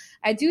that,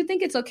 I do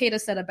think it's okay to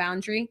set a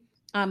boundary.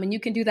 And you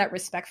can do that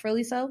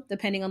respectfully, so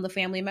depending on the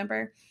family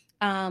member.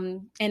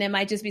 And it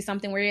might just be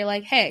something where you're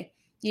like, hey,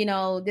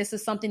 this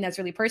is something that's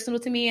really personal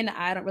to me and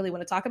I don't really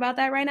want to talk about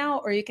that right now.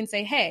 Or you can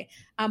say, hey,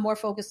 I'm more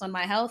focused on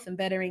my health and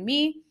bettering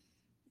me.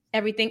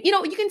 Everything,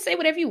 you can say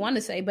whatever you want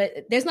to say, but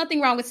there's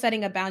nothing wrong with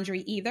setting a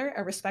boundary either,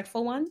 a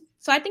respectful one.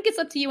 So I think it's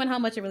up to you and how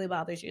much it really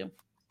bothers you.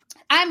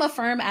 I'm a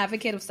firm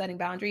advocate of setting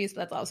boundaries,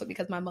 but that's also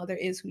because my mother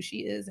is who she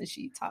is and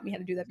she taught me how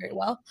to do that very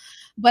well.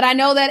 But I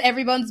know that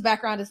everyone's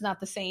background is not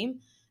the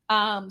same.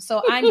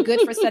 So I'm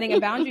good for setting a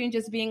boundary and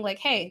just being like,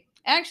 hey,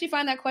 I actually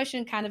find that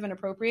question kind of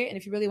inappropriate. And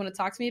if you really want to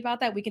talk to me about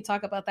that, we can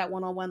talk about that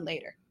one-on-one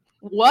later.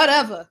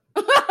 Whatever.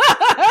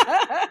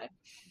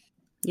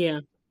 Yeah.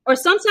 Or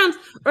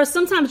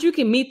sometimes you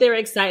can meet their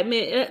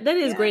excitement. That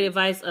is great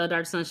advice,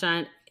 Dr.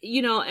 Sunshine.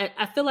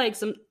 I feel like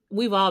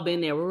we've all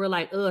been there where we're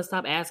like,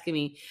 stop asking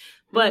me.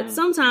 But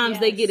sometimes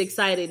they get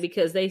excited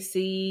because they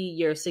see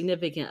your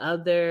significant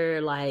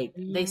other, like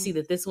they see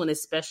that this one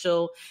is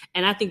special.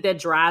 And I think that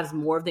drives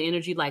more of the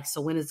energy. Like, so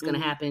when is it going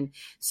to happen?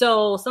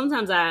 So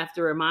sometimes I have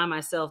to remind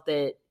myself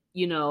that,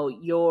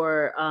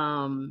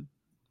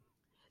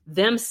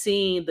 them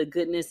seeing the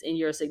goodness in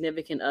your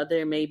significant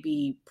other may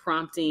be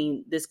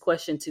prompting this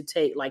question to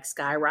take like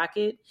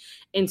skyrocket.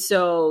 And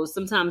so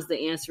sometimes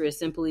the answer is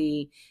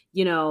simply,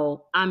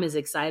 I'm as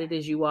excited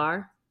as you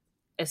are,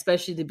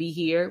 especially to be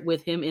here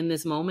with him in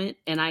this moment.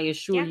 And I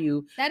assure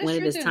you, when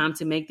it is time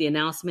to make the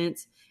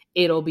announcements,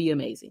 it'll be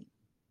amazing.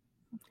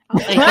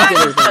 That's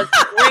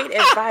great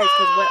advice,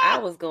 because what I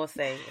was going to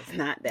say is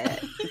not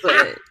that.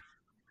 But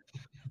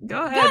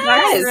go ahead.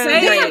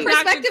 Different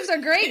perspectives are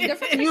great.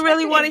 You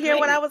really want to hear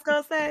what I was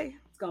going to say?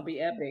 It's going to be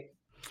epic.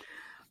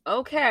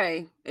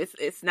 Okay,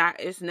 it's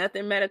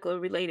nothing medical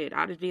related.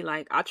 I'll just be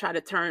like, I'll try to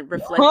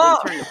reflect and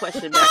turn the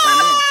question back on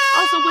them.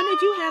 Also, when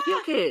did you have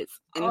your kids?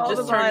 And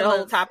just turn the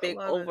whole topic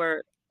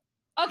over.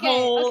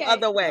 Okay.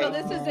 Other way. So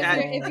this is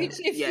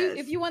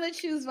if you want to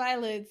choose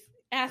violence,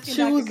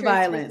 choose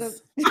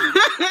violence.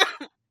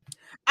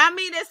 I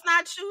mean, it's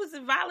not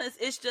choosing violence.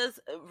 It's just,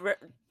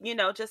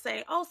 just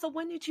saying, so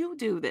when did you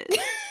do this?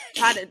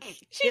 Try to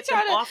get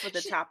them off of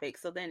the topic,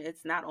 so then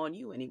it's not on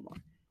you anymore,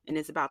 and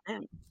it's about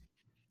them.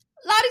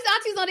 A lot of these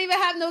aunties don't even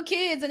have no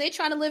kids, and they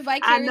trying to live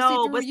vicariously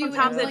through you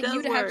and want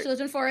you to have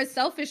children for a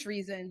selfish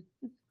reason.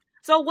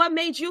 So what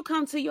made you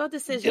come to your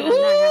decision of not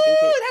having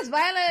kids? That's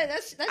violent.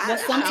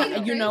 That's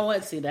sometimes, you know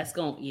what? See, that's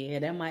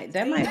that might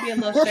be a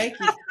little shaky.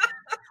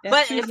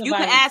 But if you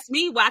can ask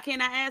me, why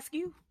can't I ask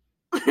you?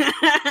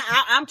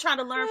 I'm trying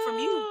to learn from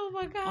you. Oh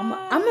my God.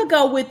 I'm gonna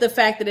go with the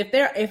fact that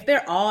if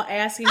they're all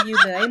asking you,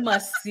 then they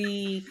must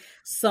see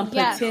some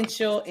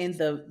potential in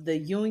the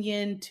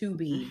union to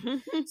be.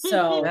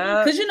 So,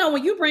 because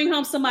when you bring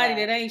home somebody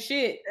that ain't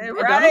shit,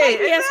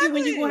 nobody ask you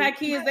when you gonna have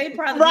kids. They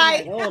probably be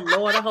like, oh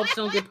Lord, I hope she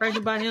don't get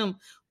pregnant by him.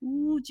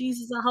 Ooh,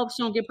 Jesus, I hope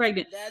she don't get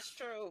pregnant. That's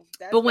true.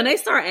 But when they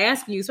start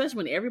asking you, especially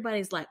when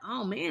everybody's like,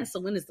 oh man, so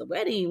when is the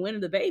wedding? When are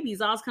the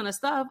babies? All this kind of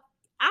stuff.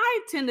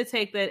 I tend to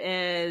take that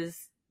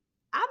as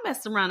I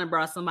messed around and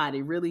brought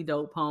somebody really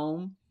dope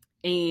home,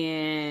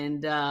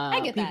 and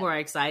people are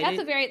excited. That's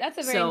a very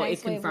so nice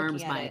it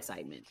confirms my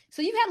excitement.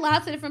 So you've had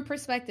lots of different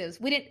perspectives.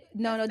 We didn't.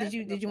 No. Did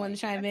you want to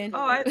chime in?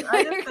 Oh, I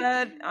just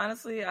said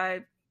honestly.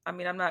 I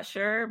mean, I'm not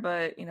sure,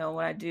 but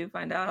when I do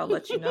find out, I'll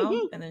let you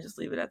know, and then just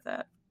leave it at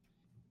that.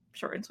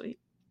 Short and sweet.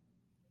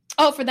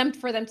 Oh, for them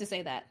to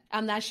say that.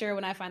 I'm not sure.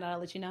 When I find out, I'll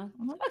let you know.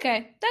 Mm-hmm.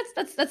 Okay,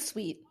 that's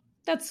sweet.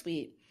 That's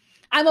sweet.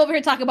 I'm over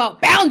here talking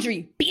about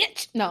boundary,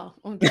 bitch. No.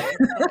 But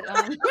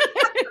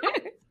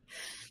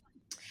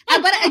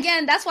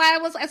again, that's why I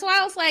was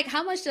like,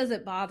 how much does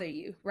it bother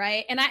you,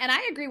 right? And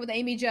I agree with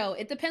Amy Jo.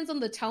 It depends on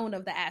the tone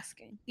of the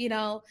asking.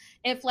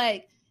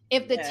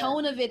 If the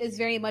tone of it is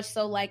very much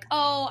so like,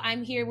 oh,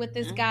 I'm here with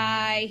this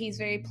guy, he's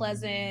very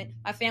pleasant,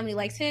 my family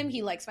likes him,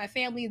 he likes my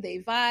family, they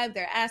vibe,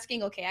 they're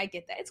asking, okay, I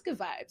get that, it's good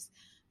vibes.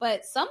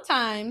 But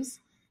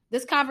sometimes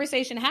this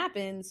conversation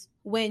happens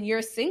when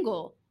you're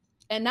single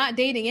and not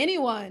dating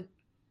anyone,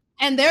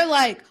 And they're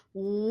like,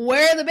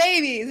 where are the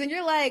babies? And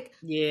you're like,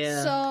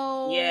 yeah.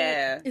 So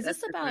yeah, is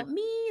this about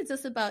me? Is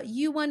this about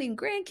you wanting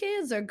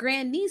grandkids or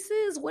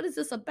grandnieces? What is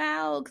this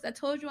about? Because I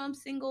told you I'm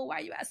single. Why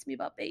are you asking me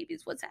about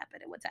babies? What's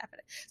happening?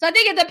 So I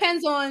think it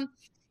depends on.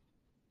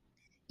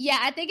 Yeah,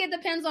 I think it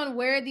depends on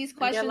where these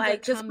questions are coming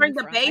from. Just bring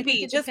the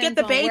baby. Just get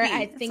the baby. Where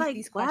I think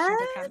these questions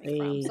are coming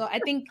from. So I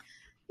think,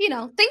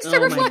 things to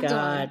reflect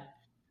on.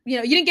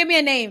 You didn't give me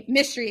a name.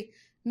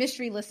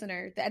 Mystery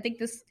listener. I think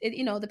this,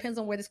 depends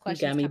on where this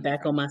question got me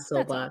back on my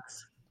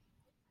soapbox.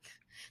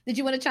 Did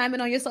you want to chime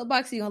in on your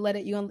soapbox? Or you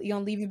gonna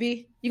leave it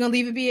be? You gonna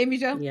leave it be, Amy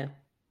Jo? Yeah.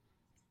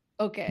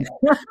 Okay.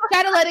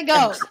 Try to let it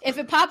go. If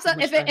it pops up,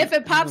 if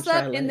it pops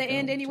up in the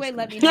end anyway,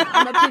 let me know.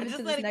 I'm gonna pivot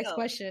to this next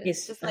question.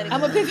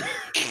 I'm gonna pivot.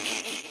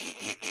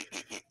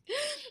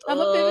 I'm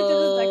gonna pivot to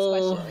this next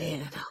question.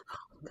 Man,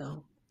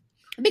 go.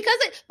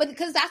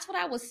 Because that's what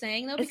I was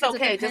saying though. It's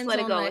okay. Just let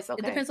it go. It's okay.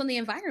 It depends on the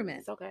environment.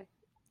 It's okay.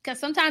 Because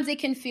sometimes it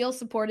can feel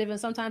supportive, and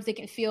sometimes it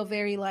can feel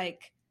very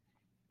like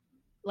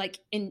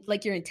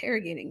you're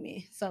interrogating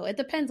me. So it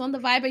depends on the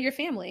vibe of your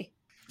family.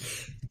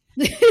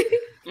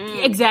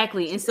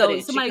 Exactly. And so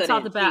somebody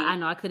talked about, I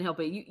know I couldn't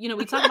help it.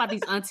 We talk about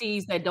these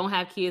aunties that don't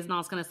have kids and all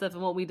this kind of stuff.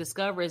 And what we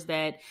discover is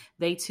that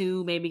they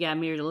too maybe got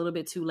married a little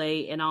bit too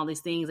late and all these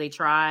things they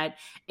tried.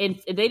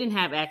 And they didn't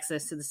have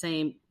access to the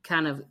same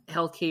kind of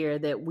healthcare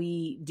that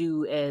we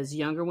do as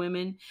younger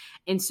women.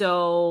 And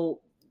so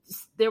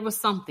there was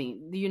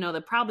something,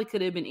 that probably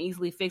could have been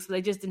easily fixed, but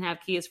they just didn't have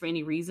kids for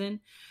any reason.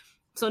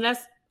 So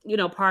that's,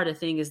 part of the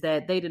thing is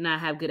that they did not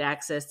have good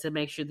access to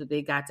make sure that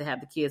they got to have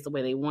the kids the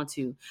way they want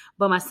to.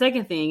 But my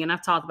second thing, and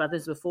I've talked about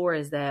this before,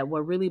 is that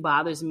what really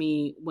bothers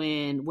me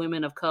when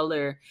women of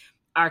color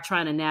are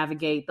trying to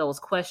navigate those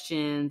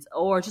questions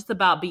or just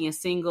about being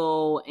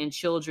single and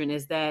children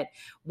is that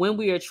when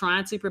we are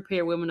trying to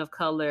prepare women of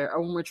color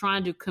or when we're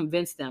trying to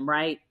convince them,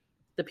 right,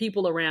 the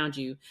people around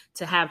you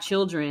to have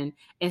children,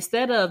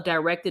 instead of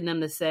directing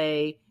them to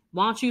say,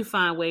 why don't you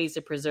find ways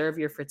to preserve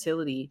your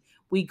fertility?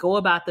 We go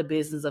about the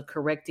business of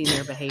correcting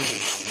their behavior.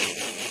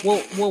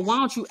 Well, why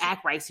don't you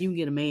act right so you can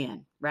get a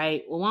man,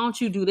 right? Well, why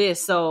don't you do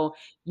this so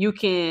you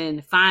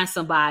can find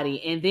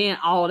somebody and then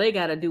all they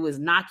got to do is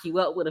knock you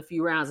up with a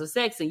few rounds of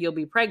sex and you'll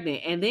be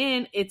pregnant. And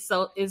then it's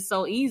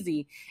so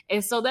easy.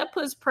 And so that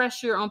puts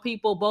pressure on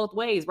people both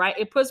ways, right?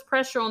 It puts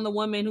pressure on the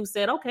woman who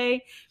said,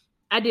 okay,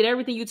 I did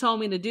everything you told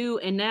me to do,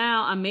 and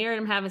now I'm married,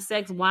 I'm having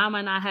sex. Why am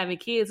I not having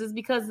kids? It's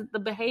because the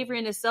behavior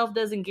in itself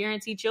doesn't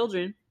guarantee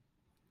children.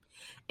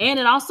 And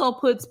it also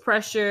puts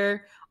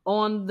pressure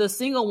on the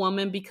single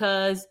woman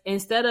because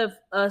instead of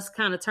us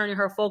kind of turning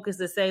her focus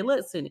to say,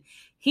 listen,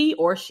 he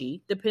or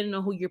she, depending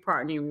on who you're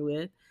partnering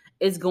with,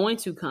 is going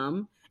to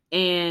come,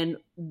 and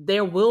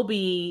there will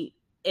be,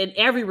 in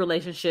every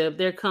relationship,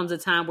 there comes a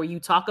time where you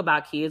talk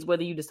about kids,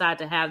 whether you decide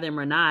to have them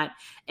or not.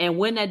 And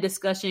when that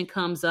discussion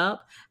comes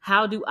up,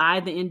 how do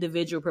I, the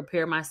individual,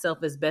 prepare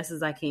myself as best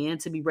as I can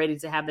to be ready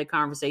to have that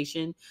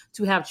conversation,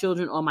 to have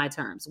children on my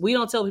terms? We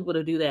don't tell people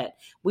to do that.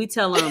 We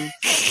tell them,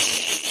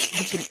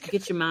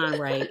 get your mind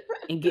right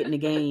and get in the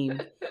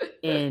game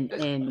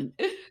and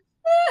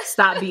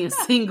stop being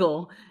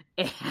single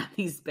and have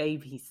these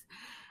babies.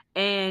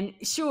 And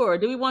sure,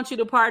 do we want you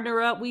to partner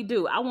up? We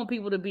do. I want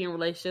people to be in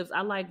relationships.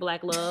 I like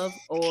black love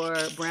or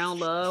brown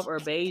love or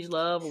beige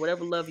love or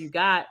whatever love you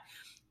got.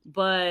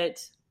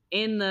 But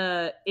in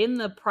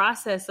the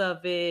process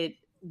of it,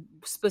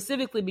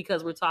 specifically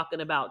because we're talking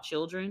about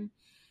children,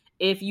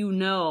 if you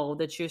know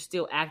that you're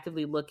still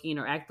actively looking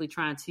or actively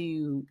trying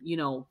to,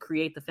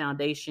 create the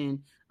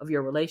foundation of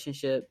your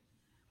relationship,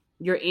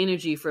 your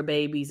energy for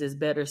babies is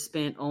better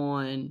spent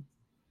on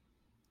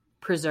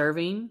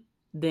preserving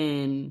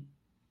than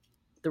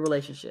the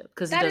relationship,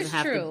 because that is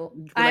true.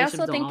 I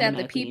also think that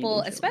the people,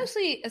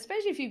 especially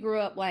if you grew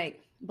up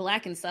like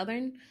Black and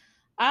Southern,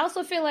 I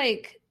also feel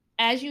like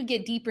as you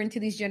get deeper into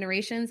these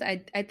generations,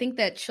 I think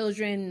that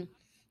children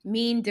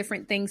mean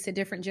different things to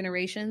different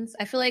generations.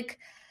 I feel like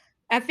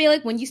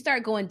when you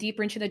start going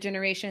deeper into the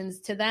generations,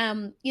 to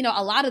them,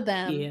 a lot of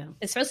them,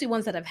 especially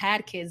ones that have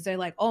had kids, they're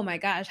like, oh my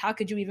gosh, how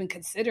could you even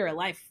consider a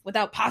life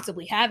without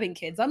possibly having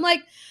kids? I'm like,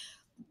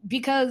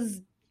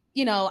 because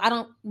I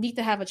don't need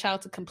to have a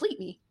child to complete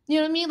me. You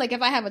know what I mean? Like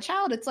if I have a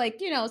child, it's like,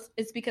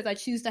 it's because I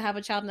choose to have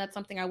a child and that's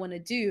something I want to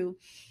do.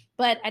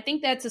 But I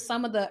think that to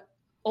some of the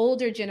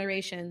older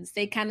generations,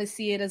 they kind of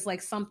see it as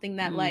like something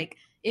that like,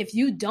 if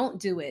you don't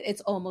do it,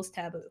 it's almost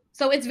taboo.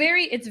 So it's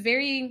very, there's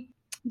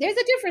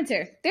a difference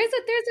here. There's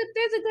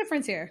a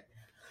difference here.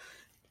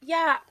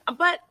 Yeah.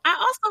 But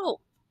I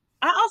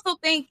also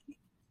think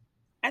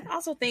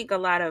a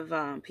lot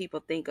of people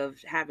think of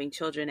having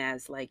children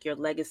as like your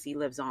legacy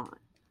lives on.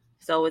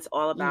 So it's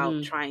all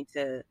about trying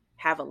to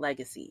have a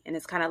legacy. And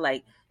it's kind of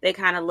like, they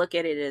kind of look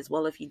at it as,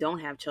 well, if you don't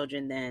have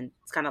children, then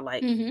it's kind of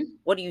like,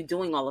 what are you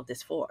doing all of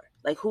this for?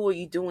 Like, who are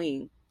you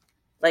doing?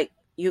 Like,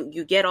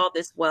 you get all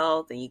this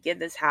wealth and you get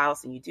this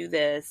house and you do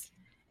this,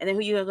 and then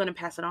who you are going to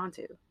pass it on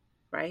to,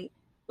 right?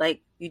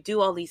 Like, you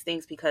do all these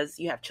things because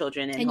you have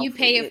children, and you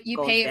pay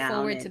it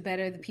forward to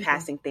better the people,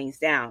 passing things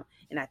down.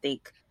 And I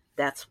think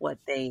that's what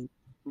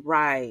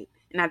right.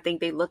 And I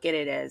think they look at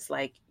it as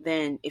like,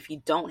 then if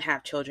you don't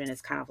have children,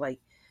 it's kind of like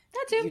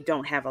you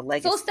don't have a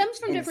legacy. So it stems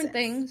from different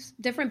things,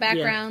 different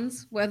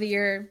backgrounds, whether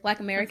you're Black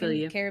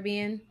American,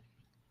 Caribbean,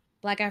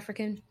 Black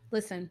African.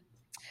 Listen,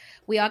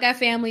 we all got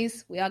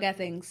families. We all got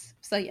things.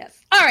 So yes.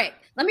 All right.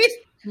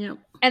 Yep.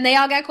 And they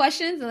all got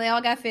questions and they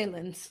all got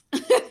feelings.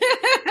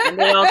 And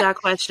they all got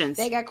questions.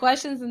 They got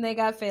questions and they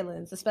got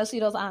feelings, especially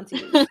those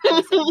aunties.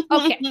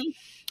 Okay.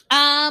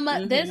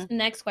 This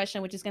next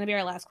question, which is going to be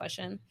our last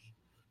question,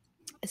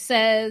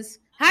 says,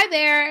 "Hi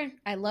there.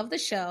 I love the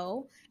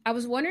show. I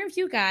was wondering if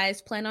you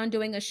guys plan on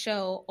doing a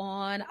show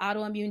on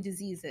autoimmune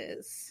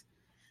diseases."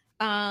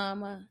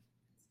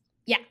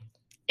 Yeah.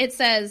 It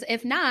says,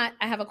 "If not,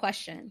 I have a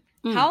question.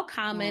 How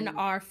common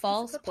are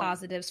false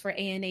positives for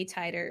ANA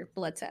titer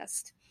blood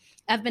test?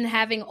 I've been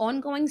having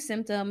ongoing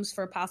symptoms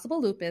for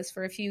possible lupus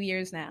for a few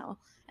years now,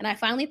 and I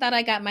finally thought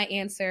I got my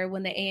answer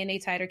when the ANA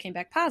titer came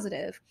back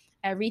positive.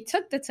 I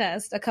retook the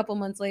test a couple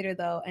months later,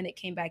 though, and it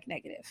came back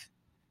negative.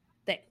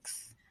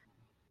 Thanks."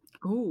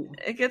 Ooh.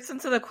 It gets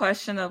into the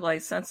question of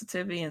like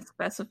sensitivity and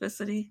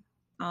specificity,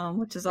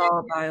 which is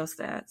all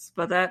biostats.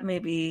 But that may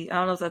be, I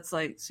don't know if that's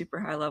like super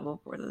high level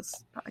for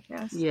this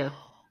podcast. Yeah.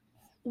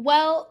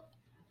 Well,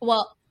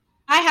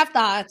 I have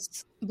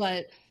thoughts,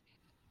 but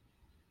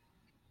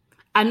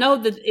I know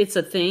that it's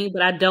a thing,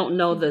 but I don't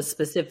know the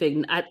specific.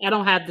 I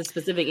don't have the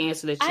specific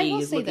answer that she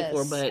is looking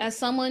for. But as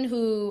someone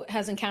who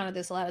has encountered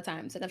this a lot of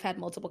times, and I've had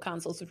multiple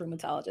consults with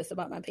rheumatologists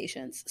about my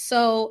patients,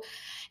 so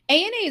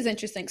ANA is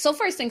interesting. So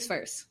first things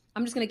first,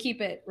 I'm just going to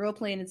keep it real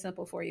plain and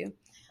simple for you.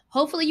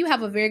 Hopefully you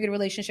have a very good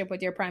relationship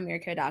with your primary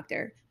care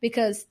doctor,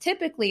 because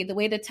typically the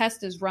way the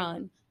test is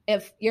run,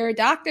 if your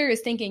doctor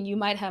is thinking you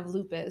might have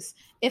lupus,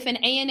 if an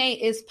ANA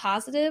is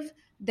positive,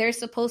 they're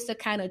supposed to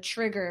kind of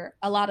trigger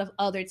a lot of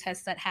other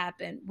tests that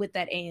happen with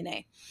that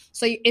ANA.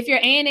 So if your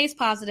ANA is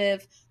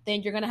positive,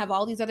 then you're going to have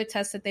all these other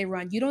tests that they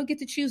run. You don't get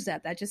to choose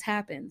that. That just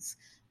happens.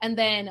 And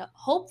then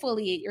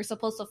hopefully you're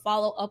supposed to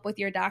follow up with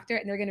your doctor,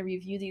 and they're going to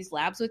review these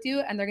labs with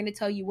you, and they're going to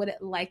tell you what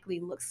it likely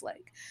looks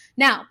like.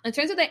 Now, in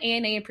terms of the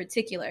ANA in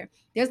particular,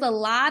 there's a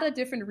lot of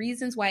different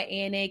reasons why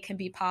ANA can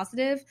be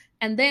positive.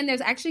 And then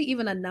there's actually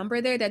even a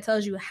number there that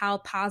tells you how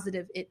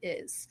positive it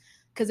is,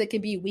 because it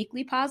can be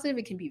weakly positive.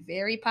 It can be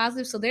very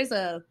positive. So there's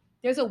a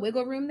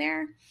wiggle room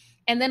there.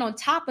 And then on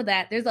top of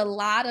that, there's a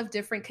lot of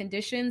different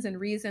conditions and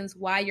reasons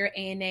why your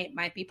ANA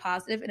might be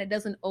positive, and it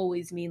doesn't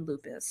always mean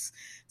lupus.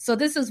 So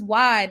this is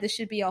why this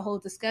should be a whole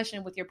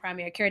discussion with your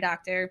primary care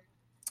doctor.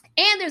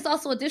 And there's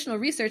also additional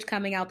research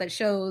coming out that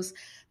shows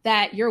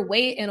that your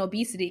weight and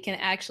obesity can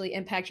actually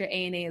impact your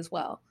ANA as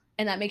well.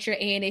 And that makes your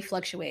ANA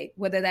fluctuate,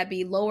 whether that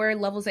be lower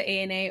levels of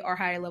ANA or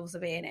higher levels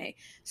of ANA.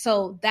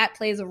 So that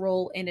plays a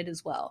role in it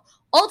as well.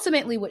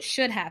 Ultimately, what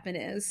should happen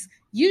is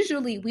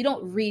usually we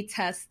don't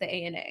retest the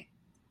ANA.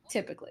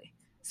 Typically.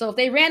 So if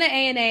they ran an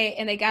ANA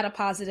and they got a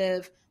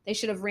positive, they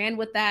should have ran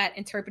with that,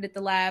 interpreted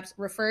the labs,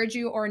 referred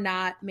you or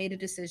not, made a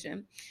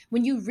decision.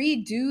 When you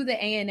redo the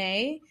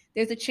ANA,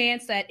 there's a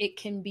chance that it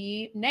can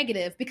be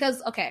negative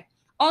because, okay,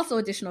 also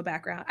additional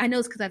background. I know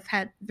it's because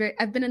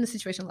I've been in this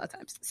situation a lot of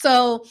times.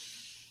 So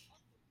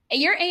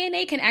your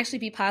ANA can actually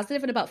be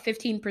positive in about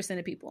 15%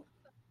 of people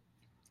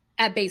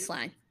at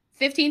baseline.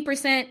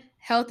 15%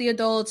 healthy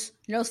adults,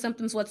 no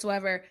symptoms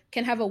whatsoever,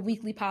 can have a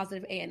weakly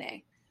positive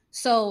ANA.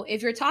 So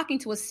if you're talking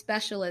to a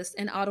specialist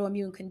in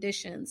autoimmune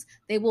conditions,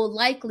 they will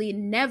likely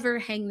never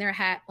hang their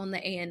hat on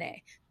the ANA.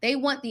 They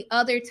want the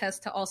other tests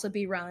to also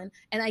be run,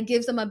 and that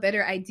gives them a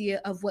better idea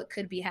of what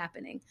could be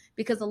happening,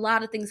 because a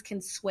lot of things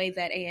can sway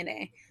that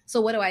ANA. So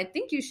what do I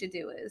think you should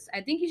do is, I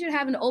think you should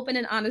have an open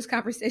and honest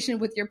conversation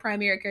with your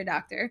primary care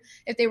doctor.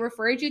 If they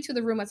referred you to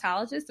the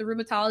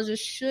rheumatologist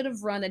should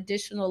have run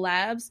additional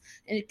labs,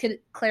 and it could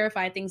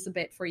clarify things a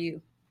bit for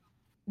you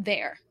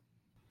there.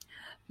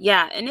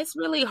 Yeah, and it's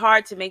really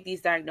hard to make these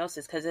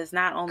diagnoses because it's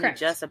not only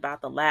just about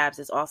the labs,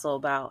 it's also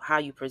about how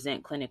you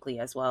present clinically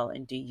as well.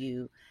 And do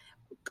you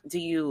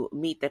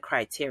meet the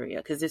criteria?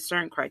 Because there's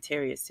certain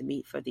criteria to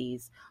meet for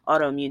these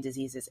autoimmune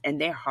diseases,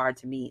 and they're hard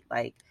to meet.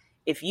 Like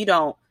if you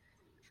don't,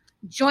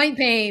 joint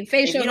pain,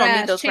 facial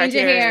rash, change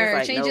your hair,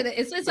 like, change it.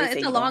 It's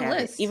a long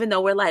list. Even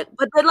though we're like,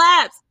 but the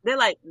labs, they're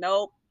like,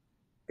 nope.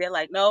 They're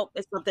like, nope,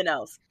 it's something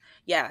else.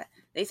 Yeah,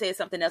 they say it's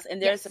something else,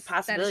 and there's a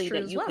possibility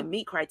that you can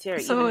meet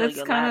criteria. So even it's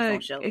though your labs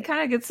don't show it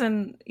kind of gets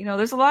in.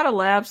 There's a lot of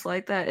labs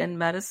like that in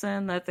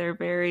medicine that they're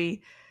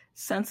very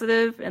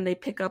sensitive and they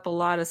pick up a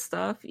lot of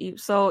stuff.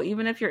 So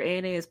even if your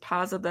ANA is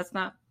positive,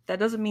 that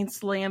doesn't mean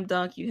slam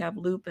dunk you have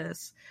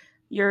lupus.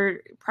 Your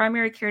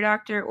primary care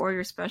doctor or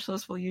your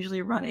specialist will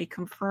usually run a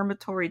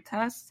confirmatory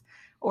test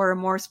or a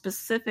more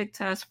specific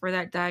test for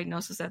that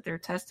diagnosis that they're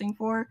testing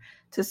for,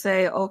 to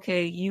say,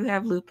 okay, you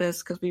have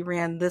lupus because we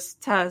ran this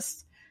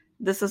test.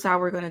 This is how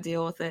we're going to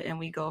deal with it, and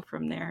we go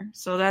from there.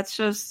 So that's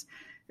just,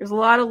 there's a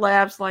lot of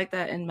labs like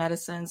that in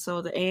medicine.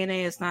 So the ANA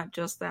is not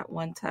just that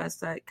one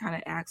test that kind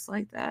of acts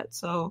like that.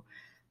 So,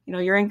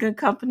 you're in good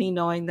company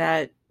knowing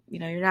that,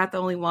 you're not the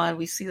only one.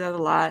 We see that a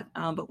lot,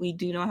 but we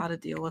do know how to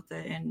deal with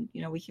it, and,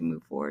 we can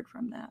move forward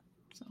from that.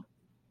 So.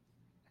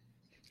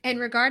 And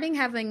regarding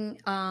having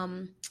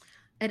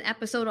an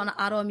episode on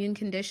autoimmune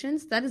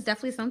conditions, that is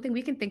definitely something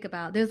we can think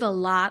about. There's a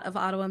lot of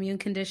autoimmune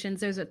conditions.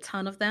 There's a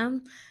ton of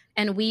them.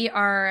 And we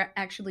are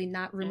actually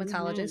not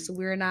rheumatologists. So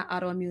we're not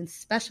autoimmune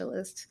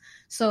specialists.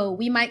 So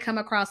we might come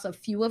across a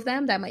few of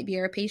them that might be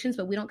our patients,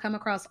 but we don't come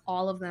across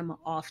all of them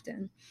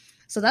often.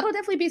 So that'll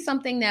definitely be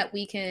something that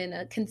we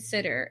can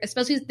consider,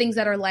 especially things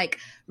that are like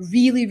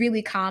really,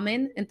 really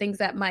common and things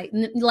that might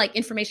like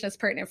information that's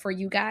pertinent for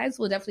you guys.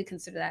 We'll definitely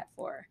consider that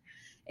for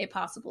a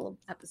possible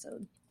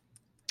episode.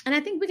 And I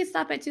think we can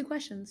stop at 2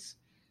 questions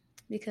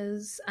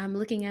because I'm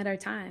looking at our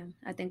time.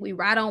 I think we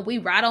right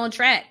on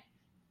track.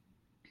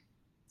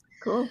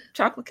 Cool.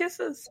 Chocolate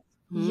kisses.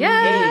 Yes.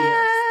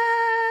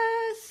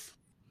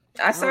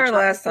 I saw her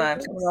last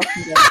time.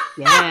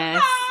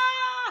 Yes.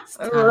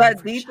 Oh,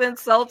 that deep and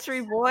sultry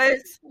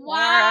voice.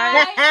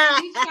 Why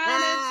are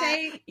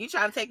you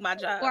trying to take my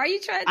job? Why are you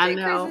trying to take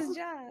Chris's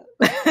job?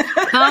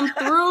 Come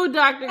through,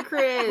 Dr.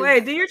 Chris.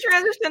 Wait, do you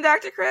transition,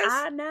 Dr. Chris?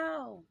 I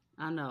know.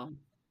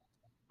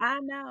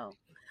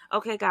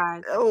 Okay,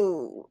 guys.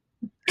 Oh.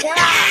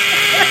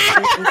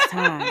 It's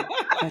time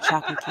for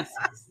chocolate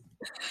kisses.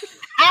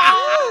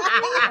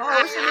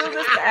 Oh, we should move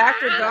this to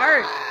After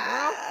Dark.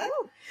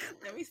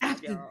 Let me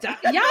stop y'all.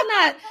 Y'all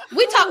not.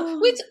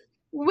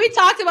 We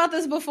talked about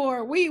this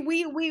before. We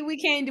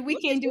can't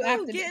do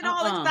After Dark. Getting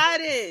all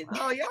excited.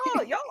 Oh,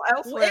 y'all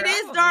elsewhere. It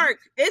is dark.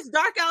 It's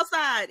dark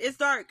outside. It's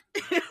dark.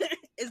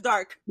 It's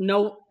dark.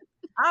 No.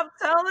 I'm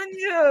telling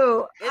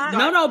you.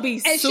 No, be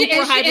super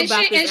hyped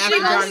about this After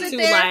Dark too.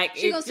 Like,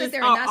 she gonna sit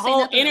there and not say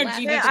whole nothing. energy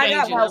be That's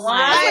changing.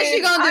 what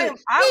she gonna do.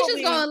 She's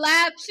just gonna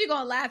laugh. She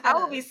gonna laugh. I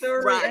will be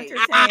thoroughly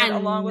entertained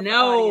along with the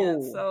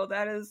audience. So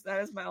that is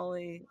my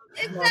only.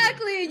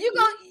 Exactly. You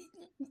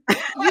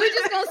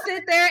just gonna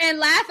sit there and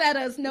laugh at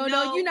us. No,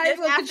 you're not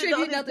even gonna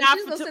contribute nothing.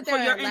 She's gonna sit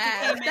there and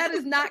laugh. That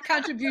is not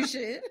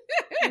contribution.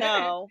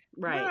 No.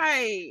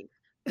 Right.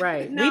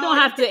 No. We don't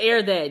have to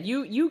air that.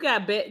 You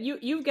got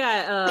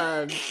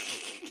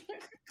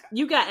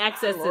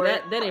access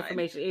to that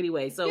information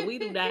anyway. So we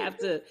do not have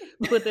to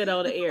put that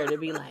on the air to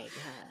be like,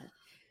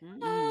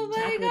 oh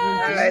my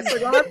God. All right, so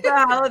going to the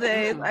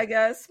holidays, I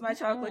guess my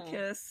chocolate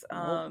kiss.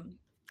 I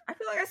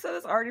feel like I said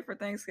this already for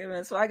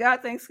Thanksgiving. So I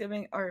got I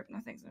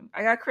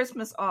got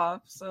Christmas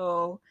off.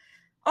 So,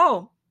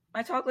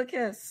 my chocolate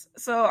kiss.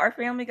 So our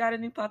family got a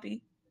new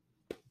puppy.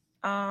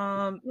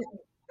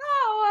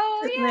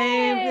 His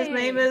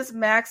name is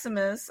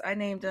Maximus. I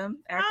named him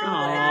after the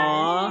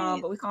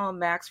legend, but we call him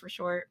Max for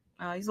short.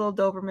 He's a little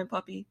Doberman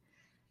puppy.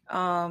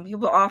 He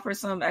will offer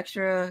some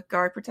extra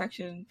guard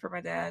protection for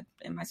my dad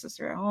and my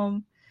sister at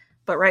home.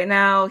 But right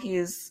now,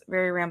 he's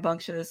very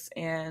rambunctious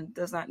and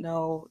does not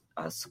know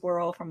a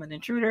squirrel from an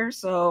intruder.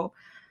 So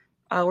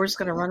we're just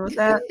going to run with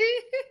that.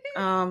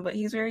 But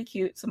he's very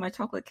cute. So my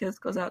chocolate kiss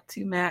goes out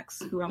to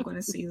Max, who I'm going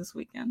to see this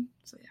weekend.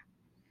 So, yeah.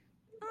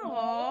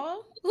 Aww.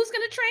 Who's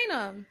going to train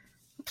him?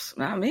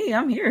 Not me.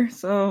 I'm here.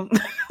 So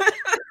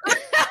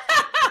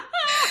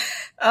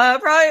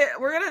probably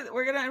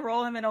we're gonna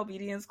enroll him in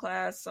obedience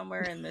class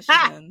somewhere in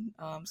Michigan.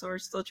 So we're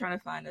still trying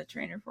to find a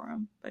trainer for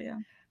him. But yeah.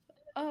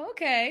 Oh,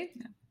 okay.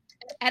 Yeah.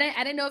 I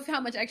didn't know how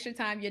much extra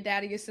time your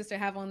dad or your sister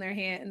have on their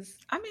hands.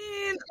 I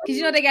mean,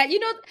 because they got,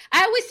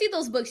 I always see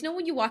those books.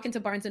 When you walk into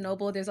Barnes and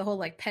Noble, there's a whole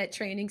like pet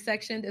training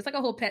section. There's like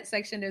a whole pet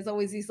section. There's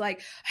always these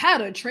like how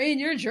to train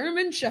your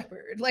German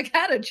Shepherd, like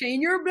how to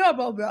train your blah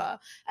blah blah.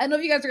 I don't know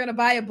if you guys are gonna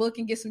buy a book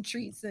and get some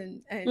treats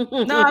and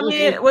no, I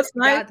mean, what's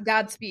nice?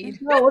 Godspeed.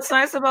 No, what's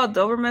nice about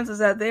Dobermans is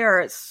that they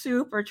are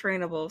super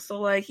trainable.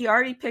 So like he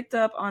already picked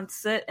up on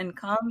sit and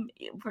come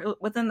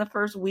within the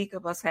first week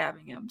of us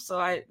having him.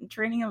 So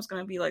training him is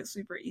gonna be like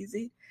super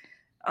easy.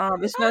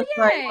 It's just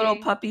like little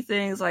puppy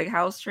things like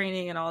house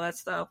training and all that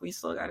stuff. We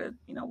still got to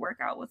work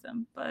out with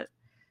him, but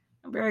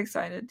I'm very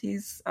excited.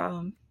 He's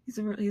a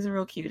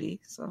real cutie.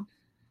 So,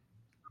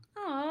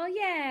 oh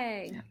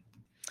yay! Yeah.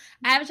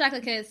 I have a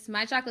chocolate kiss.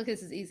 My chocolate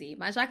kiss is easy.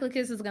 My chocolate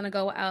kiss is gonna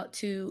go out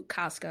to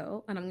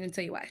Costco, and I'm gonna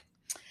tell you why.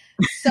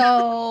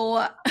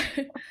 So.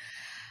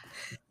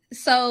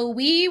 So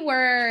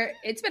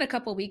it's been a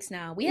couple weeks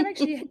now. We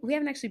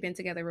haven't actually been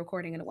together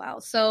recording in a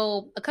while.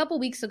 So a couple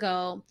weeks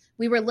ago,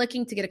 we were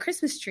looking to get a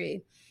Christmas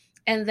tree.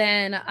 And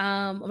then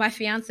my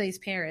fiance's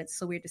parents,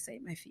 so weird to say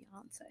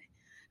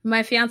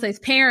my fiance's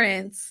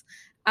parents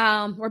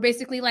were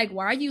basically like,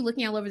 why are you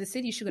looking all over the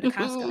city? You should go to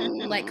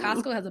Costco. Like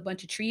Costco has a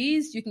bunch of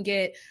trees. You can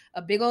get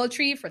a big old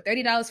tree for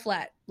 $30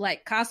 flat.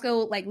 Like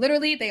Costco, like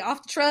literally they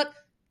off the truck,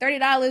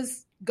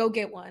 $30, go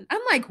get one.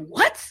 I'm like,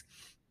 what?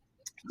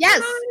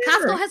 Yes,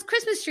 Costco has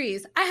Christmas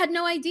trees. I had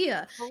no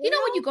idea. When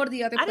you go to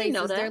the other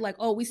places, they're like,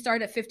 oh, we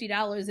start at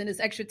 $50 and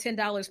it's extra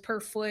 $10 per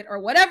foot or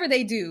whatever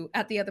they do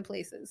at the other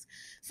places.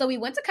 So we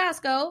went to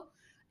Costco,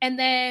 and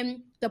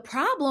then the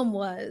problem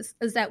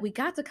is that we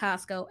got to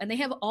Costco and they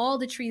have all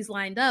the trees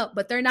lined up,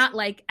 but they're not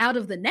like out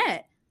of the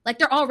net. Like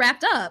they're all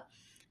wrapped up.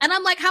 And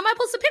I'm like, how am I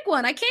supposed to pick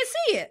one? I can't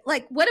see it.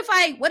 Like, what if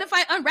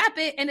I unwrap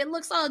it and it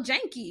looks all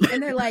janky?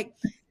 And they're like,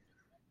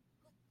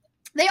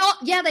 They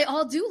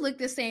all do look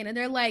the same. And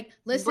they're like,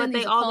 listen,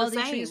 these are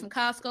quality trees from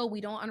Costco.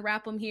 We don't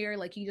unwrap them here.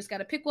 Like, you just got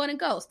to pick one and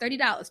go. It's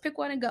 $30. Pick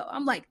one and go.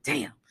 I'm like,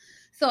 damn.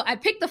 So I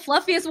picked the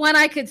fluffiest one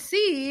I could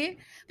see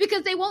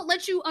because they won't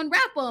let you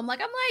unwrap them.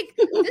 Like, I'm like,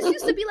 this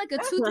used to be like a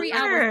 2-3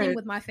 hour thing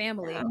with my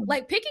family.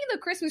 Like, picking the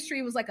Christmas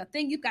tree was like a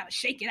thing. You got to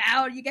shake it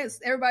out. You guys,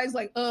 everybody's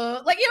like,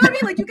 like, you know what I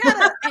mean? Like, you got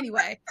to,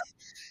 anyway.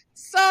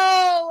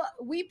 So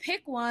we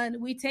pick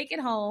one, we take it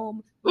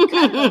home, we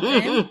cut it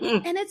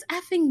open, and it's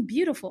effing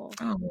beautiful.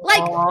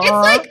 Like, it's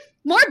like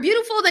more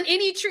beautiful than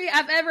any tree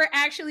I've ever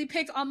actually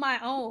picked on my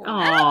own. And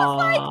I was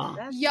like,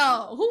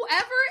 yo,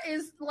 whoever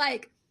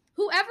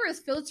is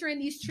filtering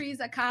these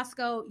trees at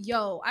Costco,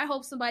 yo, I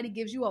hope somebody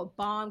gives you a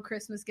bomb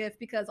Christmas gift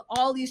because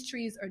all these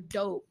trees are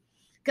dope.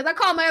 Because I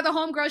called my other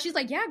homegirl. She's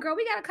like, yeah, girl,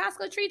 we got a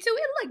Costco tree too.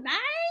 It look nice.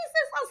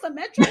 It's all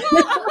symmetrical.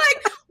 I'm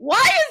like, why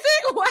is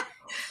it?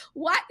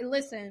 Why?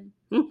 Listen,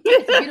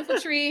 it's a beautiful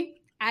tree.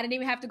 I didn't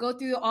even have to go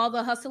through all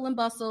the hustle and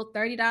bustle.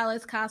 $30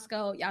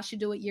 Costco. Y'all should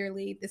do it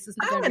yearly. This is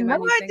going to be my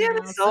new thing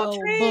now. So,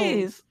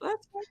 trees.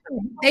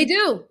 They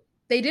do.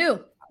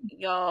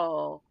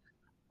 Yo.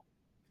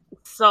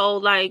 So,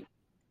 like,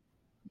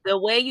 the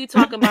way you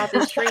talk about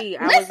this tree,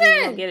 I wasn't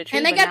even gonna get a tree.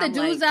 And they got the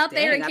dudes out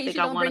there in case you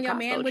don't bring your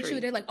man with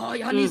you. They're like, oh,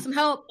 y'all need some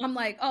help. I'm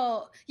like,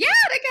 oh, yeah,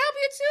 they can help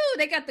you too.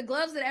 They got the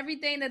gloves and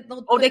everything. That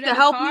they can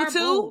help you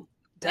too?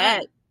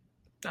 That.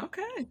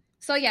 Okay.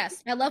 So,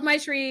 yes, I love my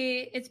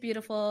tree. It's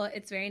beautiful.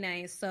 It's very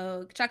nice.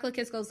 So, Chocolate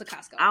Kiss goes to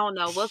Costco. I don't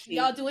know. We'll see.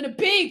 Y'all doing a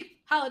big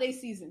holiday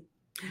season.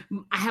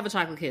 I have a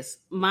Chocolate Kiss.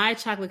 My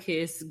Chocolate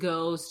Kiss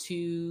goes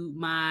to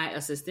my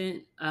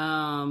assistant.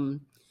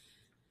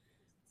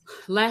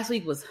 Last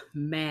week was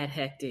mad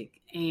hectic.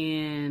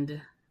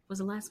 And was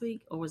it last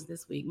week or was it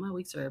this week? My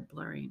weeks are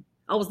blurring.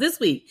 Oh, it was this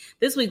week.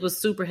 This week was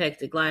super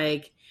hectic.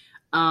 Like,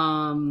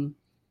 there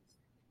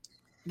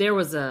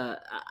was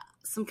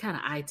some kind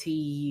of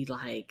IT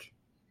like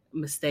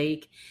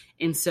mistake.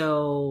 And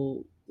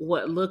so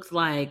what looked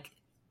like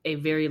a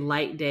very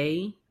light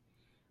day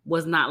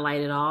was not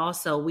light at all.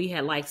 So we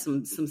had like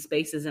some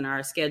spaces in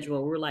our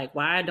schedule. We're like,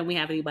 why don't we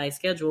have anybody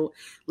scheduled?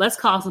 Let's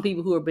call some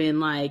people who have been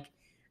like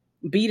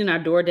beating our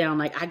door down.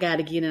 Like, I got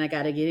to get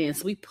in.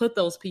 So we put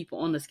those people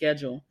on the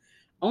schedule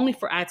only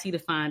for IT to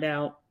find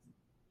out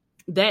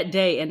that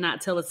day and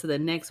not tell us to the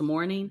next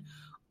morning.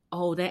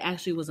 Oh, that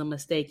actually was a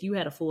mistake. You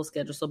had a full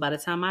schedule. So by the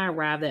time I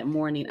arrived that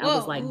morning, I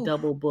was like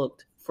double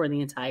booked for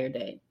the entire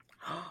day.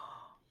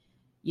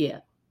 Yeah,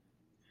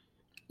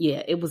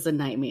 it was a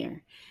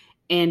nightmare.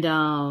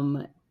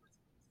 And,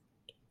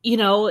 you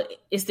know,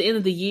 it's the end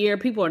of the year.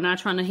 People are not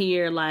trying to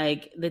hear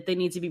like that they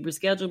need to be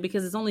rescheduled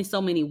because there's only so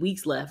many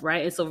weeks left,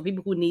 right? And so for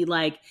people who need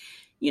like,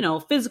 you know,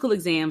 physical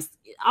exams,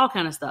 all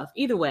kind of stuff.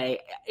 Either way,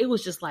 it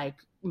was just like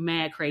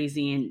mad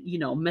crazy and, you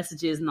know,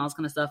 messages and all this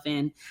kind of stuff.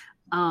 And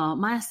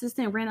my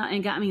assistant ran out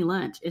and got me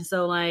lunch. And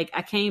so like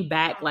I came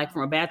back like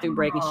from a bathroom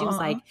break and she was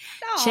like,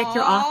 check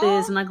your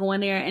office. And I go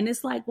in there and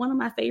it's like one of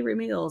my favorite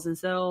meals. And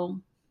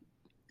so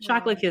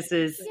Chocolate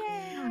Kisses.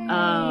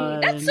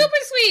 That's super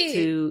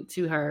sweet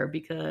to her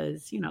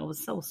because, you know, it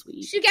was so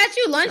sweet. She got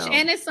you lunch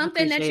and it's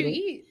something that you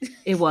eat.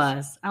 It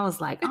was. I was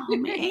like, oh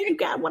man, you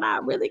got what I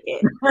really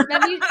get.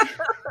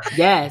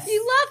 Yes.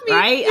 You love me.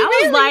 Right? You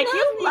I was like,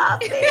 you love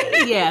me.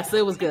 Yes,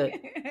 it was good.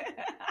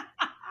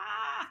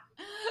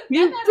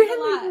 You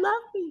really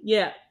love me.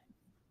 Yeah.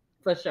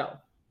 For sure.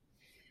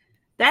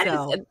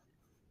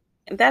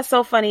 That's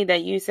so funny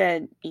that you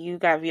said you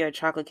got your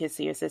Chocolate Kiss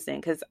to your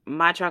assistant because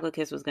my Chocolate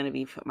Kiss was going to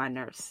be for my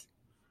nurse.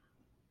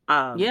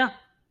 Yeah.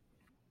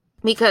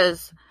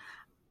 Because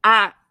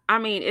I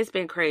mean, it's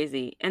been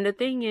crazy. And the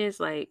thing is,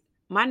 like,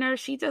 my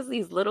nurse, she does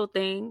these little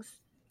things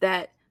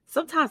that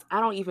sometimes I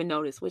don't even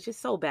notice, which is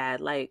so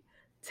bad. Like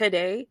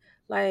today,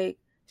 like,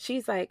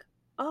 she's like,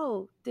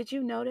 oh, did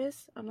you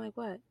notice? I'm like,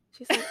 what?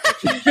 She's like, I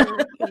changed your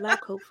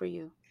lab coat for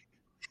you.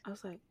 I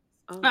was like,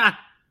 oh.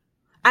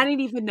 I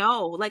didn't even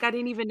know. Like, I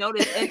didn't even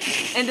notice.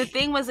 And the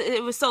thing was,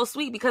 it was so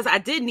sweet because I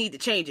did need to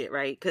change it,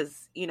 right?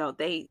 Because, you know,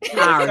 I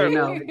already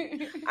know.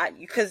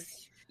 Because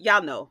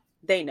y'all know.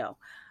 They know.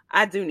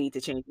 I do need to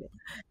change it.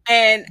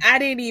 And I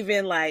didn't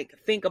even, like,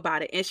 think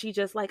about it. And she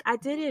just, like, I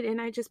did it. And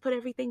I just put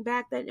everything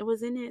back that it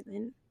was in it.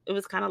 And it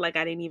was kind of like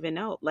I didn't even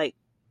know. Like,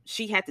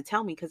 she had to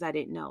tell me because I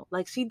didn't know.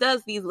 Like, she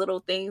does these little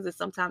things that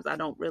sometimes I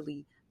don't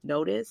really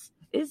notice.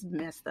 It's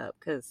messed up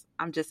because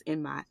I'm just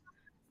in my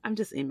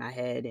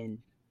head and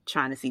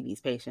trying to see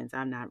these patients.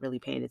 I'm not really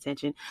paying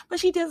attention, but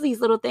she does these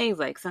little things.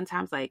 Like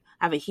sometimes, like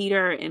I have a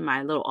heater in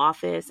my little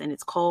office and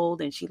it's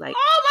cold, and she like,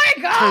 oh my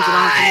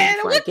god,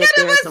 what kind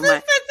of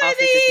assistants are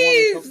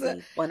these?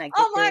 When I get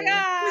oh my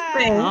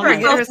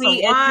god, so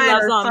sweet, and she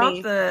loves on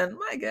me.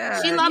 My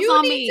god, she loves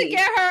on me. You need to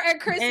get her a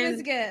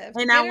Christmas gift,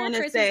 and I want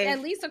to say at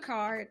least a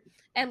card.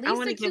 At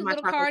least a cute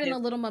little card and a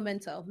little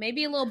memento.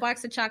 Maybe a little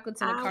box of chocolates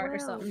and a card or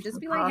something.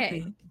 Just be like,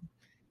 hey,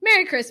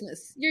 Merry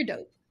Christmas. You're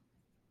dope.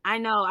 I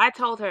know. I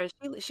told her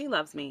she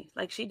loves me.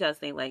 Like she does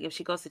think like if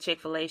she goes to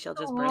Chick-fil-A, she'll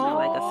just bring her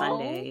like a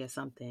sundae or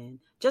something,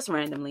 just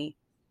randomly,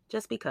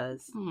 just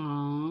because.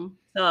 Aww.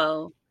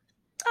 So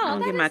I'm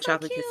gonna give my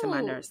chocolate kiss to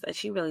my nurse. That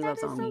she really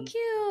loves on me. Cute.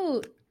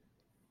 cute.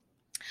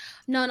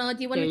 No,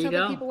 do you want to tell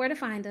the people where to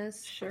find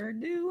us? Sure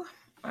do.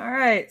 All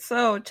right,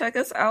 so check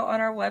us out on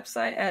our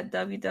website at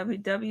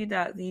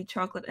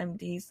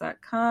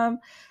www.thechocolatemds.com.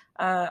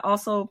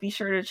 Also, be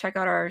sure to check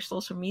out our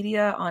social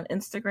media on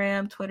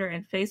Instagram, Twitter,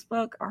 and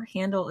Facebook. Our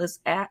handle is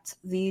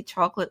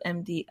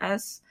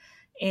 @thechocolatemds.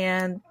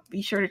 And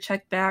be sure to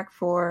check back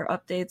for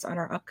updates on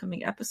our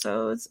upcoming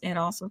episodes and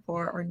also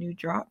for our new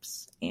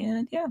drops.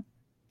 And yeah.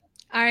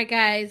 All right,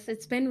 guys,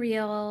 it's been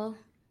real.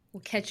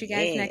 We'll catch you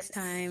guys next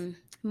time.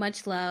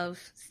 Much love.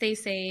 Stay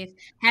safe.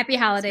 Happy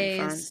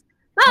holidays.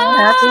 Bye.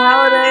 Happy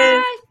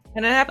holidays.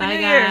 And a happy New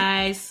Year.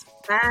 Guys.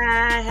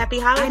 Bye. Happy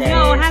holidays. I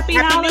know. Happy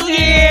holidays. New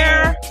Year.